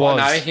 is oh, was.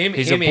 no, him-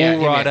 He's him a out,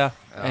 bull him out. rider,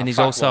 Oh, and he's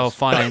fuck also a was,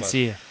 fuck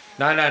financier.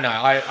 No.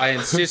 I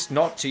insist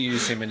not to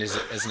use him as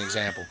an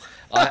example.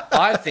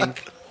 I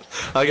think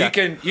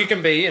Okay. you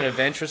can be an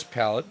adventurous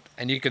palate,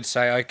 and you could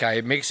say,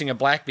 okay, mixing a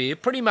black beer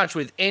pretty much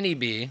with any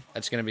beer,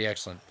 that's going to be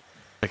excellent.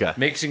 Okay.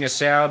 Mixing a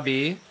sour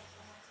beer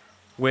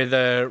with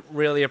a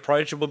really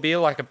approachable beer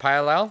like a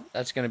pale ale,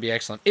 that's going to be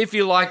excellent. If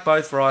you like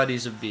both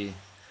varieties of beer.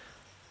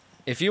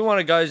 If you want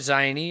to go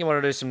zany, you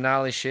want to do some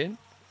gnarly shit,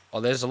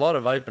 there's a lot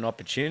of open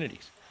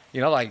opportunities. You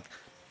know, like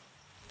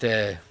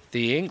the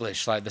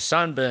English, like the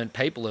sunburnt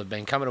people have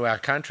been coming to our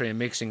country and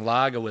mixing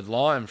lager with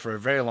lime for a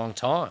very long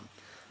time.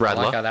 I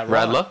like how that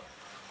Radler.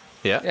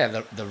 Yeah. Yeah,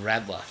 the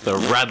Radler. The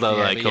Radler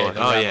Yeah, they call it. the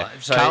Oh Radler. yeah.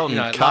 So, Carlton,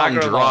 lager Carlton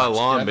and dry limes,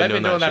 lime. they've been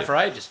been doing that shit. for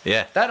ages.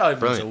 Yeah. That opens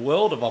Brilliant. a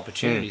world of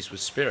opportunities with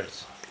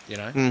spirits. You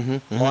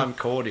know, lime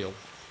cordial.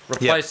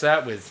 Replace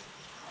that with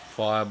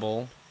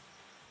Fireball,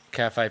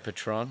 Cafe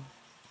Patron,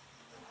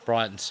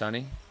 Bright and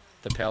Sunny,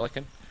 the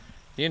Pelican.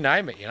 You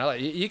name it. You know,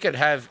 like, you could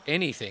have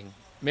anything.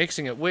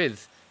 Mixing it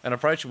with an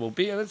approachable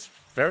beer, that's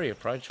very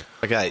approachable.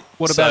 Okay.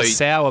 What so about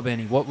sour,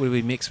 Benny? What would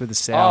we mix with the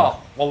sour?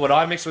 Oh, what would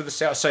I mix with the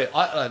sour? So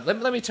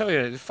let me tell you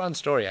a fun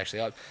story,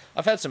 actually.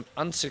 I've had some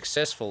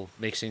unsuccessful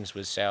mixings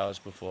with sours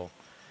before.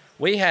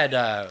 We had,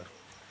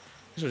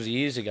 this was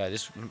years ago,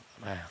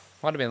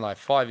 might have been like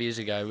 5 years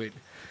ago.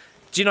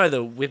 Do you know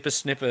the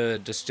Whippersnapper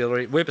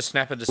Distillery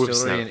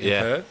in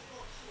yeah. Perth?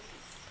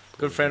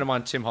 Good friend of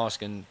mine, Tim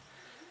Hoskin,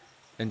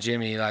 and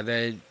Jimmy, like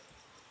they're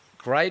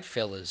great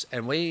fellas,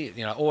 and we,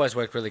 always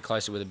work really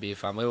closely with a beer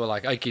farm. We were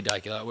like, okie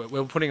dokie, like, we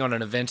were putting on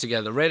an event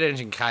together. The Red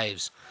Engine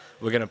Caves,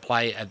 we're going to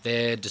play at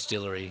their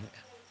distillery.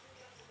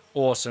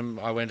 Awesome.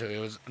 I went to it.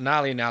 Was a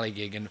gnarly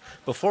gig, and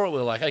before it, we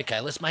were like,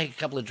 okay, let's make a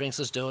couple of drinks,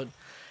 let's do it.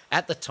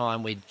 At the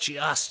time, we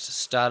just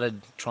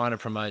started trying to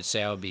promote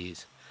sour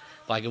beers.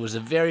 Like, it was the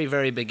very,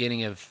 very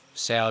beginning of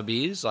sour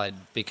beers, like,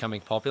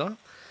 becoming popular.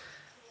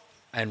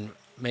 And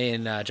me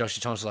and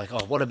Joshy Thomas were like,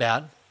 oh, what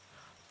about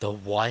the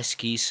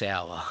whiskey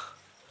sour?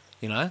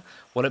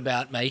 What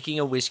about making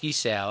a whiskey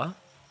sour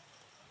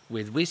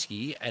with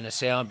whiskey and a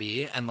sour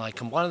beer and, like,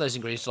 combine those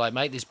ingredients to, like,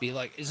 make this beer?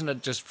 Like, isn't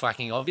it just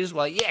fucking obvious? We're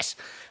like, yes.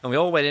 And we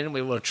all went in and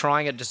we were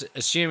trying it, just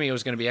assuming it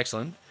was going to be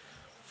excellent.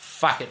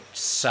 Fuck, it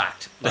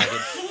sucked. Like, it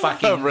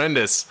fucking...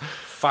 Horrendous.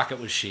 Fuck, it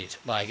was shit.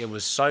 Like, it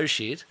was so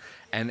shit.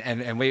 And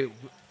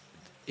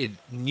it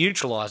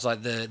neutralised,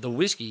 like, the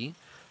whiskey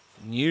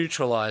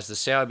neutralised the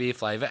sour beer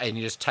flavour, and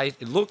you just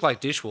taste... It looked like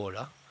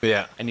dishwater.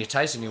 Yeah. And you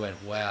taste it and you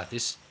went, wow,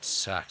 this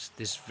sucked.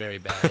 This is very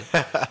bad.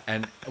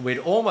 And we'd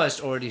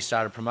almost already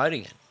started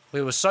promoting it.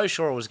 We were so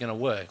sure it was going to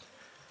work.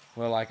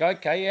 We're like,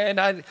 okay, yeah,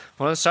 no.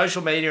 Well,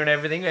 social media and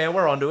everything, yeah,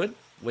 we're onto it.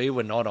 We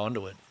were not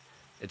onto it.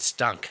 It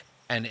stunk.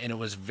 And it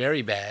was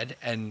very bad.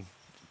 And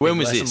when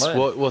was this?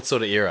 What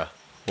sort of era?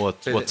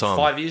 What time?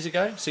 5 years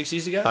ago? 6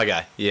 years ago?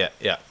 Okay, yeah.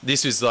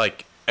 This was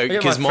like... We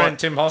got my friend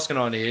Tim Hoskin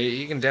on here.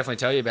 He can definitely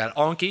tell you about it.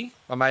 Onky,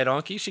 my mate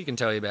Onky, she can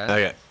tell you about it.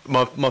 Okay.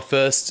 My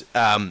first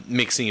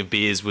mixing of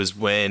beers was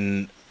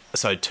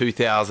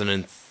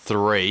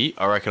 2003.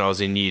 I reckon I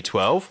was in year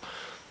 12,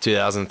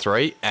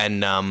 2003.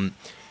 And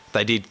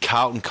they did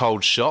Carlton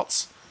Cold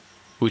shots,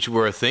 which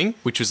were a thing,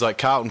 which was like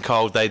Carlton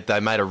Cold. They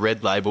made a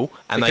red label.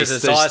 And because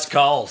it's ice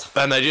cold.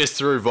 And they just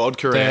threw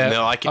vodka in. And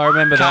they're like, I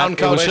remember Carlton that.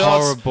 Cold It was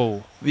shots.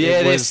 horrible.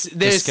 Yeah, they're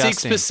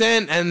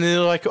 6%, and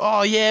they're like,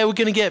 oh yeah, we're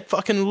gonna get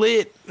fucking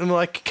lit, and we're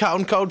like,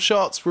 Carlton Cold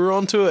shots, we're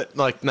onto it.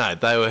 Like, no,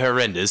 they were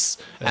horrendous,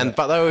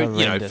 but they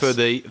were, for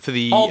the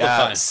 16,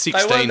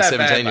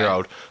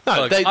 17-year-old. No,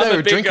 look, they I'm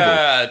were drinkable.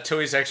 I'm a big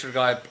Tui's Extra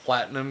Guy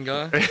Platinum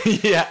guy.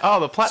 Yeah,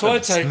 the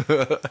platinum. So I take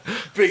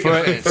big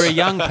offense. For a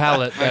young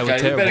palate, they were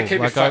Okay, you better terrible. keep your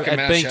Like, fucking at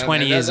mouth being shut, 20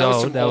 man. years That was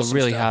old, some they were awesome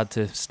really stuff. hard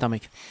to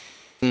stomach.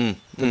 They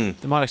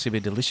might actually be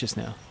delicious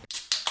now.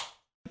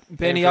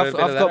 Benny, for a I've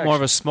bit of that got more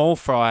of action. a small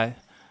fry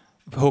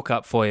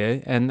hookup for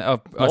you, and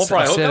I've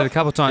fry said it hookup? a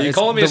couple of times. You It's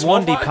calling me a the small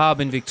Wandy fry?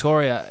 pub in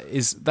Victoria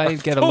they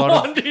get a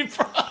lot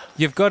of.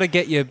 You've got to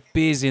get your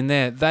beers in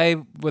there. They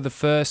were the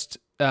first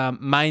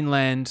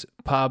mainland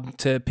pub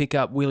to pick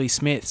up Willie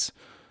Smith's,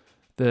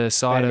 the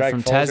cider Drake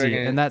from Falls, Tassie,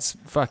 reckon. and that's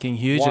fucking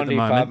huge at the Wandy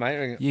moment. pub,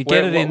 mate. You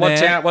get it in what there.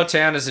 Town, what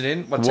town is it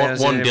in? What town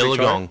is it in Victoria?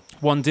 Wandillagong.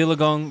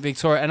 Wandillagong,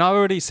 Victoria, and I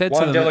already said to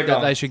them that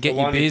Wandillagong, they should get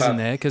the your Wandy beers pub. in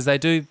there because they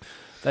do.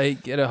 They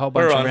get a whole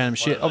bunch We're of on. random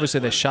shit. Obviously,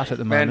 they're shut at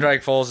the moment.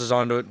 Mandrake Falls is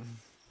onto it.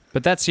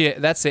 But that's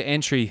the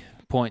entry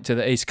point to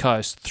the East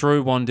Coast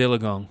through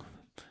Wandillagong.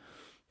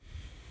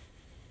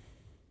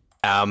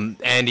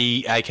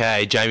 Andy,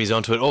 aka Jamie's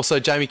onto it. Also,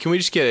 Jamie, can we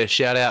just get a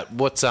shout out?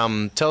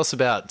 Tell us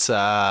about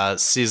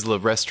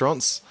Sizzler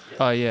restaurants.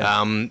 Oh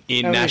yeah.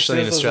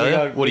 Nationally in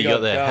Australia. What do you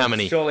got there? How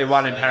many? Surely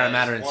one in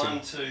Parramatta and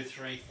Sydney. 1, 2,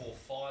 3, 4,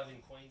 5 in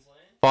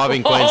Queensland. 5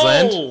 in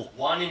Queensland. Oh!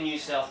 1 in New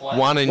South Wales.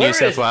 1 in Where New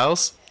South is it?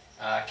 Wales.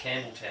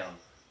 Campbelltown.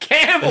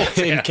 Campbell.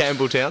 In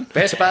Campbelltown.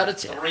 Best part of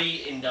town.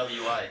 3 in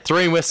WA.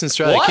 3 in Western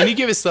Australia. What? Can you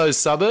give us those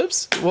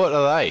suburbs? What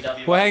are they? WA.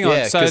 Well, hang on.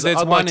 Yeah, So 'cause there's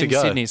I'd one like to in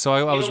go. Sydney. So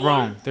I was Inaloo,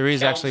 wrong. There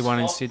is actually one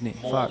in Kelmscott, Sydney.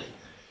 Morley.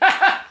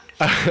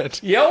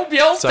 Fuck.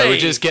 Yo, So we're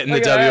just getting the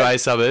Look at WA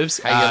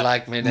suburbs. How you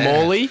like me now?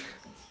 Morley,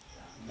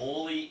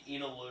 Morley,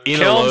 Inaloo.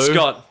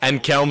 Inaloo,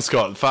 and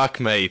Kelmscott. Fuck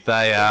me.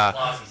 They are.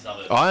 Classy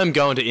suburb. I am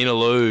going to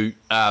Inaloo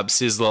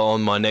Sizzler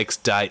on my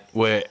next date.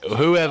 Where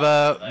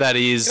whoever that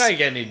is, You don't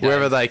get any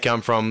wherever dates. they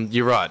come from,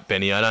 you're right,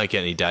 Benny. I don't get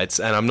any dates,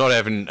 and I'm not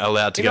even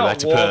allowed to You're go not back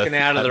to Perth walking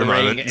out of at the ring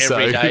moment, every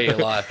so- day of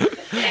your life.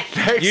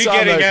 Next You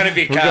time, getting though, out of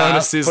your we're going car, to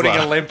Sizzler. putting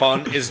a limp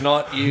on, is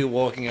not you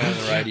walking out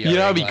of the radio. You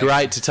know, it'd be ring,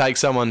 great to take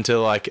someone to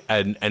like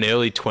an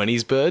early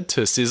 20s bird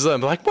to Sizzler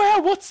and be like, wow,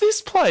 what's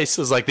this place?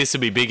 I was like, this will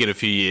be big in a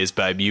few years,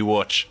 babe. You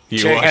watch. You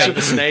Check watch. out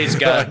the sneeze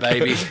guard,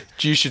 baby.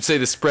 You should see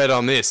the spread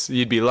on this.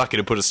 You'd be lucky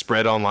to put a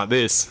spread on like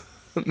this.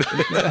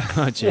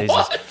 Oh Jesus!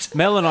 What?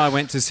 Mel and I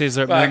went to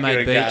Sizzler at Fuck, Mermaid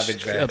you're a Beach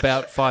garbage man.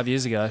 about 5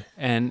 years ago,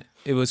 and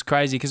it was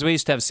crazy because we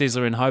used to have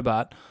Sizzler in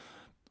Hobart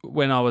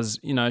when I was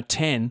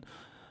 10.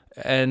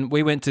 And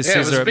we went to Yeah, it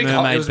was a Sizzler at big- it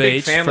Mermaid was a big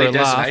Beach for family a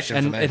laugh, destination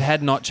and for me. it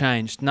had not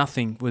changed.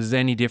 Nothing was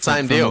any different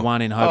Same from deal. the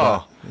one in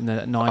Hobart in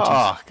the 90s.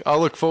 Oh, I'll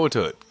look forward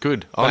to it.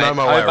 Good. I'll Mate, know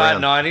my way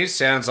Hobart around. 90s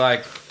sounds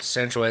like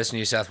Central West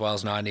New South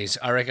Wales 90s.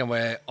 I reckon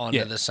we're onto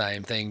Yeah. the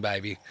same thing,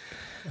 baby.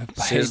 Baby,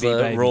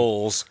 Sizzler baby.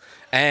 rules.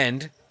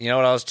 And you know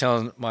what I was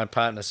telling my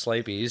partner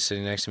Sleepy, who's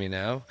sitting next to me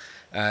now,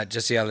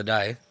 just the other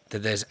day,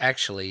 that there's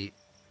actually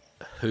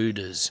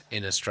Hooters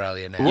in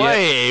Australia now.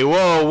 Wait,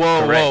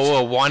 whoa,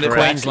 Correct. Wind it back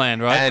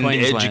Queensland, right? and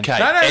Queensland. educate.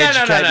 No,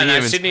 educate the no.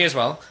 humans. Sydney as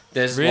well.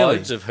 There's Really?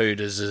 loads of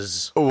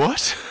Hooters.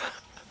 What?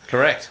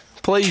 Correct.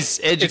 Please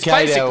It's educate our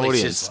basically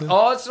audience. Sizzler.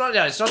 Oh, it's not.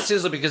 No, it's not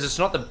Sizzler because it's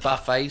not the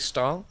buffet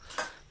style,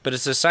 but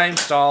it's the same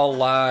style,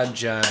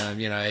 large,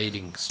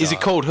 eating style. Is it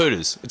called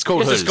Hooters? It's called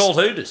Yes, Hooters. it's called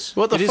Hooters.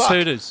 What the It is fuck?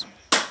 Hooters.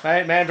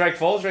 Hey, Mandrake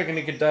Falls, reckon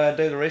you could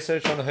do the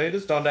research on the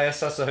Hooters? Donde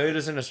estás the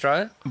Hooters in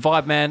Australia?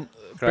 Vibe Man,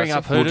 bring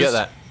up We'll Hooters. get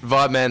that.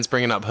 Vibe Man's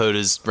bringing up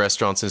Hooters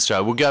restaurants in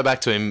Australia. We'll go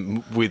back to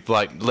him with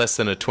like less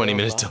than a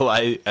 20-minute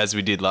delay as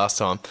we did last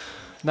time.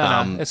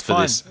 No, it's for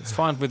fine. this. It's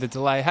fine with the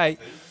delay. Hey,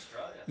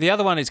 the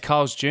other one is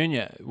Carl's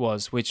Jr.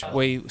 which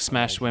we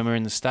smashed when we were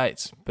in the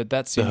States, but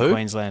that's in who?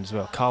 Queensland as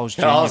well. Carl's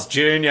Jr.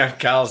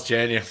 Carl's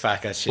Jr.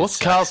 Fuck, I should What's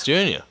say. Carl's Jr.?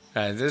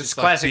 This is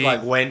like classic, big-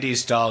 like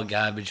Wendy's style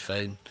garbage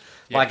food.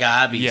 Like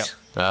Arby's. Yep.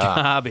 Ah,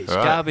 Garbage.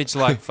 right. Garbage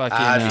like fucking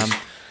Arby's.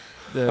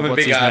 the, a what's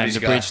big his name? Arby's The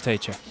guy. bridge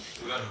teacher.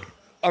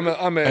 I'm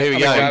a Here we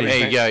go. garbage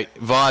There you man.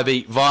 go.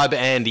 Vibe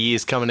Andy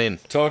is coming in.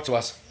 Talk to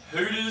us.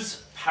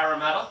 Hooters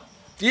Parramatta.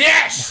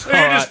 Yes! All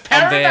right,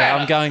 I'm there.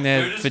 I'm going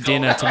there Hooters for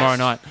dinner Gold tomorrow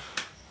night.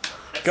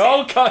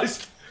 Gold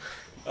Coast.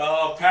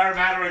 Oh,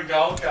 Parramatta and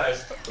Gold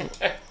Coast.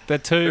 The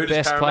two Hooters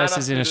best Parramatta,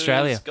 places in Hooters,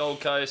 Australia. Gold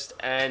Coast,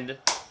 and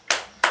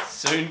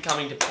soon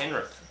coming to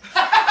Penrith.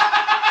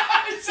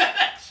 Is that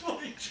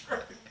actually true?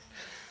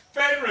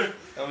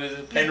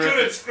 Penrith.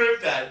 Penrith.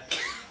 script that.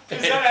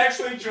 Is that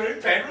actually true,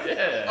 Penrith?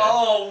 Yeah.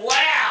 Oh,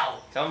 wow.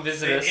 Come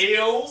visit us.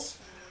 Eels,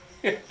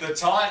 the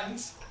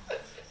Titans,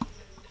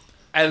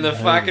 and the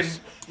fucking...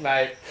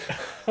 Mate.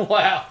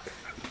 Wow.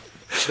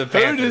 The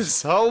Panthers.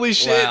 Hooters. Holy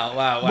shit.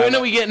 Wow. When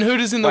are we getting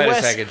Hooters in the Wait a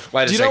West? second.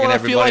 Wait a Do you know second, what I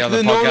feel everybody like on the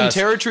the Northern podcast?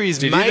 Territory is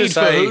Did you made just for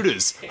say-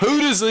 Hooters.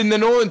 Hooters in the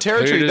Northern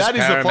Territory. Hooters That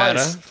is Parramatta,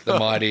 the place. the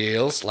mighty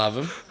Eels, love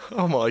them.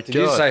 Oh my god. Did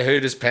you say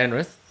Hooters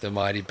Penrith, the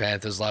mighty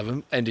Panthers, love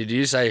them? And did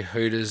you say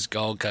Hooters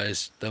Gold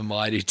Coast, the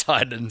mighty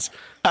Titans?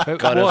 It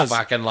Gotta was.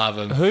 fucking love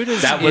them.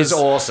 Hooters that was is-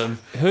 awesome.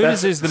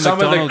 Hooters is the some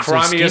McDonald's of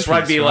of the crummiest Skimpies,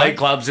 rugby right? league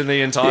clubs in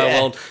the entire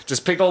Yeah. world.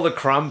 Just pick all the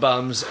crumb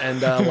bums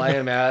and lay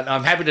them out.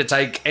 I'm happy to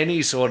take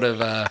any sort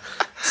of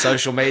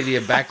social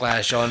media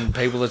backlash on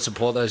people that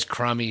support those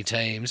crummy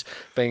teams.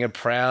 Being a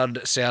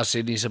proud South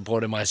Sydney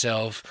supporter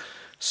myself,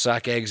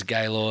 suck eggs,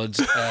 Gaylords.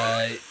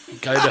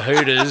 Go to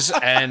Hooters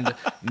and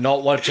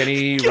not watch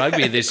any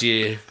rugby this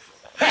year.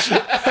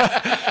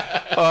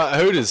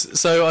 Hooters.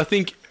 So I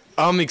think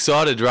I'm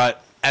excited, right?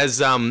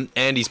 As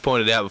Andy's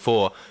pointed out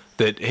before,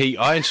 that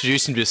I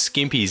introduced him to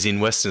Skimpies in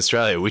Western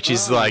Australia, which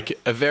is like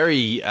a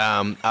very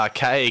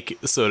archaic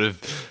sort of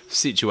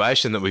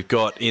situation that we've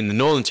got in the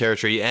Northern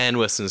Territory and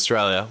Western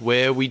Australia,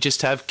 where we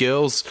just have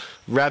girls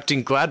wrapped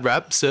in glad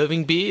wrap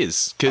serving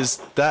beers, because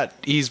that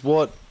is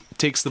what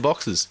ticks the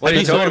boxes. What are you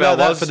Have talking thought about?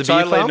 that for the beer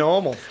Totally farm?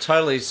 normal.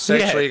 Totally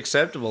sexually Yeah.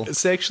 acceptable.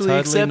 Sexually Totally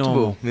acceptable,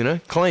 normal. you know,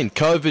 clean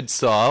COVID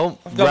style.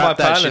 I've got my Wrap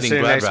that partner shit in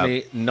sitting glad next to wrap.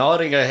 me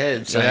nodding her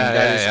head saying Yeah,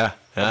 that yeah, is yeah.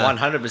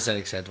 100%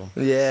 acceptable.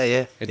 Yeah,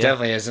 yeah. It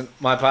definitely isn't.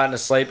 My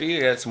partner's sleepy.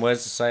 You got some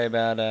words to say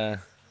about Nod?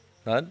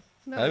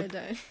 No, Nope. I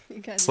don't.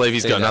 You can't.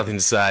 Sleevy's got nothing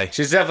to say.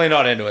 She's definitely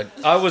not into it.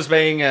 I was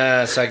being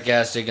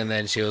sarcastic and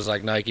then she was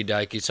like, "Noki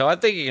dokie." So I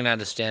think you can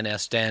understand our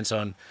stance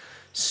on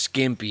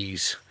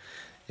skimpies.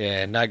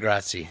 Yeah, no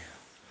grazie.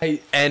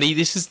 Hey, Andy,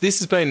 this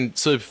has been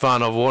super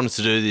fun. I've wanted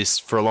to do this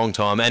for a long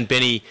time, and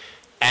Benny,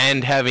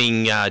 and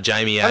having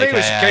Jamie, I think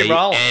we should aka keep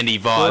rolling. Andy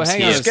Well, vibes hang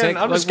here. on a sec.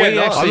 I'm just Like, getting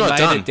we on. actually I'm not made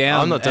done. it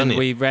down I'm not done and yet.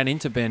 we ran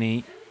into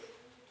Benny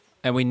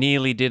and we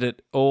nearly did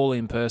it all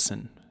in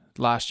person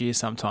last year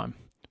sometime.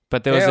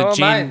 But there was Yeah, a well,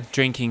 gin mate.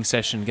 drinking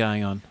session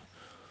going on.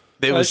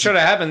 There Well, it was should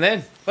have happened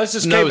then. Let's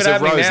just No, keep it was it a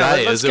happening rosé. now. It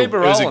Let's was a- keep it it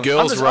was a rolling.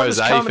 girls' I'm just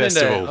rosé coming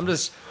festival.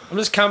 I'm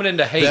just coming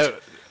into heat. there,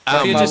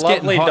 If you're my just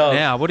getting lovely hot dog.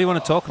 now, what do you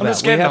want to talk I'm about?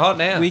 just getting hot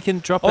now. We can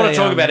drop I want a, to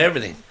talk about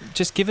everything.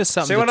 Just give us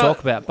something See, to when I- talk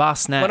about. Bar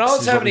snacks. When I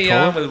was is what having a we call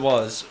yarn it. with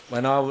was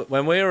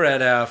when we were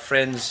at our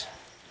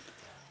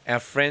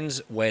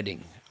friend's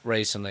wedding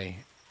recently.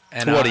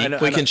 And Twatty,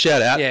 we can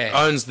shout out, yeah,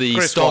 owns the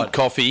Chris Stomp Watt.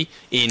 Coffee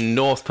in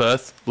North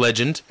Perth,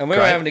 legend. And we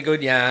were Great. having a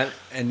good yarn,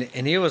 and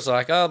he was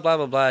like, "Oh, blah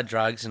blah blah,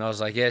 drugs," and I was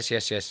like, "Yes,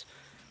 yes, yes."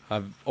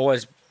 I've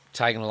always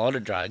taken a lot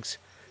of drugs.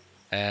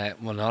 Well,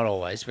 not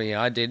always, but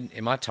I did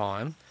in my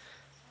time.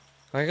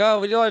 Like, "Oh,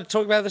 would you like to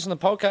talk about this on the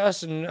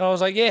podcast?" And I was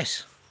like,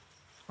 "Yes,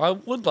 I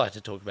would like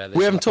to talk about this."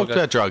 We haven't talked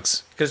about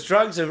drugs. because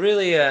drugs have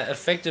really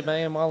affected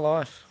me in my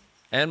life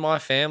and my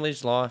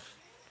family's life.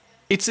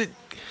 It's a.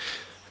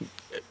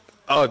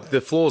 Oh,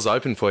 the floor's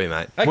open for you,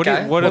 mate.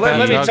 Okay. What about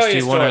let me drugs tell do you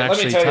a you wanna story. Let me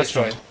actually tell you a touch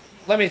story. on?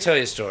 Let me tell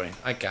you a story.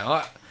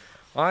 Okay.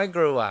 I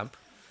grew up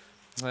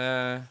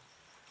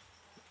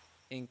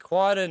in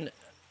quite an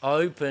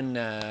open,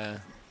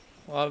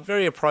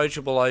 very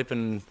approachable,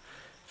 open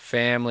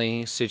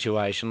family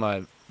situation.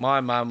 Like my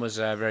mum was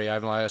very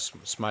open. Like I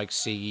smoked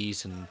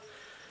ciggies and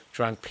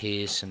drunk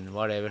piss and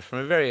whatever from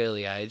a very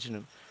early age,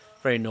 and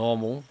very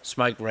normal.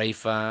 Smoked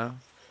reefer.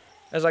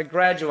 As I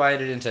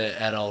graduated into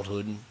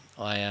adulthood,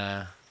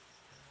 I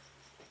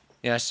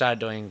started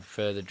doing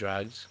further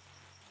drugs.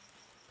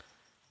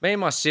 Me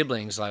and my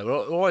siblings, like, were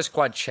always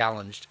quite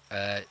challenged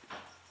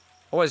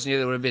always knew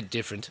they were a bit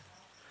different,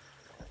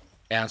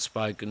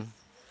 outspoken,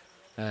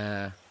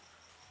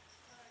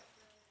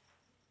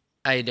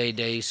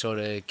 ADD sort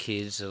of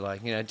kids, that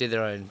like, you know, did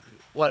their own,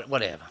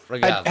 whatever,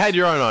 regardless. Had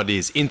your own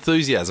ideas.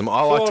 Enthusiasm.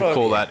 I like to Sort of,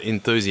 call yeah. that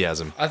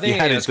enthusiasm. I think you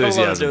had it's got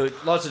enthusiasm.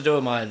 lots to do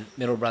with my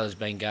middle brothers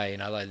being gay, you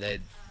know, like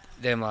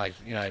them like,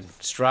 you know,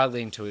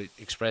 struggling to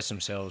express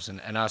themselves and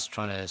us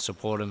trying to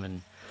support them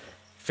and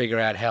figure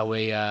out how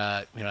we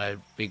are, you know,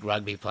 big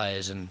rugby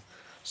players and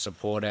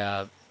support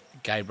our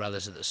gay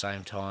brothers at the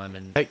same time.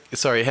 And Hey,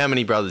 sorry, how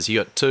many brothers?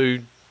 You got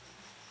two?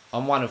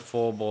 I'm one of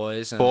 4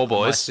 boys. And 4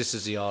 boys? My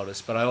sister's the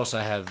oldest, but I also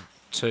have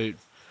two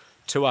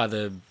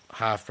other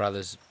half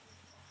brothers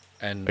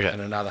and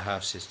another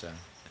half sister.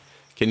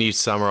 Can you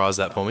summarise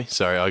that for me?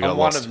 Sorry, I got I'm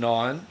lost.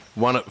 one of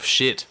 9.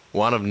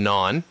 One of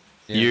 9.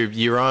 Yeah.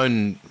 Your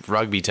own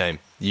rugby team.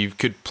 You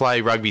could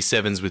play rugby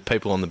sevens with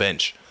people on the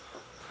bench.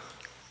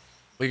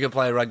 We could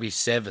play rugby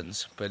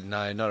sevens, but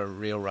no, not a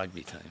real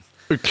rugby team.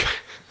 Okay.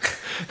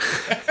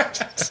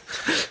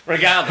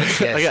 Regardless,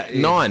 yes. Okay,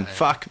 9.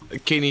 Fuck.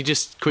 Can you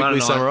just One quickly of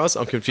 9. summarise?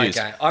 I'm confused.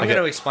 Okay, I'm going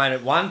to explain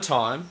it one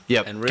time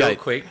Yep, and real okay.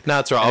 quick. No,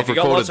 that's right. And I've if you've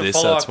got recorded lots of this,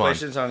 so follow-up it's fine.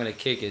 questions, I'm going to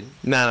kick it.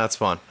 No, that's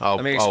fine.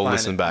 Let me I'll explain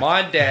listen it. back.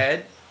 My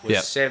dad was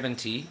Yep.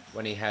 70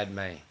 when he had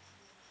me,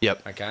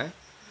 Yep. okay?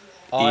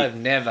 I've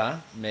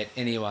never met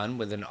anyone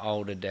with an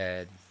older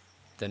dad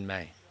than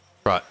me.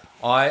 Right.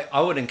 I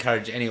would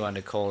encourage anyone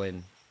to call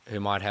in who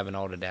might have an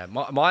older dad.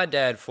 My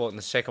dad fought in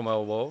the Second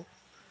World War,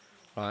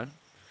 right?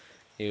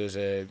 He was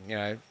a, you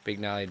know, big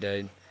gnarly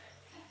dude.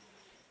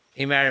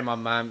 He married my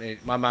mum.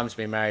 My mum's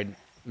been married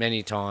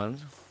many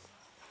times.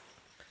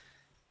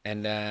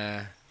 And,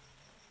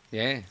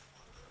 yeah,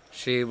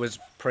 she was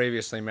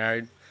previously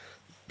married,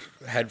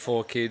 had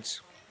 4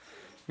 kids,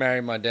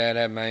 married my dad,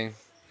 had me.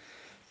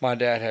 My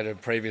dad had a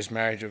previous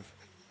marriage of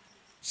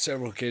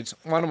several kids.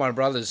 One of my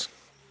brothers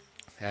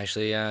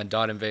actually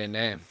died in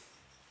Vietnam.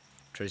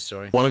 True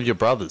story. One of your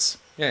brothers.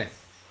 Yeah.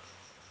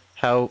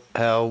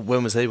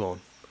 When was he born?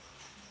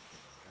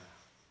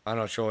 I'm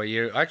not sure what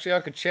year. Actually, I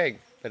could check,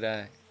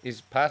 but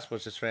his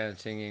passport's just around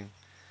singing.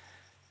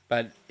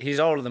 But he's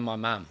older than my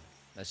mum,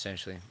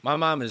 essentially. My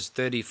mum is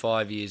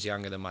 35 years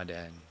younger than my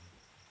dad.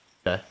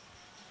 Okay.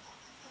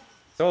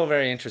 It's all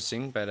very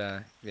interesting, but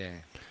yeah.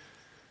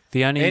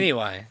 The only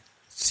Anyway,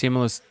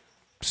 similar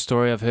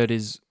story I've heard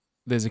is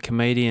there's a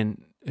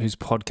comedian whose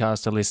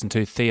podcast I listen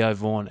to, Theo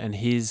Vaughn, and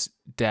his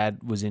dad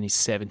was in his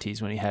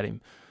 70s when he had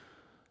him,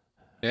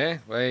 yeah,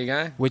 there you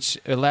go. which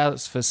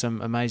allows for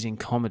some amazing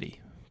comedy.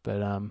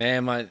 But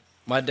Man,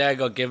 my dad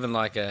got given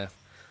like a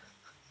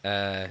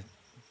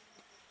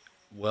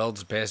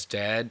world's best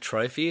dad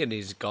trophy in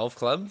his golf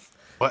club.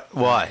 What?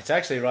 Why? It's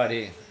actually right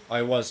here.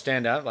 I was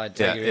stand up, like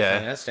take your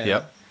phone out, stand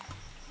Yep. up.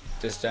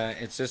 Just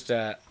it's just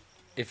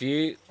if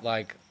you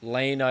like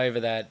lean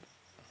over that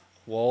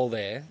wall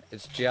there,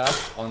 it's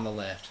just on the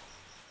left.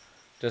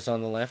 Just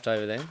on the left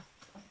over there.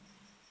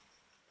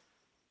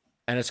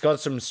 And it's got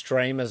some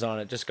streamers on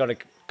it. Just got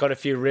a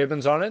few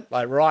ribbons on it,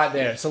 like right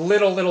there. It's a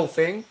little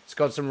thing. It's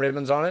got some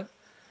ribbons on it.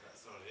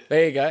 That's not it.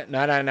 There you go.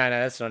 No,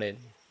 that's not it.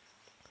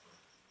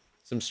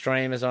 Some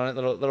streamers on it,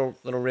 little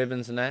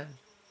ribbons and that.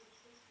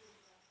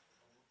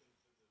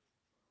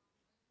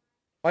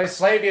 Hey,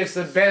 Sleepy, it's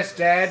the best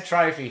dad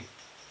trophy.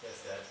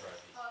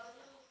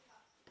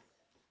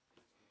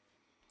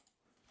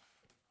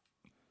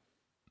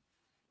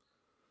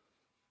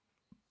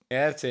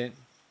 Yeah, that's it.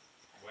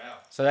 Wow.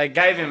 So they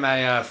gave him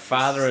a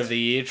Father of the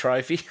Year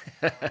trophy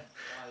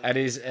at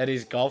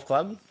his golf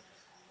club.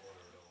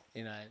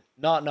 You know,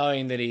 not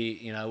knowing that he,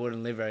 you know,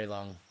 wouldn't live very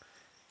long.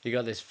 He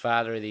got this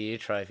Father of the Year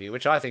trophy,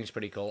 which I think is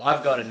pretty cool.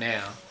 I've got it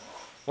now.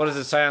 What does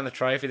it say on the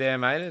trophy there,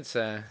 mate? It's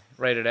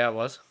read it out,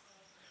 was.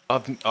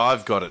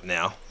 I've got it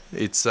now.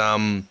 It's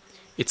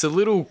a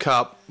little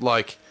cup,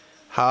 like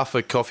half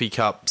a coffee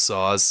cup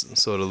size,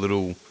 sort of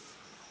little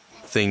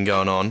thing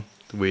going on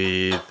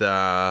with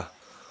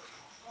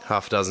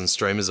half a dozen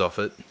streamers off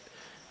it,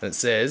 and it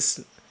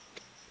says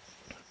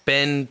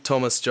Ben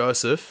Thomas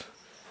Joseph,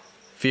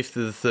 5th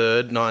of the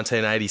 3rd,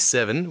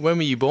 1987. When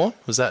were you born?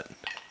 Was that?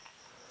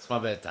 It's my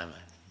birthday, mate.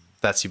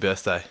 That's your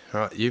birthday.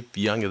 All right, you're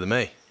younger than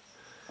me.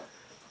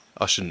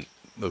 I shouldn't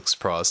look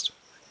surprised.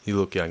 You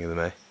look younger than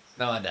me.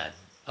 No, I don't.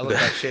 I look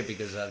like shit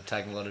because I've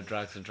taken a lot of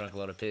drugs and drunk a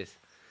lot of piss.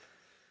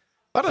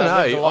 I don't So it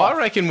looks a know. lot. I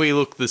reckon we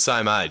look the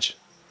same age.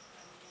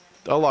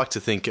 I like to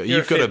think you've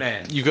a got fit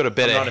man. you've got a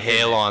better I'm not a fit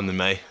hairline than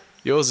me.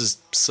 Yours is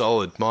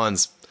solid.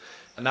 Mine's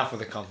Enough with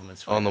the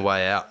compliments. on the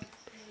way out.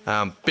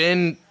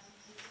 Ben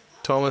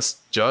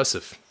Thomas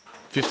Joseph,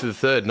 5th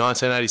of the 3rd,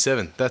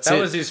 1987. That's That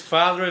it. was his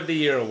Father of the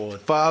Year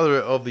award. Father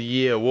of the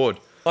Year award.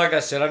 Like I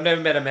said, I've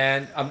never met a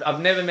man. I've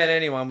never met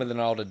anyone with an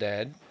older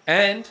dad,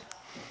 and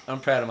I'm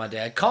proud of my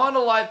dad. Kind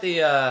of like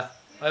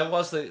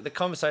the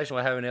conversation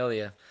we were having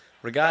earlier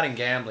regarding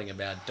gambling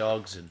about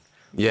dogs and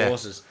Yeah.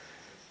 horses.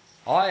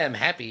 I am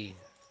happy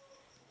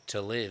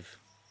to live.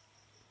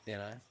 You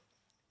know,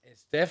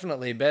 it's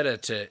definitely better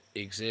to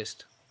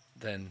exist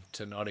than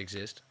to not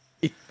exist.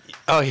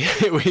 Oh yeah,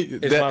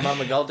 Is my mum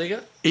a gold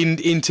digger?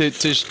 into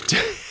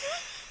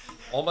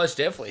Almost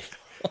definitely.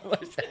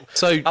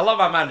 So I love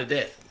my mum to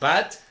death,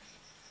 but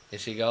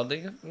is she a gold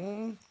digger?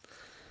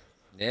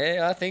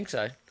 Yeah, I think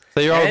so.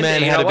 your old And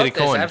man you had know a bit what? of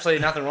coin. There's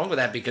absolutely nothing wrong with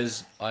that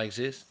because I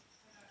exist.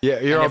 Yeah,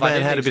 your And old if I man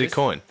didn't had a bit of exist,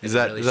 coin. Is it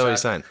that really is that what you're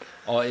sucked. saying?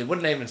 Oh, it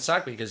wouldn't even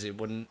suck because it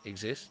wouldn't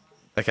exist.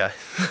 Okay.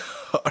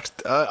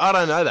 I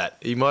don't know that.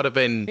 He might have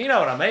been. You know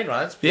what I mean,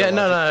 right? It's Yeah, pure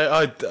no,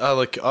 logic. no. I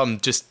look. I'm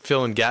just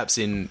filling gaps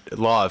in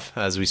live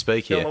as we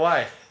speak Fill here. them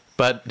away.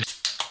 But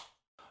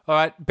All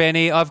right,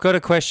 Benny, I've got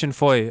a question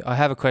for you. I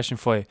have a question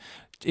for you.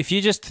 If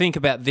you just think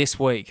about this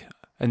week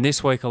and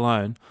this week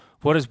alone,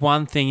 what is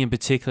one thing in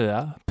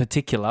particular,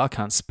 I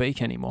can't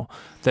speak anymore,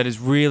 that has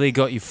really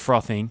got you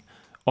frothing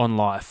on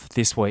life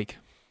this week?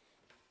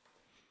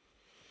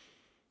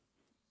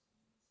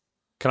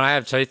 Can I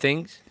have two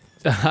things?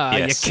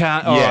 Yes. You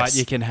can't. All right, Yes.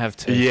 you can have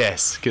two.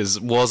 yes, because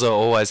Wazza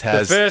always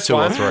has The first two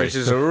one, or three. which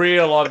is a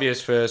real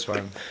obvious first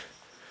one.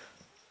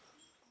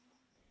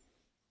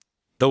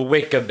 The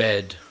wicker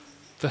bed.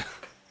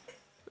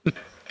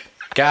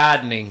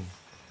 Gardening.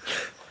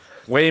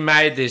 We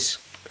made this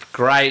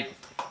great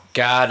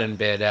garden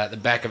bed out the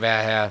back of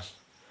our house,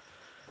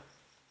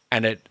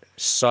 and it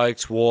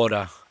soaks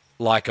water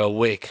like a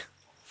wick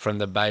from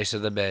the base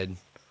of the bed.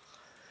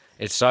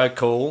 It's so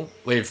cool.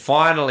 We've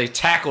finally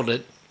tackled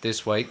it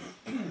this week,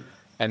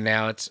 and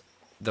now it's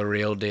the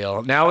real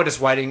deal. Now we're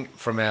just waiting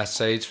from our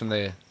seeds from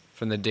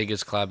the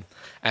Diggers Club,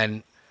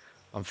 and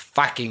I'm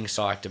fucking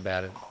psyched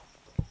about it.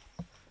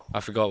 I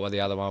forgot what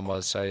the other one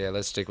was, so yeah,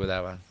 let's stick with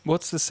that one.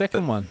 What's the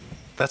second one?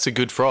 That's a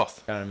good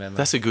froth. Can't remember.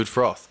 That's a good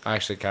froth. I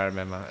actually can't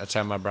remember. That's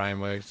how my brain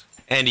works.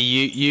 Andy,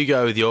 you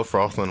go with your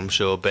froth, and I'm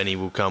sure Benny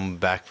will come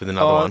back with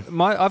another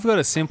one. I've got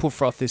a simple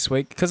froth this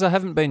week because I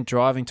haven't been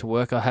driving to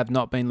work. I have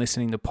not been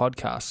listening to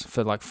podcasts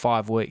for like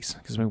 5 weeks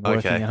because I've been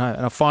working Okay. at home.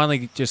 And I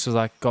finally just was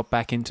like got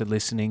back into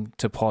listening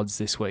to pods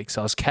this week.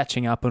 So I was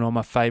catching up on all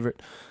my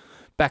favourite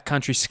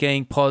backcountry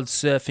skiing pods,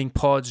 surfing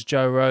pods,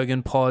 Joe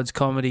Rogan pods,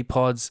 comedy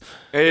pods.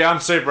 Yeah, I'm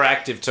super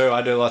active too.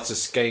 I do lots of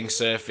skiing,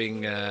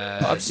 surfing,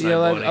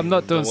 snowboarding. I'm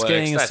not doing the works.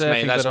 skiing and That's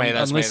surfing, me, that's but me, I'm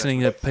that's me, listening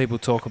to people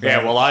talk about Yeah,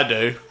 it. well, I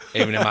do.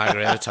 Even in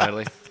Margaret,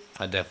 totally.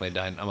 I definitely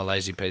don't. I'm a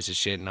lazy piece of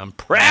shit, and I'm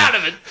proud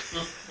of it.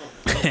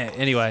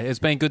 Anyway, it's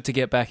been good to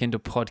get back into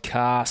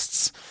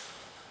podcasts.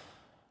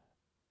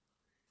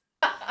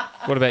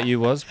 What about you,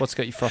 Woz? What's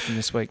got you frothing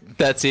this week?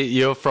 That's it.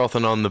 You're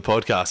frothing on the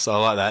podcast. I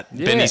like that.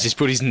 Yeah. Benny's just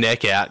put his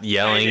neck out,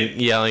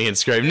 yelling and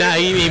screaming. No,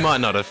 he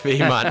might not have. He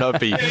might not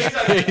be.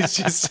 he's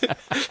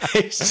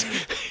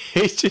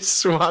just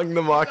swung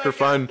the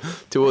microphone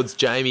towards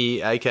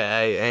Jamie,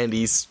 aka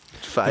Andy's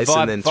face,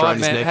 and then thrown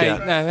his neck out.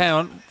 No, hang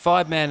on.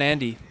 5-man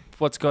Andy.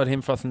 What's got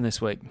him frothing this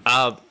week?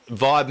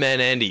 Vibe man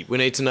Andy, we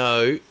need to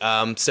know.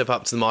 Step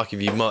up to the mic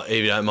if you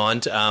don't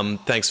mind.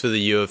 Thanks for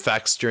your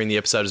facts during the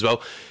episode as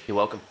well. You're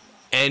welcome.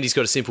 Andy's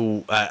got a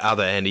simple.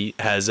 Other Andy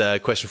has a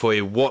question for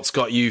you. What's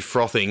got you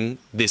frothing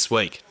this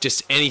week?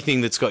 Just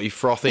anything that's got you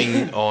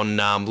frothing on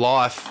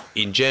life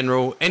in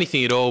general.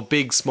 Anything at all,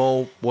 big,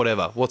 small,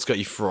 whatever. What's got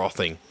you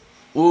frothing?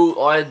 Well,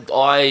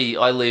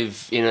 I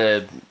live in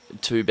a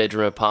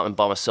 2-bedroom apartment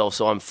by myself,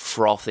 so I'm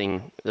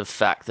frothing the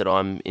fact that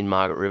I'm in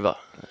Margaret River.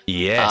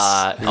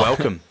 Yes,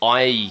 welcome.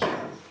 I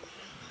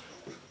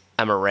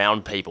am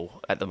around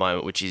people at the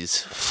moment, which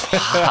is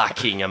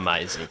fucking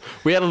amazing.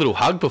 We had a little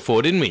hug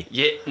before, didn't we?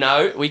 Yeah,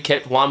 no, we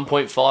kept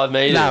 1.5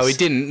 metres. No, we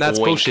didn't. That's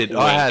Wink, bullshit. wink.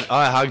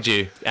 I hugged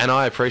you, and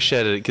I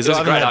appreciated it because It was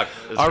a great hug.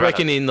 It was a I great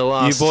reckon hug. in the You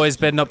last. boys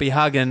better not be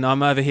hugging.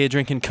 I'm over here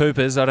drinking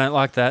Coopers. I don't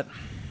like that.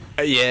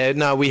 Yeah,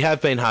 no, we have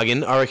been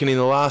hugging. I reckon in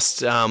the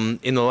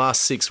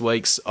last 6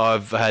 weeks,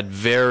 I've had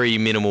very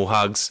minimal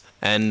hugs,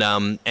 and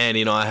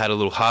Andy and I had a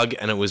little hug,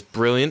 and it was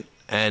brilliant,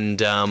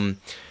 and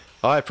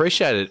I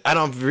appreciate it, and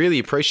I'm really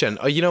appreciating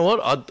it. You know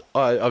what?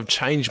 I've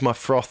changed my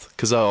froth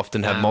because I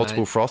often have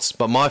multiple froths,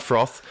 but my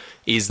froth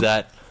is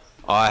that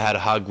I had a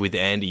hug with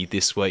Andy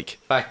this week.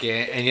 Fuck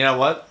yeah. And you know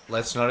what?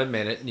 Let's not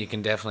admit it. You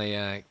can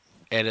definitely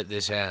edit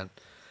this out.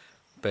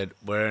 But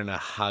we're in a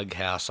hug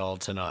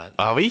household tonight.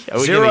 Are we? Are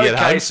we Zero going to get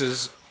hugs?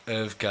 cases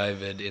of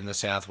COVID in the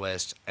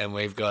southwest, and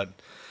we've got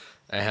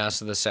a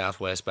house in the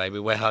southwest, baby.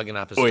 We're hugging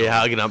up a storm. Oh, you're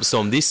hugging up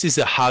Storm. This is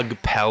a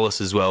hug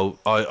palace as well.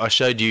 I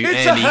showed you,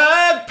 It's Andy. a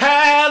hug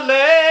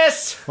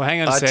palace. Well,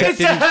 hang on a I sec.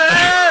 text-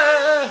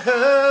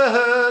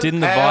 Didn't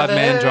the Vibe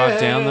Man drive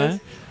down there?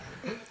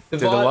 The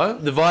Did the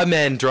what? The Vibe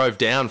Man drove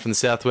down from the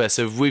southwest,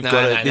 so we've got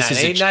No, it. This is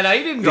he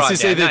didn't drive is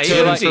down. either No, he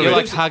turning lives- from he You're like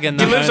lives- hugging he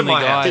the lives in only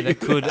my guy house. that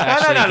could No,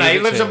 actually no, give he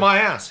it lives to in you. my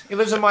house. He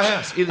lives in my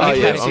house. He Oh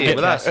yeah, lives here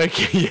with us.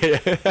 Okay,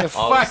 yeah.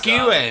 Fuck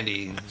you,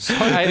 Andy.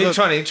 Hey, Are you look,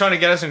 trying to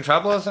get us in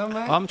trouble or something,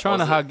 mate? I'm trying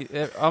to hug.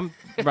 I'm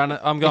running.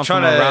 I'm going for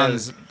trying my to-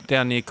 runs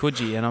down near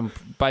Coogee, and I'm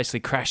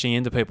basically crashing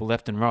into people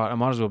left and right. I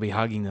might as well be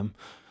hugging them.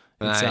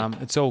 Mate.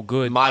 It's all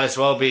good. Might as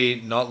well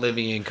be not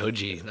living in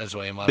Coogee. That's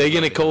why you might. They're as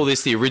well going to be. call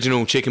this the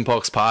original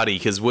chickenpox party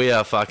because we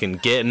are fucking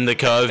getting the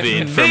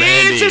COVID from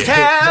This is Andy.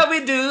 how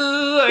we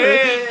do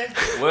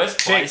it. Worst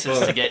places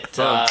to get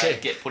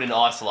Check. get put into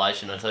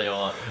isolation, I tell you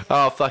what.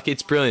 Oh fuck,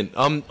 it's brilliant.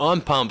 I'm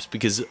pumped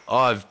because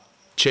I've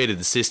cheated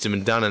the system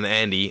and done an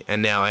Andy,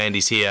 and now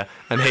Andy's here,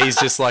 and he's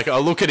just like, I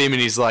look at him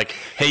and he's like,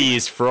 he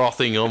is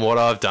frothing on what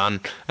I've done,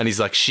 and he's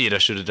like, shit, I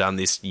should have done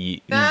this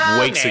weeks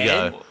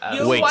ago.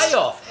 You're Weeks. way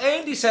off.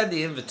 Andy's had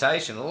the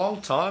invitation a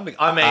long time ago.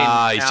 I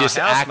mean, he's our just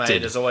housemate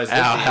acted. has always Our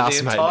lived here the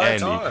housemate, entire Andy.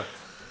 time.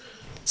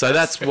 So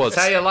that's what's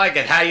How you like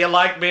it? How you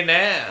like me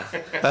now?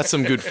 that's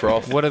some good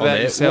froth. What on about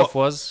there. yourself,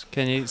 Was?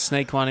 Can you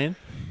sneak one in?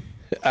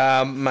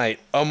 Mate,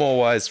 I'm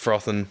always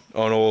frothing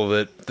on all of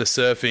it. The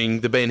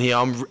surfing, the being here.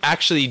 I'm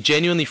actually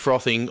genuinely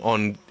frothing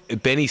on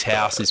Benny's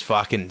house is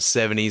fucking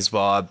 70s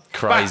vibe,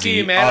 crazy. Fuck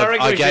you, man. I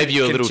reckon I we gave should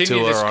you a little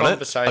continue this tour on it.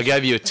 conversation. I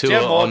gave you a Do you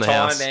have tour more on the time,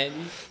 house. Andy?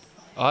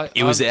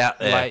 It was I'm out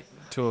there. late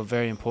to a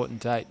very important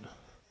date.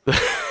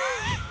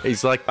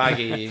 He's like,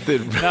 Buggy.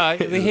 No,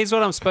 here's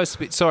what I'm supposed to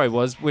be. Sorry,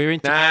 Was. We're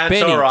into Nah, it's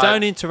Benny. all right.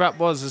 Don't interrupt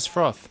Waz's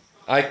froth.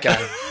 Okay.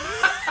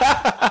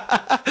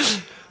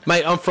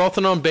 mate, I'm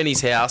frothing on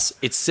Benny's house.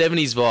 It's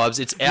 70s vibes.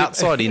 It's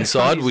outside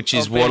inside, which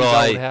is Of what Benny's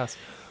old I house.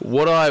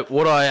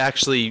 what I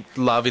actually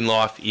love in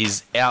life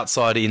is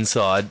outside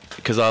inside,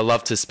 because I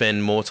love to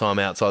spend more time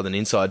outside than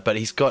inside. But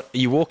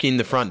you walk in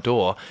the front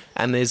door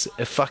and there's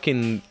a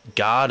fucking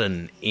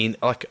garden in,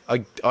 like,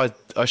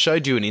 I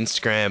showed you an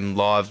Instagram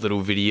live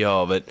little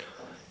video of it.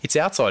 It's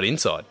outside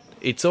inside.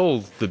 It's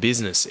all the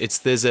business.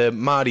 There's a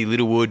Marty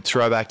Littlewood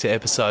throwback to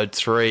episode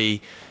 3,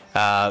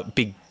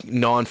 big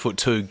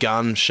 9'2"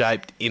 gun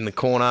shaped in the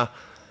corner.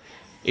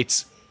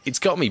 It's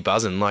got me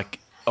buzzing. Like,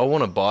 I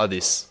want to buy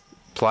this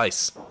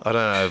place. I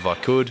don't know if I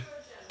could.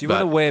 Do you want but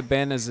to wear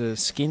Ben as a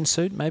skin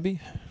suit, maybe?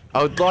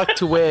 I would like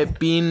to wear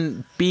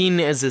Bin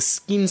as a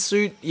skin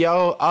suit.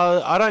 Yo,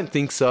 I don't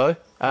think so.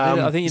 I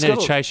think you it's need got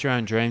to a- chase your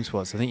own dreams,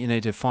 Was. I think you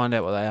need to find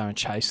out what they are and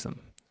chase them.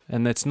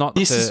 And it's not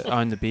This to is-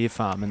 own the beer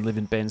farm and live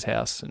in Ben's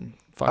house and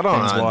fuck I don't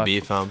Ben's own the wife. beer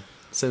farm.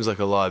 Seems like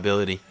a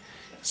liability.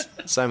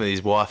 Same with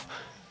his wife.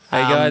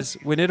 Hey guys,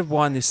 we need to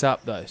wind this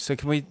up though. So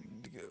can we?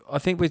 I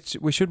think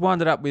we should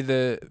wind it up with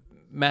a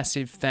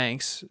massive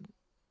thanks,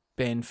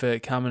 Ben, for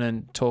coming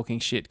and talking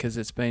shit, because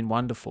it's been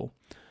wonderful,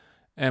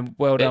 and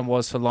well done,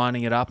 Was, for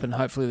lining it up, and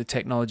hopefully the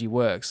technology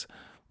works.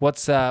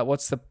 What's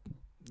the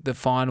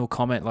final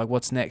comment? Like,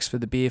 what's next for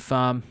the beer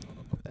farm,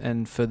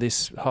 and for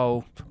this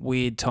whole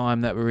weird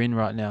time that we're in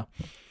right now?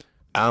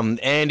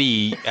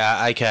 Andy,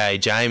 aka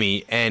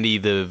Jamie, Andy,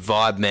 the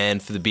vibe man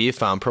for the beer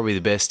farm, probably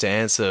the best to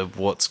answer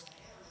what's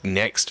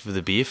next for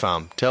the beer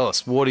farm. Tell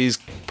us, what is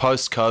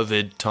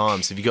post-COVID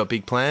times? Have you got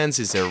big plans?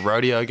 Is there a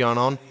rodeo going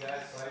on?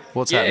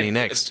 What's happening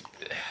next?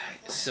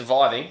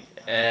 Surviving,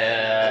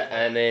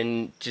 and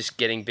then just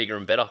getting bigger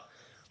and better.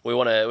 We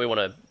want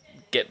to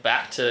get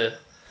back to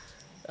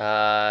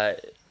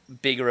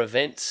bigger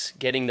events,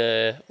 getting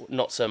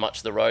not so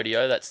much the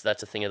rodeo. That's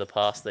a thing of the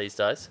past these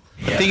days.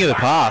 A thing of the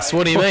past.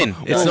 What do you mean?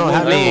 It's not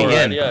happening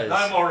again.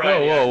 No more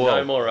Whoa, whoa.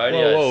 No more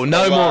rodeos. Whoa,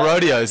 no more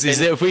rodeos.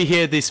 If we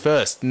hear this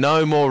first,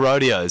 no more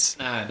rodeos.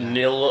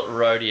 Nil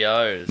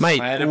rodeos. Mate,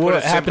 Mate, to what put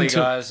it simply, happened to...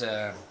 guys,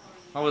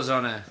 I was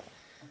on a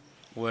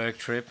work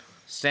trip,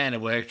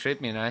 standard work trip,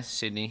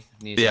 Sydney,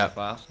 New South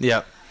Wales.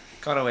 Yeah.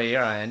 Got away here,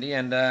 Andy,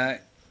 and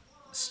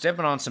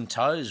stepping on some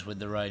toes with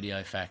the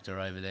radio factor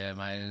over there,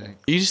 mate.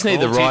 You just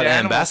need the Cruelty right to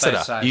animals, ambassador.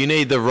 they say. You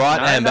need the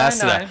right No,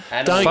 ambassador.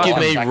 no. Don't give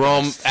me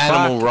Animal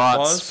animal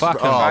rights. Was,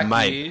 Oh,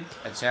 mate. you.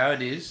 That's how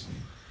it is.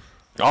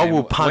 I will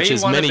And punch we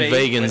as wanna many be-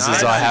 vegans No,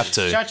 as no, I have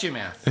to. Shut your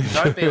mouth.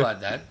 Don't be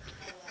like that.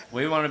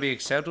 We want to be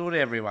acceptable to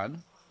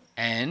everyone,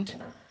 and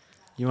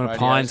You want to radio's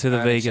pine to the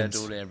only vegans?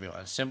 acceptable to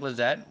everyone. Simple as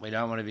that. We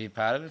don't want to be a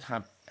part of it.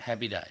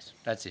 Happy days.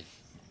 That's it.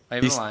 Leave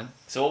it This- alone.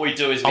 So what we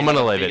do is we I'm have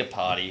gonna a leave bigger it.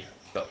 party,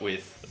 but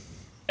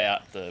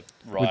without the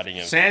riding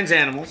of Sans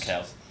animals.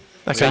 cows.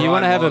 So you Mine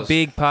want to have a was-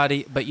 big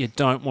party, but you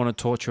don't want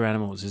to torture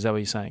animals? Is that what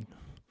you're saying?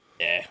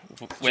 Yeah,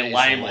 we're Jeez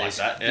lame Louise.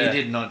 like that. You Yeah.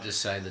 did not just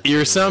say that.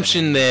 Your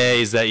assumption there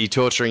is that you're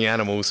torturing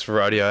animals for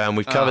rodeo, and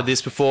we've covered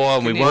this before,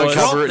 and we Can you won't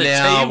drop cover it the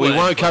now. T We word,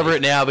 won't cover please?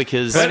 it now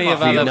because Plenty of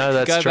we other. know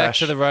that's Go back trash.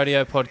 to the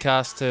rodeo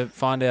podcast to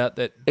find out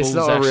that It's bulls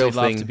not a actually real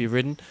love thing. to be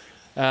ridden.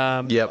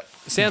 Yep.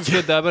 Sounds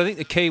good though, but I think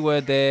the key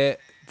word there,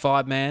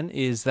 vibe man,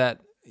 is that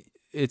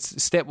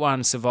it's step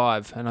one,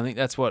 survive, and I think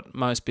that's what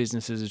most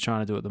businesses are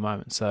trying to do at the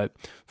moment. So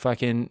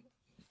fucking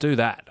do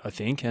that, I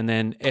think, and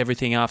then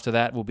everything after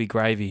that will be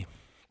gravy.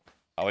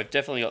 Oh, we've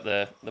definitely got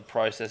the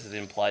processes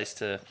in place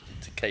to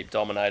keep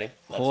dominating.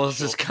 That's for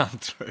Horses sure. come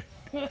through.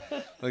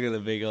 Look at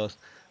the big horse.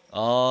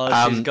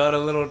 Oh, she's got a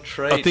little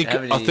treat. I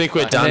think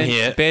we're And done then,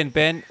 here.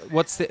 Ben,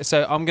 what's the?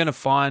 So I'm gonna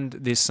find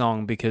this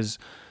song because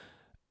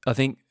I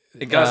think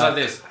It goes like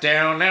this.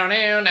 Down, down,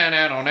 down, down,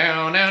 down,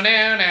 down, down,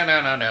 down,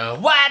 down, down,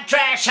 down. White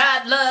trash,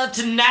 hot love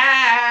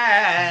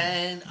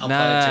tonight. I'll No,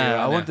 play it to you right I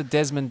now. want the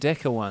Desmond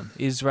Decker one.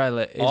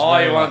 Israel. Oh,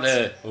 you want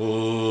Israelites. the...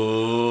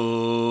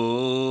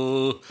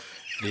 Ooh,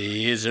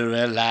 the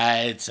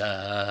Israelites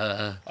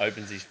are...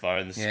 Opens his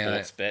phone, the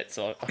Yeah, sports bets.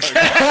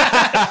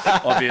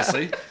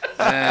 Obviously.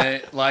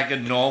 Like a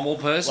normal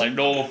person. Like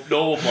normal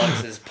bloke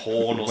says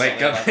porn or Wake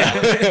something up.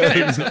 like that.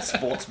 He's got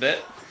sports bet.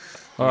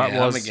 All right, Yeah,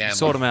 I'm a was gambler.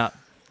 sort them out.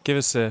 Give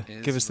us the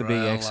big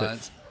exit.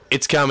 Israelites.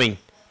 It's coming.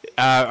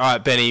 All right,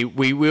 Benny,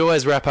 we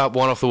always wrap up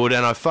one off the wood,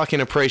 and I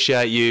fucking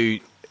appreciate you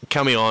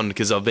coming on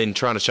because I've been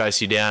trying to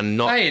chase you down,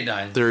 No, not you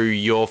don't. through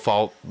your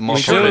fault. We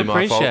do Probably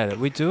my fault. appreciate it.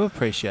 We do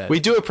appreciate it. We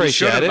do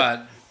appreciate should've, it.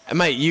 bud.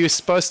 Mate, you were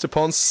supposed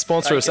to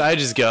sponsor us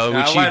ages ago, No,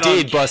 which you wait on.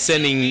 did by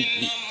sending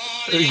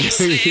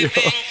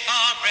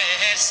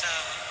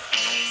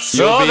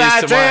So your views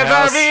that to my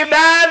house. every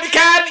man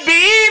can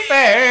be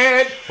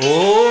fed.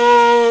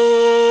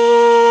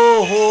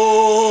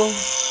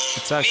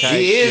 It's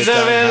okay. He's You a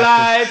don't have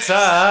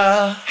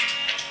lighter.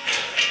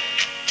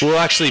 We'll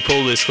actually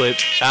pull this clip.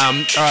 All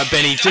right,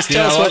 Benny, just You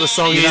tell know us what what? the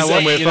song You know is what?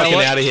 and we're You know fucking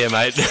what? out of here,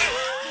 mate.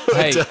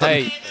 to-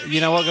 Hey,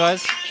 you know what,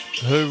 guys?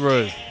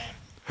 Hooroo.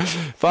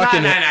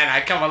 Fucking No.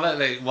 Come on, what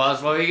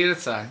were you going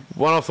to say?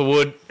 one off the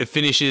wood. It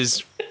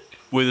finishes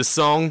with a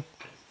song,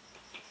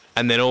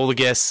 and then all the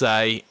guests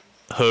say,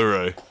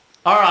 hooroo,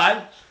 All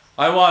right,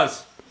 I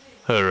was.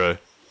 hooroo.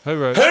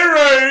 Hooroo.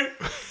 Hooroo!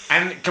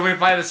 And can we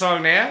play the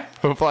song now?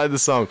 We'll play the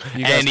song.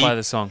 You guys Andy, play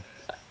the song.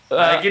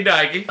 Okie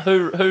dokie.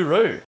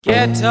 Hooroo.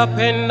 Get up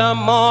in the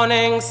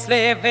morning,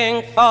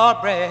 slaving for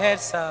bread,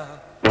 sir,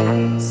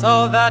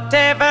 so that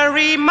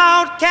every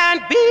mouth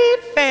can be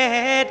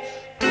fed.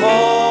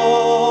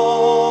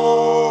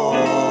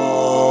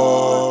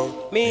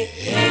 Oh, me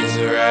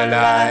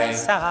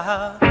Israelites,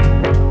 sir.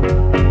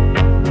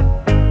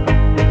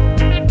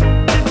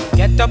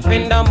 Get up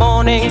in the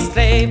morning,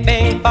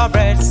 slaving for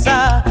bread,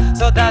 sir,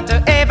 so that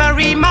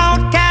every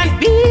mouth can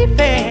be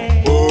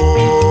fed.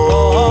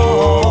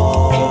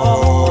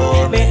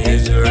 Oh, me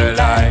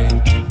Israelite.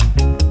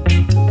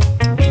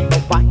 The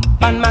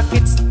wife and my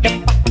kids, they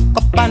pack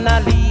up and I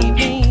leave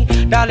me.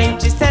 Darling,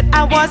 she said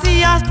I was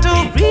yours to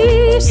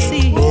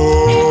receive.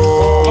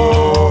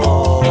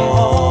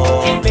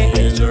 Oh, me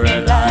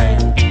Israelite.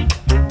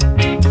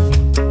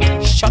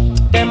 Shut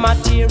them a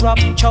tear up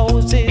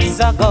choices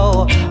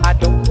ago. I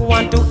don't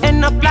want to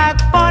end up like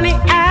Bonnie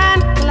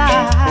and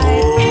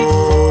Clyde.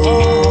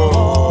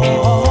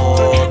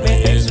 Oh, me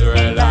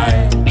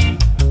Israelite.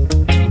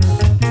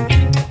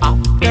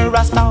 After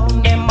a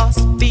storm, there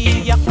must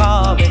be a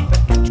calm. If you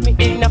catch me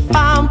in a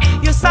farm,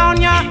 you sound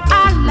your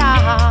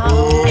alarm.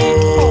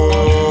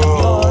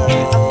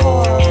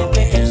 Oh,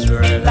 me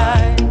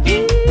Israelite.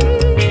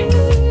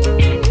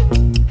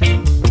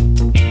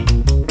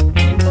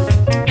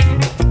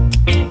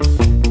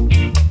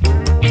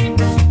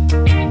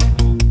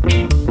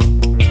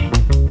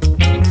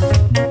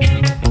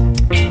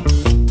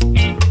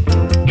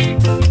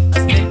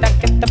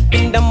 Get up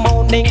in the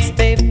morning,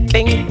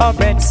 slaving for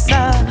bread,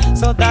 sir,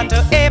 so that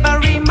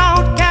every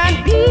mouth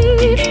can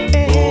be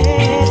fed.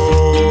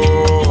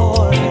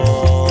 Oh,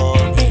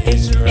 the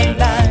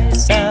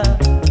Israelites, sir.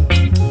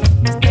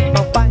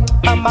 My wife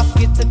and my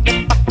kids,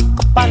 they pack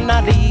up and I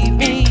leave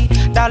me.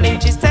 Darling,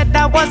 she said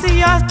I was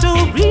yours to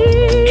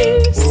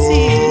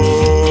receive.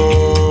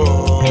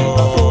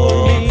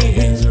 Oh, the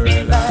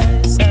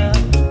Israelites, sir.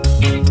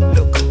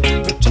 Look,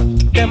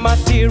 them a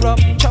tear up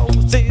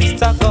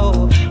choices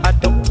ago. I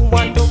don't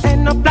want to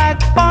end up like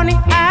Bonnie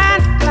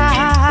and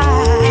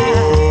Clyde.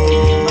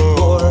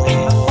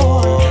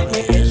 The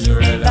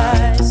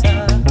Israelites.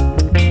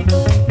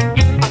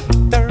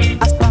 After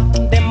a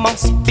storm, there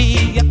must be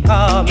a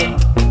calm.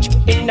 Put you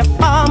in the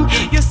palm,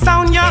 you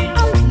sound your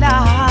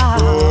alarm.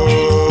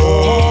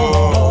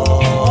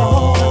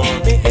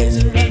 The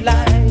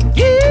Israelites.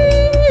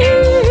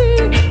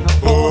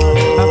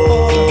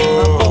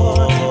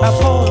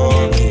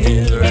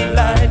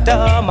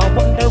 I'm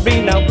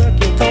wondering, I'm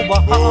working so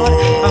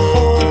hard.